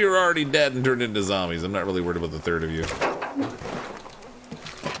 Two of you are already dead and turned into zombies. I'm not really worried about the third of you.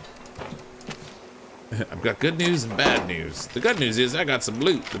 I've got good news and bad news. The good news is I got some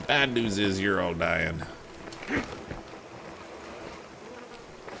loot. The bad news is you're all dying.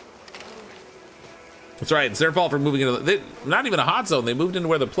 That's right. It's their fault for moving into not even a hot zone. They moved into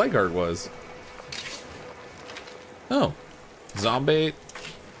where the plague heart was. Oh, zombie,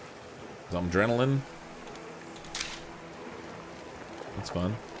 adrenaline. That's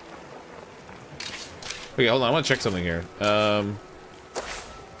fun. Okay, hold on. I want to check something here. All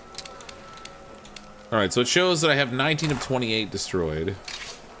right, so it shows that I have 19 of 28 destroyed.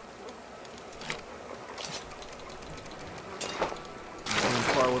 Going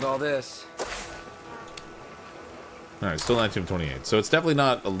far with all this. All right, still 19 of 28. So it's definitely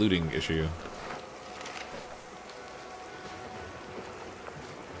not a looting issue.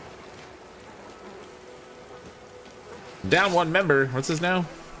 Down one member. What's this now?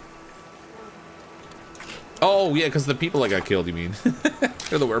 Oh, yeah, because the people I got killed, you mean?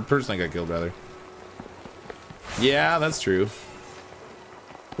 Or the person I got killed, rather. Yeah, that's true.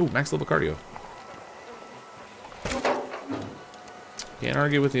 Ooh, max level cardio. Can't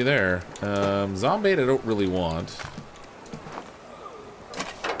argue with you there. Zombie I don't really want.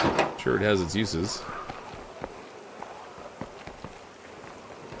 Sure, it has its uses.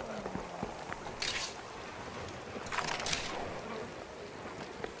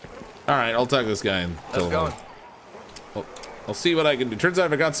 Alright, I'll talk to this guy and tell him. I'll see what I can do. Turns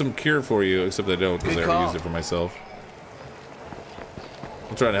out I got some cure for you, except I don't because I already used it for myself.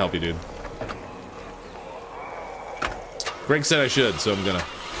 I'm trying to help you, dude. Greg said I should, so I'm gonna.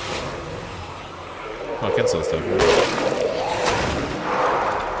 Oh, I can sell stuff. Right?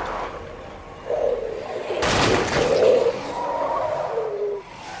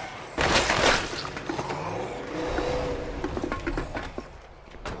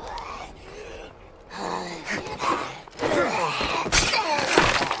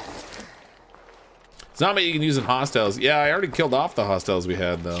 Zombie you can use in hostiles. Yeah, I already killed off the hostiles we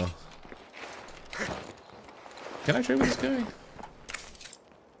had, though. Can I trade with this guy?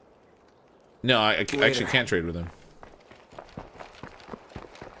 No, I actually can't trade with him.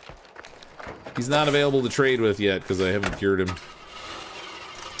 He's not available to trade with yet because I haven't cured him.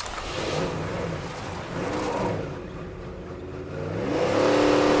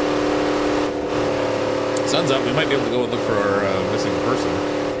 Sun's up. We might be able to go and look for our missing person.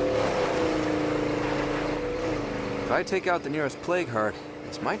 If I take out the nearest plague heart,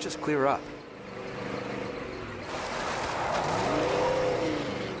 this might just clear up.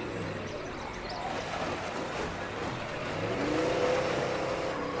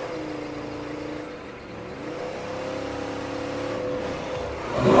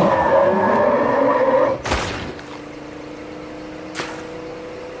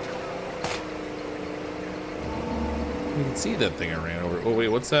 see that thing I ran over. Oh wait,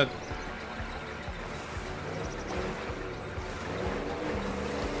 what's that?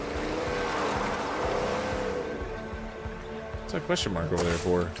 What's that question mark over there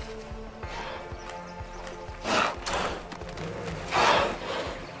for?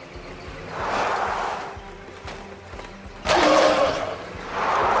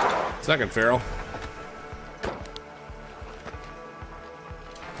 Second, Farrell.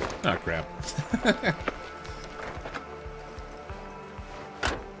 Oh, crap.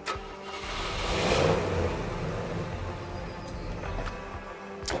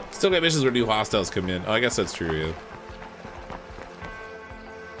 Still got missions where new hostiles come in. Oh, I guess that's true, yeah.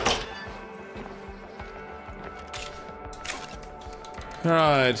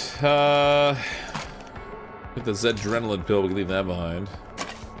 Alright, with the Zedrenaline pill, we can leave that behind.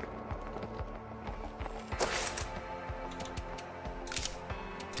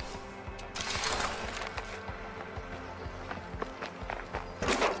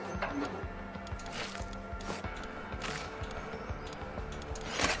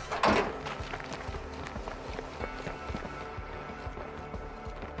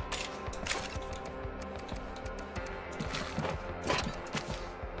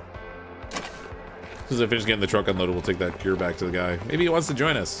 As soon as I finish getting the truck unloaded, we'll take that gear back to the guy. Maybe he wants to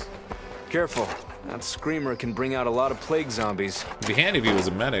join us. Careful. That screamer can bring out a lot of plague zombies. It'd be handy if he was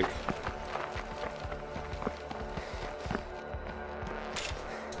a medic.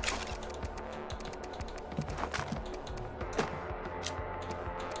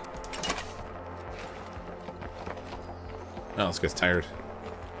 Oh, this guy's tired.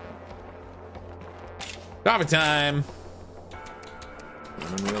 Coffee time!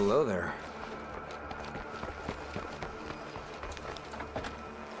 Running real low there.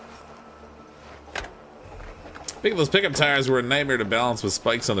 I think those pickup tires were a nightmare to balance with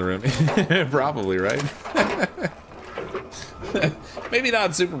spikes on the rim. Probably, right? Maybe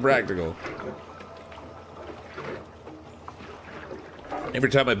not super practical. Every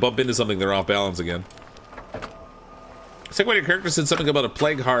time I bump into something, they're off balance again. It's like when your character said something about a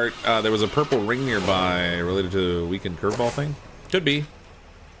plague heart, there was a purple ring nearby related to the weakened curveball thing. Could be.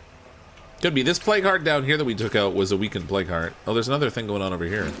 Could be. This plague heart down here that we took out was a weakened plague heart. Oh, there's another thing going on over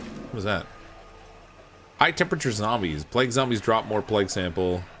here. What was that? High temperature zombies. Plague zombies drop more plague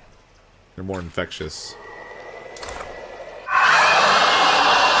sample. They're more infectious.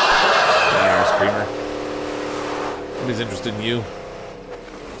 There, Screamer. Nobody's interested in you.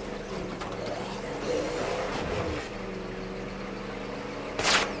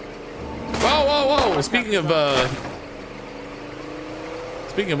 Whoa, whoa, whoa! Speaking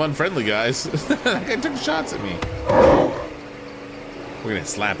of unfriendly guys, that guy took shots at me. We're gonna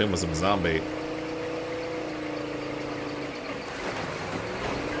slap him with some zombie.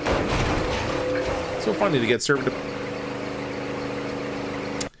 So funny to get served.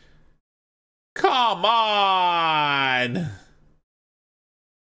 Come on!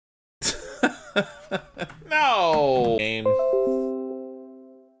 No! Game.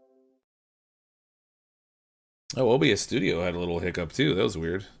 Oh, OBS Studio had a little hiccup too. That was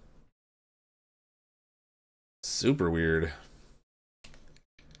weird. Super weird.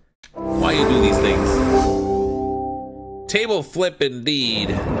 Why you do these things? Table flip indeed.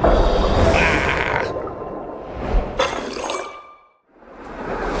 Ah.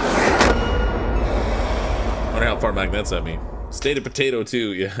 Wonder how far back that's at me. State of Potato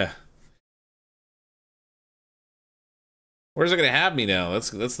too, yeah. Where's it gonna have me now? That's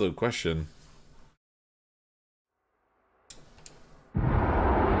the question.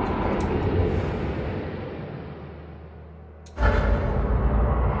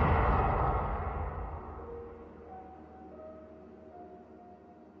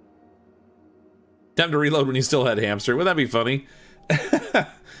 Time to reload when you still had hamster. Wouldn't that be funny?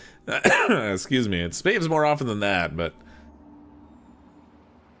 Excuse me. It spaves more often than that, but...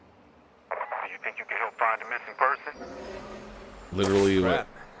 Do you think you can help find a missing person? Literally, Crap.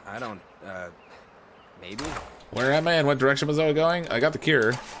 what? I don't, maybe? Where am I and what direction was I going? I got the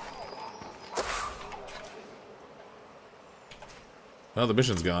cure. Well, the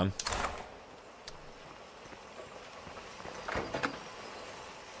mission's gone.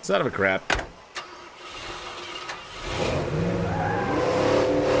 Son of a crap.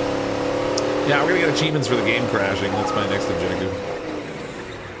 Yeah, we're gonna get achievements for the game crashing. That's my next objective.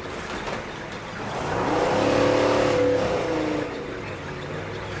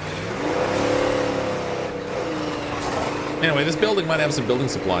 Anyway, this building might have some building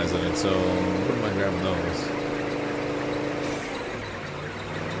supplies in it, so I wouldn't mind grabbing those.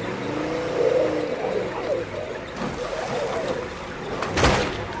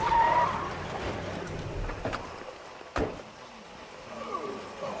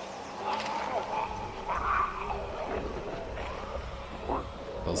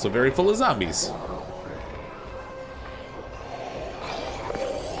 Also very full of zombies.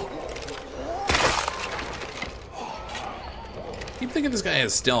 Keep thinking this guy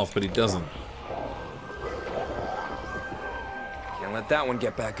has stealth, but he doesn't. Can't let that one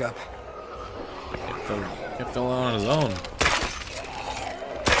get back up. Kept fell out on his own.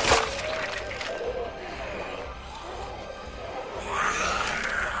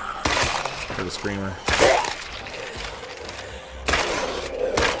 For the screamer.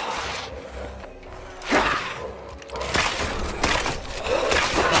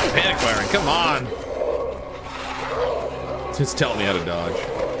 Panic firing, come on! Just tell me how to dodge.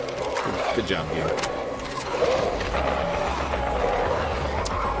 Good job, game.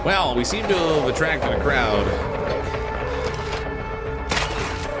 Well, we seem to have attracted a crowd.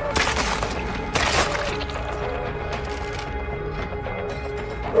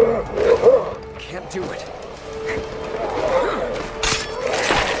 Can't do it.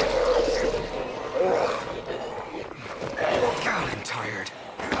 God, I'm tired.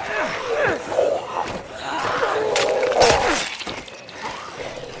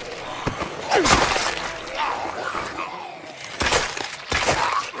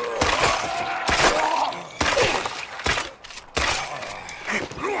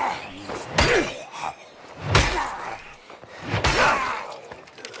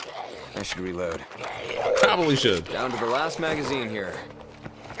 I should reload. Probably should. Down to the last magazine here.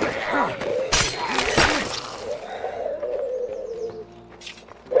 Come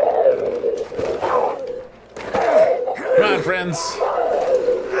on, friends.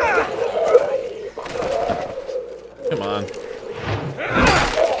 Come on.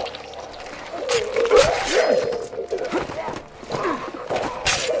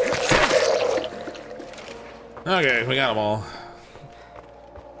 Okay, we got them all.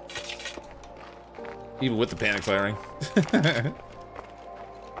 Even with the panic firing.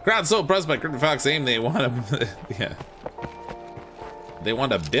 Crowd so impressed by CrypticFox aim, they want to... yeah. They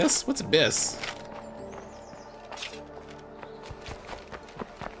want Abyss? What's Abyss?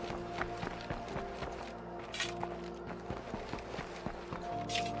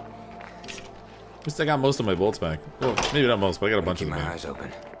 At least I got most of my bolts back. Well, maybe not most, but I got a bunch of them. Keep my eyes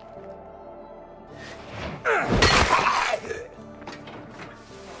open.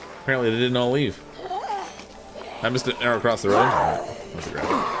 Apparently they didn't all leave. I missed an arrow across the road. Let's grab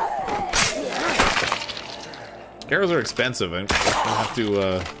it. Arrows are expensive. I have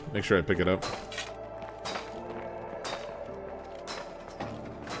to make sure I pick it up.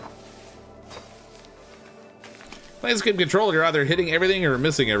 Playing this game controller, you're either hitting everything or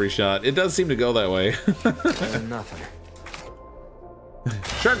missing every shot. It does seem to go that way. Nothing.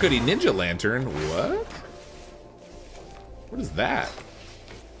 Shark Hoodie Ninja Lantern. What? What is that?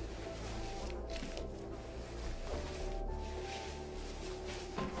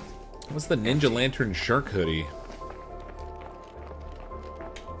 What's the Ninja Lantern Shark Hoodie?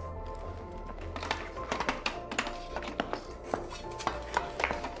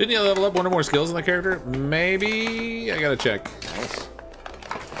 Didn't you level up one or more skills in the character? Maybe. I gotta check. Nice.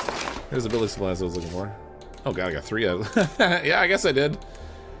 Here's the ability supplies I was looking for. Oh god, I got 3 out. Yeah, I guess I did.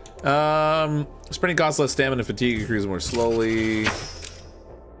 Sprinting costs less stamina, fatigue increases more slowly.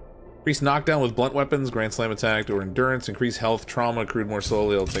 Increase knockdown with blunt weapons, grand slam attack, or endurance. Increase health, trauma, accrued more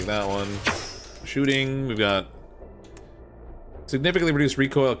slowly. I'll take that one. Shooting, we've got significantly reduced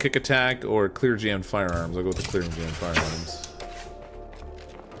recoil, kick attack, or clear jammed firearms. I'll go with the clear jammed firearms.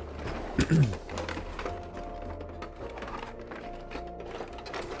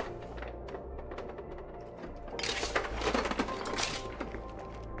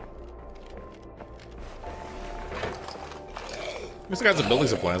 I guess I got some building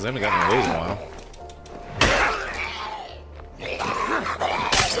supplies. I haven't gotten one of those in a while.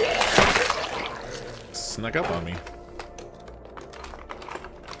 Snuck up on me.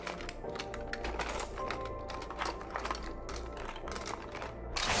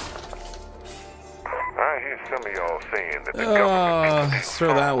 I hear some of y'all saying that the government Let's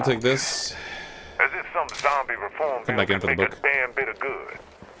throw that. We'll take this. as if some zombie reform Come bill back in can for the make book. a damn bit of good.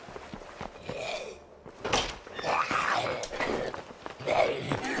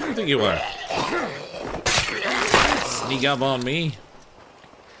 Who do you think you are? Sneak up on me.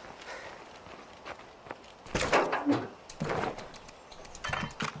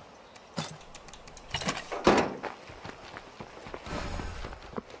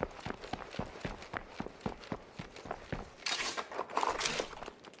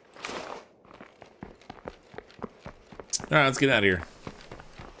 Alright, let's get out of here.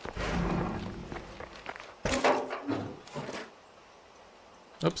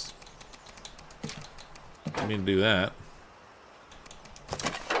 Oops. I need to do that.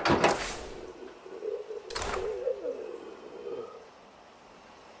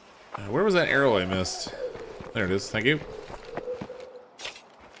 Where was that arrow I missed? There it is. Thank you.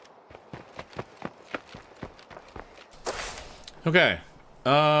 Okay.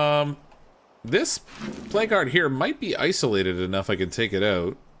 This play card here might be isolated enough I can take it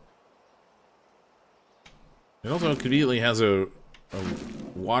out. It also conveniently has a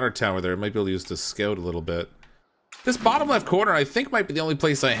water tower there. I might be able to use to scout a little bit. This bottom left corner, I think, might be the only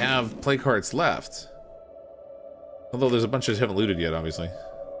place I have play cards left. Although there's a bunch I haven't looted yet, obviously.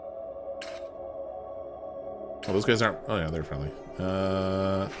 Oh, those guys aren't... Oh, yeah, they're friendly.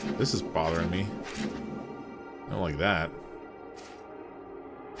 This is bothering me. I don't like that.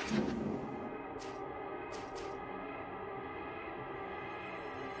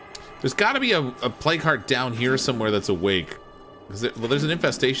 There's got to be a play card down here somewhere that's awake. Well, there's an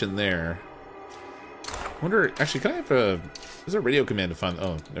infestation there. I wonder... Actually, can I have a... There's a radio command to find...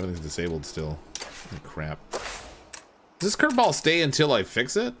 Oh, everything's disabled still. Oh, crap. Does this curveball stay until I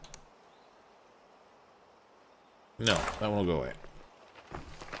fix it? No, that one will go away.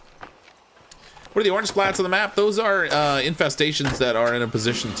 What are the orange splats on the map? Those are infestations that are in a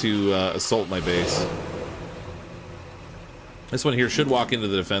position to assault my base. This one here should walk into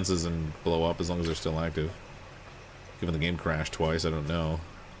the defenses and blow up as long as they're still active. Given the game crashed twice, I don't know.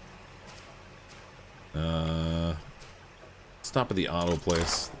 Stop at the auto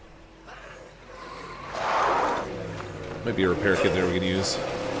place. Might be a repair kit there we can use.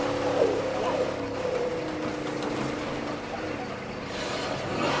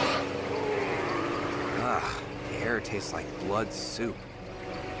 Ah, the air tastes like blood soup.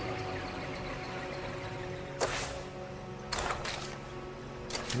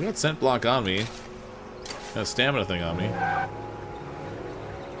 I got scent block on me. Got a stamina thing on me.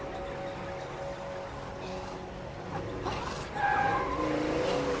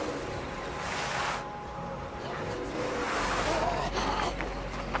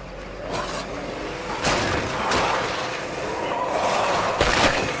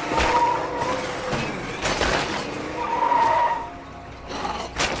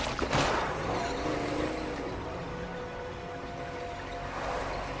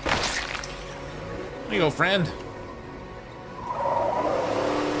 There you go, friend.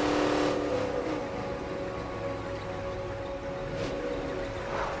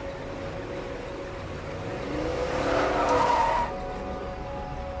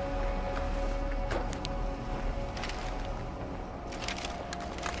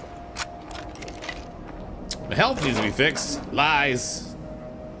 My health needs to be fixed. Lies.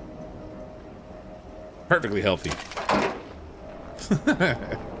 Perfectly healthy.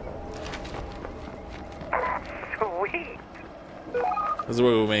 This is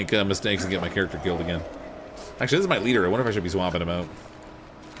where we make mistakes and get my character killed again. Actually, this is my leader. I wonder if I should be swapping him out.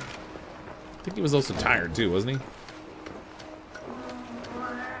 I think he was also tired too, wasn't he?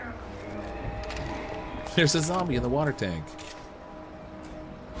 There's a zombie in the water tank.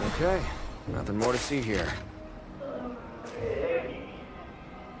 Okay, nothing more to see here.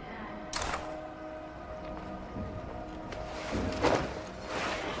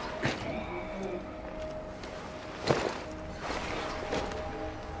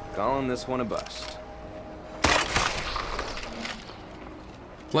 Calling this one a bust.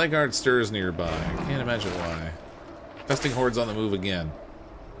 Plagueguard stirs nearby. I can't imagine why. Festing hordes on the move again.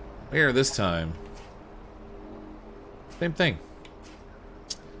 Where this time? Same thing.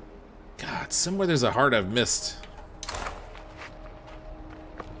 God, somewhere there's a heart I've missed.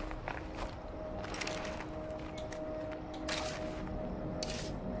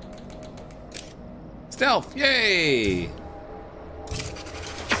 Stealth! Yay!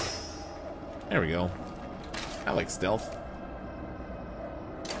 There we go. I like stealth.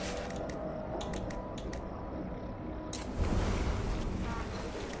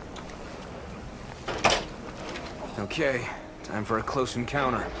 Okay, time for a close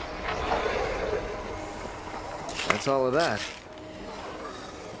encounter. That's all of that.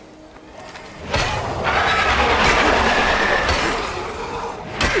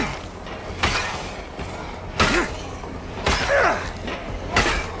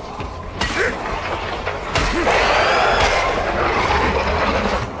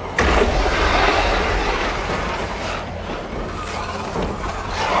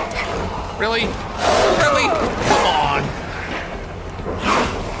 Really? Really? Come on!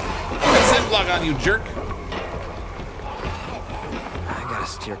 Get scent block on you, jerk! I gotta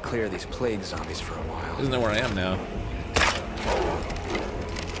steer clear of these plague zombies for a while. Doesn't know where I am now.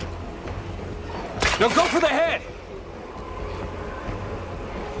 No, go for the head!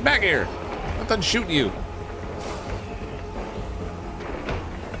 Back here! I'm done shooting you.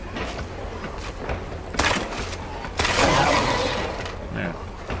 There.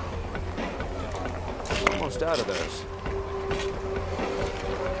 almost out of those.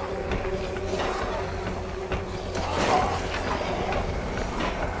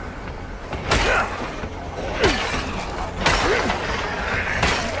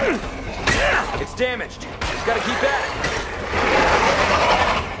 It's damaged. Just gotta keep at it.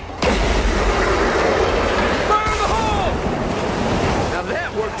 Fire in the hole! Now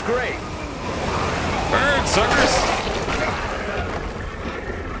that worked great. Burn, suckers!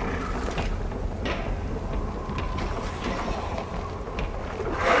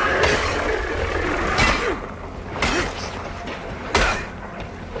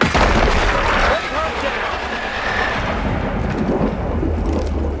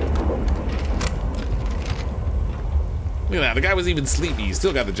 Look at that, the guy was even sleepy. He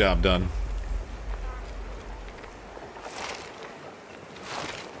still got the job done.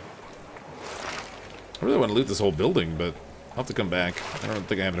 I really want to loot this whole building, but I'll have to come back. I don't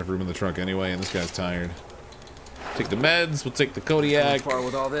think I have enough room in the trunk anyway, and this guy's tired. Take the meds, we'll take the Kodiak. Far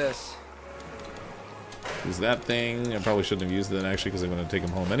with all this. Use that thing. I probably shouldn't have used it actually because I'm going to take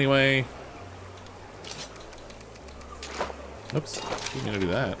him home anyway. Oops, didn't mean to do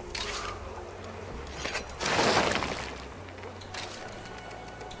that.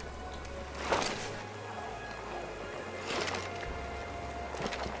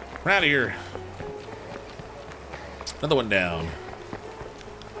 We're out of here. Another one down.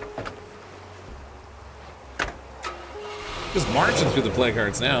 Just marching through the play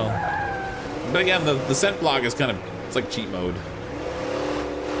cards now. But again, the scent block is kind of, it's like cheat mode.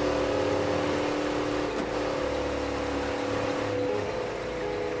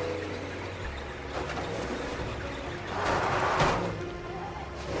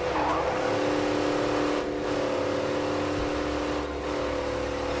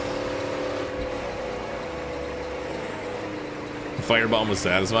 Firebomb was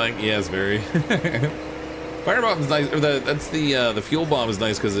satisfying. Yes, very. Firebomb is nice. Or that's the fuel bomb is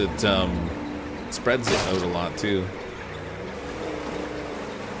nice because it spreads it out a lot too.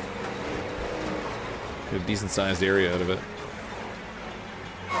 Get a decent sized area out of it.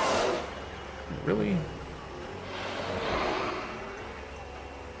 Really?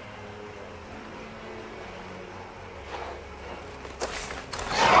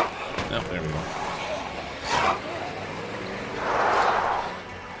 Oh, there we go.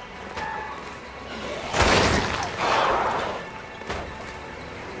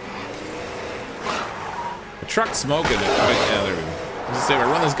 Truck smoking it. Right? Yeah, there we go. I was gonna say, if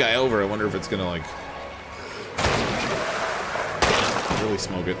I run this guy over, I wonder if it's gonna like really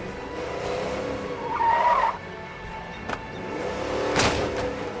smoke it.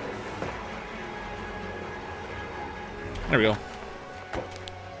 There we go.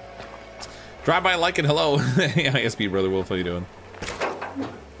 Drive by, like, and hello. Hey, ISP brother Wolf, how you doing?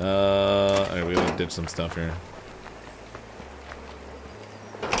 Alright, we gotta ditch some stuff here.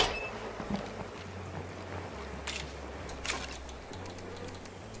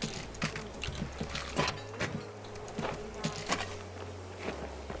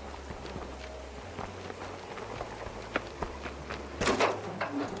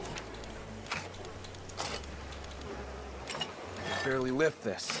 Barely lift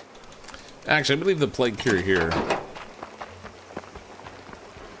this. Actually, I believe the plague cure here.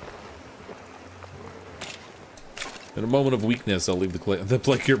 In a moment of weakness, I'll leave the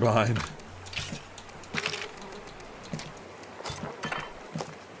plague cure behind.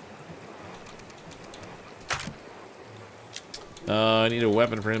 I need a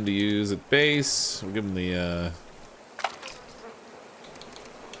weapon for him to use at base. We'll give him the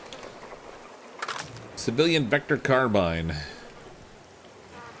civilian vector carbine.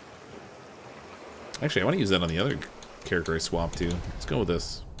 Actually, I want to use that on the other character I swapped to. Let's go with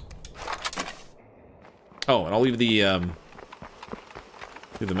this. Oh, and I'll leave the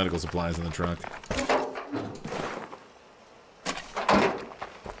medical supplies in the truck.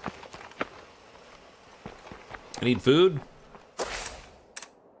 I need food?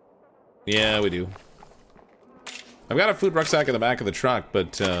 Yeah, we do. I've got a food rucksack in the back of the truck,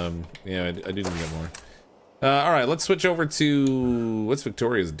 but yeah, I do need to get more. Alright, let's switch over to... what's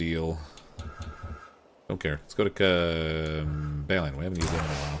Victoria's deal? Don't care. Let's go to Balan. We haven't used them in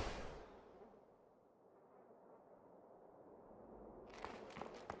a while.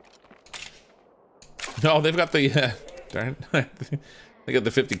 No, they've got the darn it. They got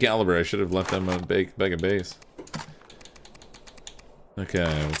the 50 caliber. I should have left them a bag of base.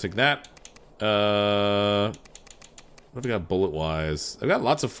 Okay, we'll take that. What have we got bullet wise? I've got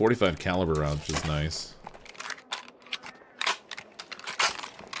lots of 45 caliber rounds, which is nice.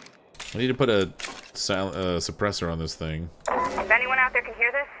 I need to put a suppressor on this thing. If anyone out there can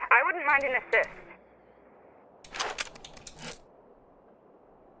hear this, I wouldn't mind an assist.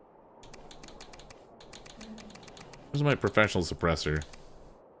 Where's my professional suppressor?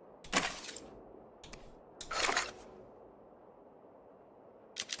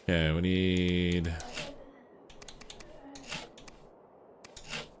 Okay, we need...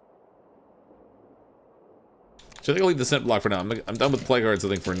 So I think I'll leave the scent block for now. I'm done with plague hearts, I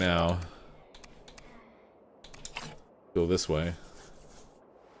think, for now. Go this way.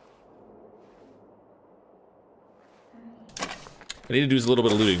 I need to do a little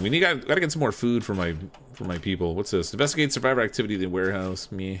bit of looting. Gotta get some more food for my people. What's this? Investigate survivor activity in the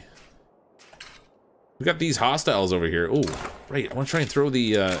warehouse. Me. We got these hostiles over here. Oh, right. I want to try and throw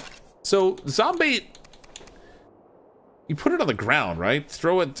the. So zombie. You put it on the ground, right?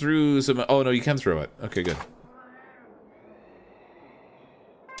 Throw it through some. Oh no, you can throw it. Okay, good.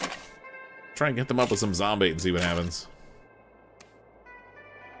 Try and get them up with some zombie and see what happens.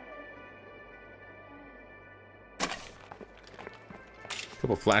 A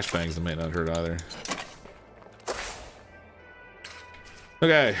couple flashbangs that might not hurt either.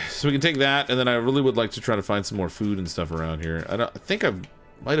 Okay, so we can take that, and then I really would like to try to find some more food and stuff around here. I think I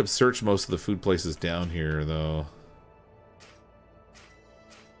might have searched most of the food places down here, though.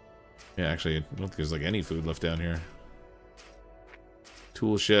 Yeah, actually, I don't think there's like any food left down here.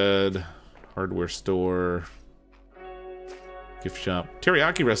 Tool shed, hardware store, gift shop,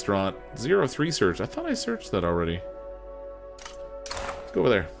 teriyaki restaurant, 03 search. I thought I searched that already. Let's go over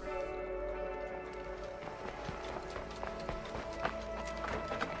there.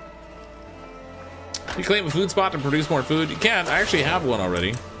 You claim a food spot to produce more food? You can. I actually have one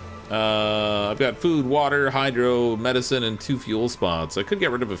already. I've got food, water, hydro, medicine, and 2 fuel spots. I could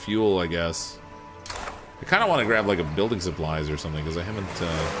get rid of a fuel, I guess. I kind of want to grab like a building supplies or something because I haven't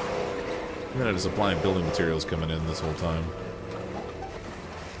had a supply of building materials coming in this whole time.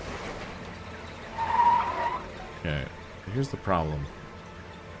 Okay, here's the problem.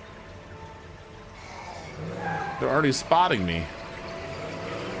 They're already spotting me.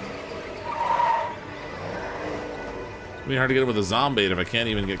 It'd be hard to get him with a zombie if I can't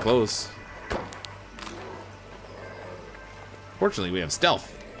even get close. Fortunately, we have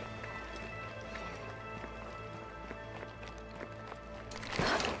stealth.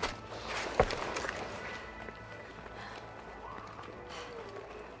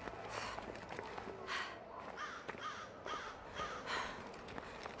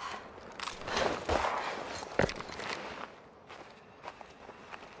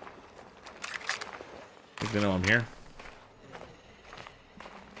 I think they know I'm here.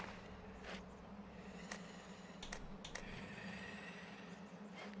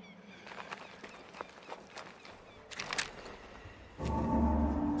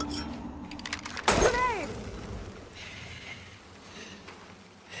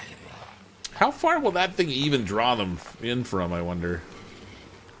 How far will that thing even draw them in from, I wonder?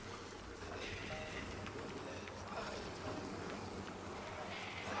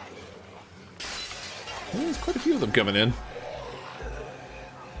 Well, there's quite a few of them coming in.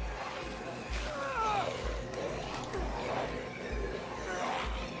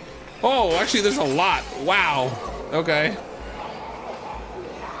 Oh, actually, there's a lot. Wow. Okay.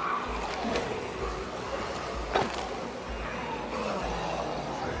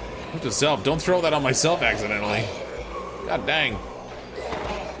 Note to self, don't throw that on myself accidentally. God dang.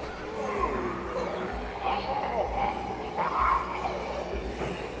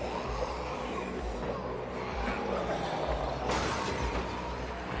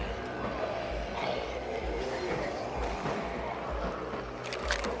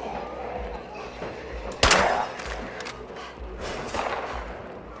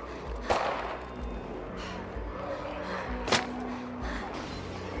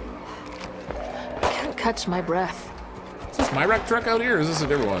 Catch my breath. Is this my wreck truck out here, or is this a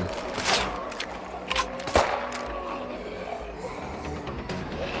different one?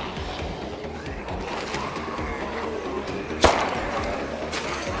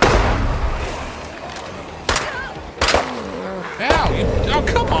 Ow! Oh,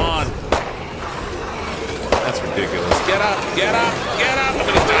 come on! That's ridiculous. Get up! Get up! Get up! I'm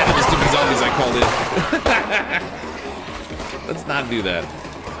gonna die to the stupid zombies I called in. Let's not do that.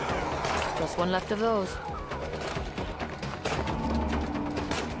 Just one left of those.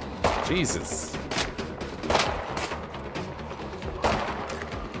 Jesus.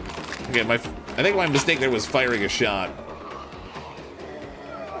 Okay, I think my mistake there was firing a shot.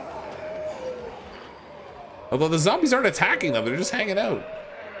 Although the zombies aren't attacking them, they're just hanging out.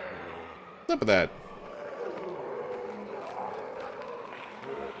 What's up with that?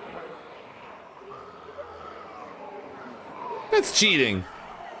 That's cheating.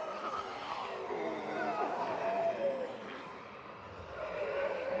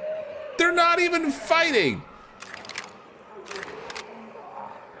 They're not even fighting.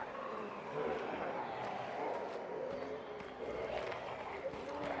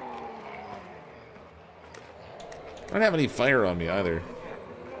 I don't have any fire on me either.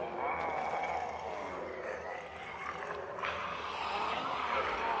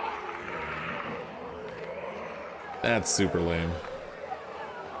 That's super lame.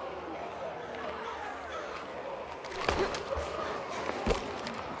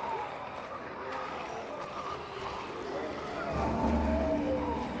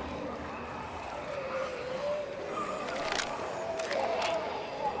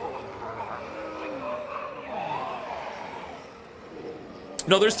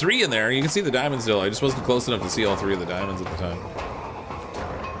 No, there's 3 in there. You can see the diamonds still. I just wasn't close enough to see all 3 of the diamonds at the time.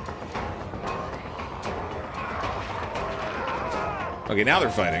 Okay, now they're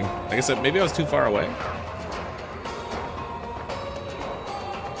fighting. Like I said, maybe I was too far away.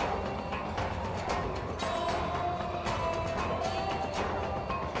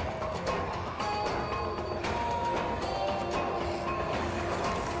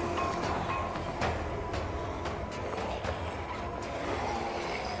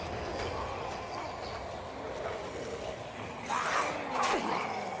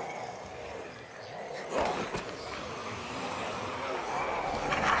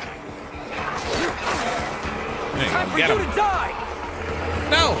 Get him.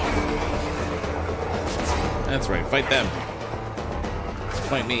 No! That's right, fight them.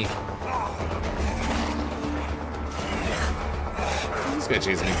 Fight me. This guy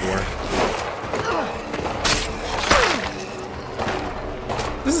chasing me for.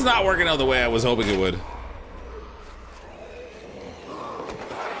 This is not working out the way I was hoping it would.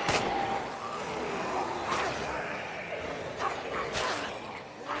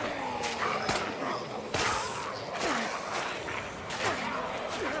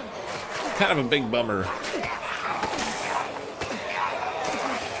 Kind of a big bummer.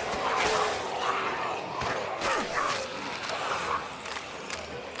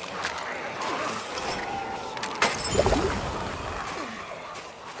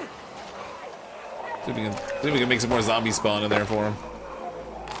 See if we can make some more zombies spawn in there for him.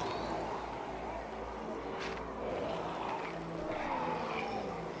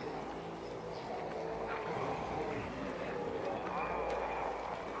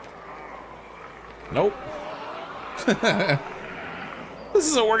 Nope. This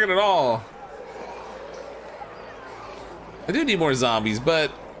isn't working at all. I do need more zombies, but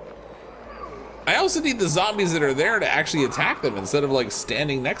I also need the zombies that are there to actually attack them instead of like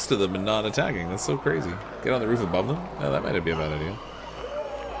standing next to them and not attacking. That's so crazy. Get on the roof above them? Oh, that might be a bad idea.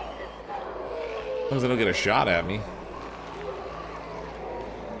 As long as they don't get a shot at me.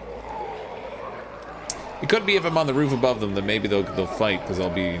 It could be if I'm on the roof above them, then maybe they'll fight because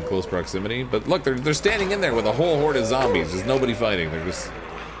I'll be in close proximity. But look, they're standing in there with a whole horde of zombies. There's nobody fighting. They're just...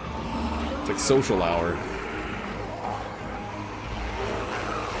 It's like social hour.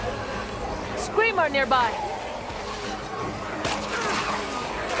 Screamer nearby.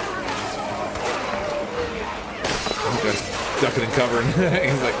 This guy's ducking and covering.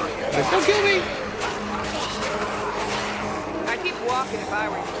 He's like, don't kill me! I'd keep walking if I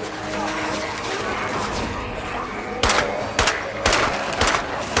were you.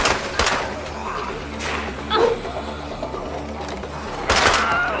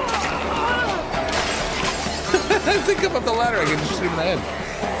 As they come up the ladder, I can just shoot him in the head.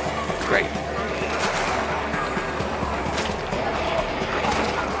 Great.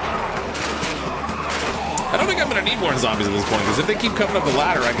 I don't think I'm gonna need more zombies at this point, because if they keep coming up the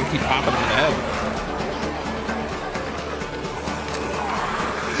ladder, I can keep popping them in the head.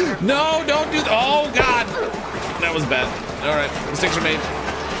 No, don't do that. Oh, God. That was bad. All right, mistakes are made.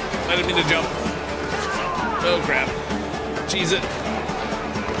 I didn't mean to jump. Oh, crap. Cheese it.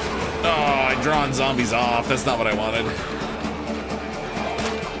 Oh, I'd drawn zombies off. That's not what I wanted.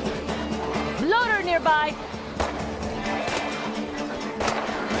 Loader nearby.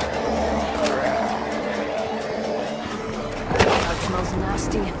 That smells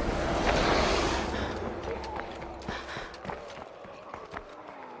nasty.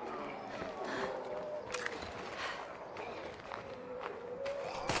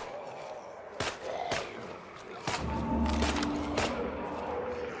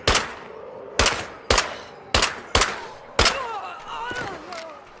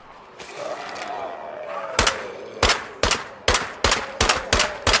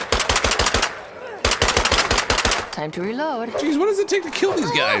 Time to reload. Jeez, what does it take to kill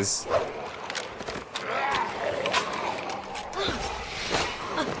these guys?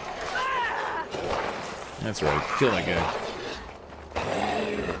 That's right, kill that guy.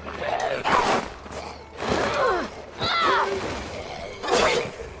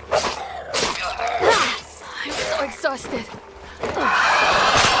 I'm so exhausted.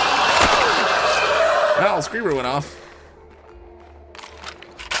 Well, Screamer went off.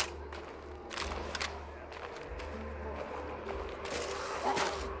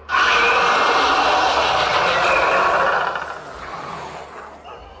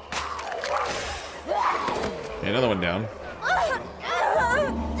 came down.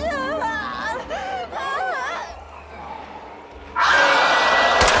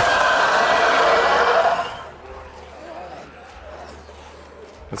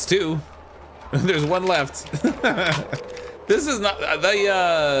 That's 2. There's 1 left. This is not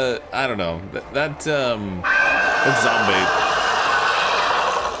the I don't know. That zombie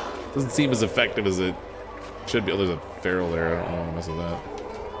doesn't seem as effective as it should be. Oh, there's a feral there. I don't want to mess with that.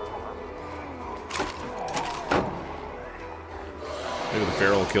 Maybe the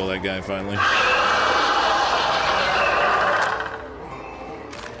feral will kill that guy finally.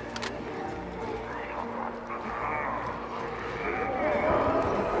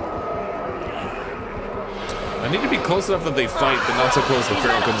 I need to be close enough that they fight, but not so close the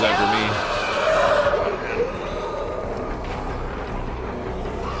feral comes after me.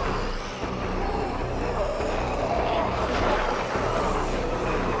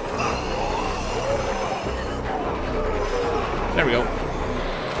 There we go.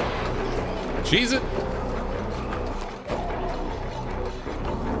 Cheese it.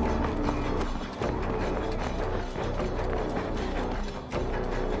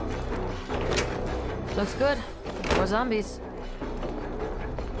 Looks good. More zombies.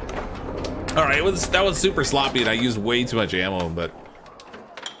 All right, that was super sloppy, and I used way too much ammo, but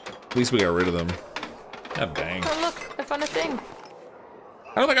at least we got rid of them. God dang. Oh look, I found a thing.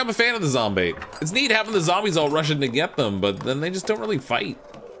 I don't think I'm a fan of the zombie. It's neat having the zombies all rushing to get them, but then they just don't really fight.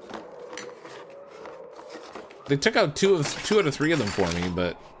 They took out two out of 3 of them for me,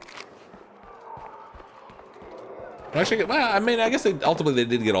 but actually, well, I mean, I guess ultimately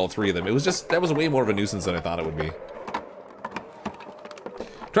they did get all 3 of them. It was just that was way more of a nuisance than I thought it would be.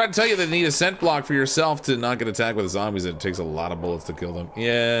 Tried to tell you that you need a scent block for yourself to not get attacked with the zombies. It takes a lot of bullets to kill them.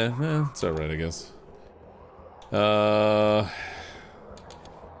 Yeah, it's all right, I guess.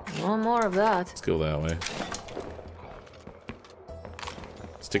 One more of that. Let's go that way.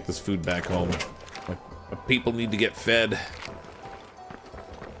 Let's take this food back home. My people need to get fed.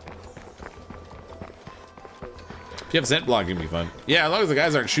 If you have scent block, it'd be fun. Yeah, as long as the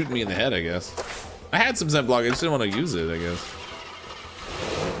guys aren't shooting me in the head, I guess. I had some scent block, I just didn't want to use it, I guess.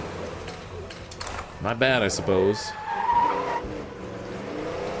 My bad, I suppose.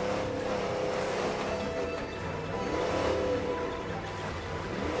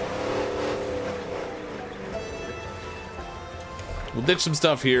 We'll ditch some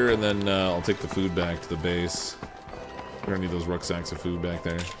stuff here, and then I'll take the food back to the base. We're gonna need those rucksacks of food back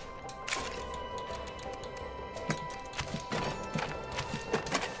there.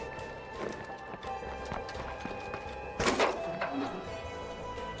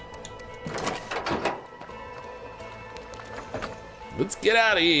 Let's get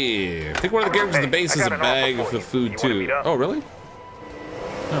out of here. I think one of the characters in the base is a bag of the food too. Oh, really?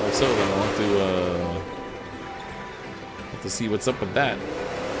 Oh, if so, then I'll have to see what's up with that.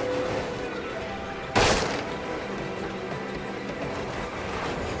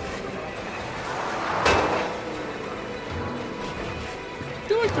 I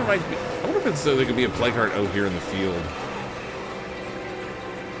feel like there might be. I wonder if it's so there could be a plague heart out here in the field.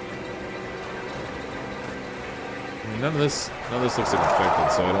 None of this looks like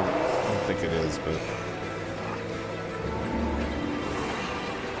infected, so I don't think it is, but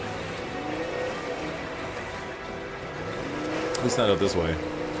at least not out this way.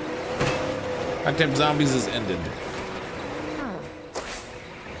 Goddamn zombies is ended.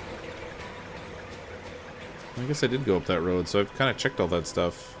 I guess I did go up that road, so I've kind of checked all that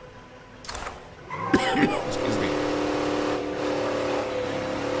stuff. Excuse me.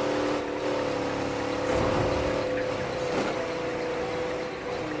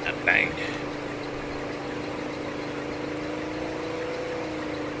 Dang.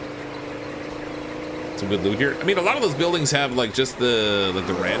 Some good loot here. I mean, a lot of those buildings have like just the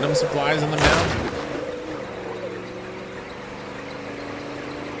random supplies in them now.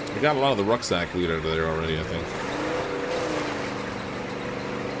 We got a lot of the rucksack loot out of there already, I think.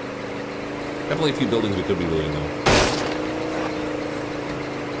 Definitely a few buildings we could be looting though.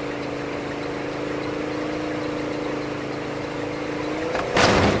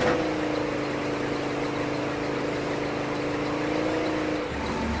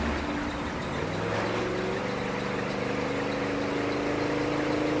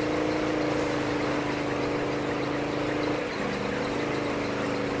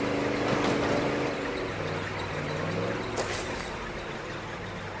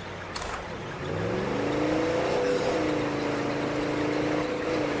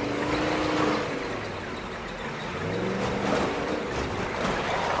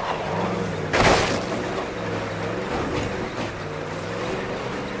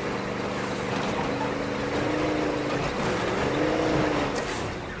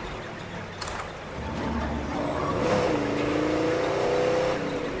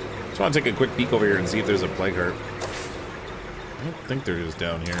 want to take a quick peek over here and see if there's a plague heart. I don't think there is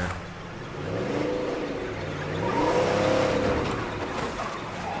down here.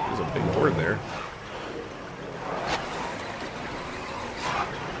 There's a big board there.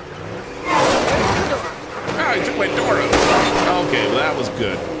 Oh, he took my door up. Okay, well that was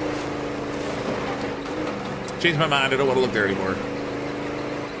good. Changed my mind. I don't want to look there anymore.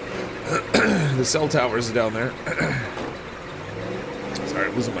 The cell towers are down there. Sorry,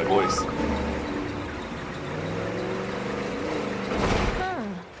 I'm losing my voice.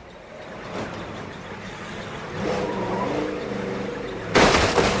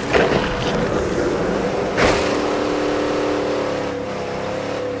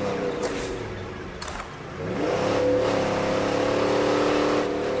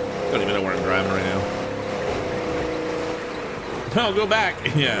 Don't even know where I'm driving right now. No, go back.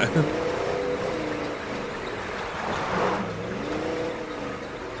 Yeah.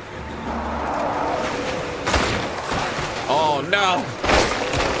 Oh no!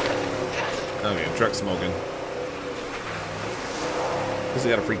 Okay, truck smoking. Guess he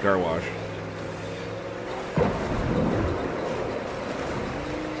got a free car wash.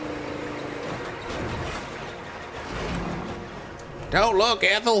 Don't look,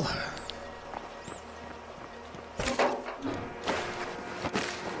 Ethel.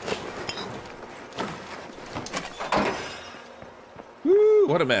 Woo,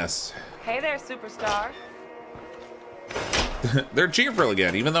 what a mess. Hey there, superstar. They're cheerful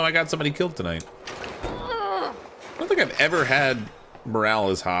again, even though I got somebody killed tonight. I don't think I've ever had morale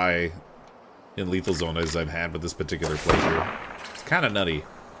as high in Lethal Zone as I've had with this particular playthrough. It's kind of nutty.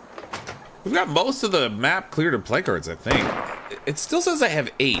 We've got most of the map cleared of play cards, I think. It still says I have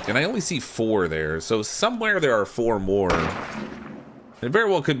 8, and I only see 4 there, so somewhere there are 4 more. It very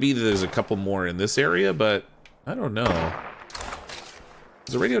well could be that there's a couple more in this area, but I don't know.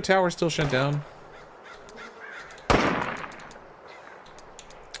 Is the radio tower still shut down?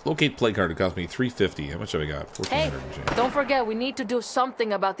 Locate play card. It cost me $350. How much have I got? 1400. Hey, don't forget, we need to do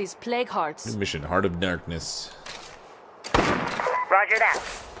something about these plague hearts. New mission, Heart of Darkness. Roger that.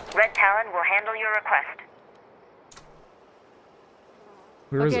 Red Talon will handle your request.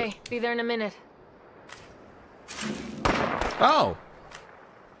 Where is okay, it? be there in a minute. Oh.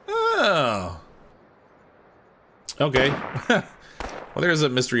 Oh. Okay. Well, there's a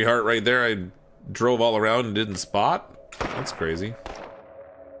mystery heart right there. I drove all around and didn't spot. That's crazy.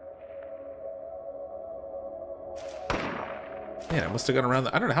 Man, I must have gone around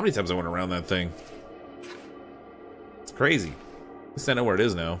that. I don't know how many times I went around that thing. It's crazy. At least I know where it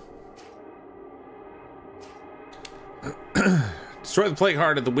is now. Destroy the plague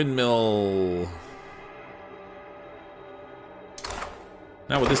heart at the windmill.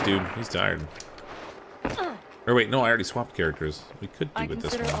 Not with this dude. He's tired. Or wait, no, I already swapped characters. We could do with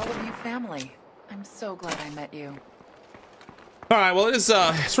this one. I consider all of you family. I'm so glad I met you. Alright, well,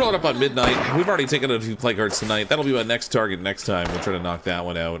 it's rolling up on midnight. We've already taken a few play cards tonight. That'll be my next target next time. We'll try to knock that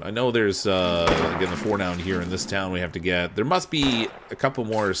one out. I know there's, again, the 4 down here in this town we have to get. There must be a couple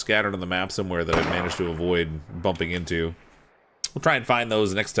more scattered on the map somewhere that I've managed to avoid bumping into. We'll try and find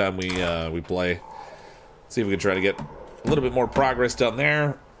those next time we play. See if we can try to get a little bit more progress down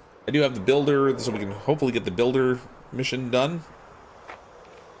there. I do have the builder, so we can hopefully get the builder mission done.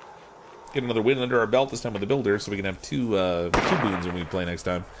 Get another win under our belt, this time with the builder, so we can have two boons when we play next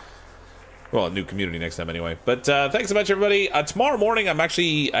time. Well, a new community next time anyway. But thanks so much, everybody. Tomorrow morning,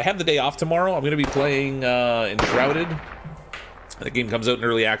 I have the day off tomorrow. I'm going to be playing Enshrouded. The game comes out in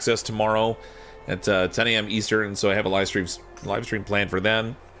early access tomorrow at 10 a.m. Eastern, so I have a live stream planned for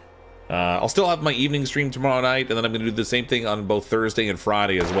then. I'll still have my evening stream tomorrow night, and then I'm going to do the same thing on both Thursday and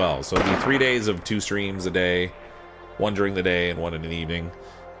Friday as well. So it'll be 3 days of 2 streams a day, 1 during the day and 1 in the evening.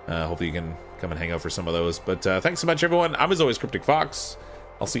 Hopefully you can come and hang out for some of those. But thanks so much, everyone. I'm, as always, CrypticFox.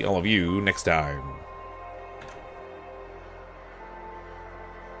 I'll see all of you next time.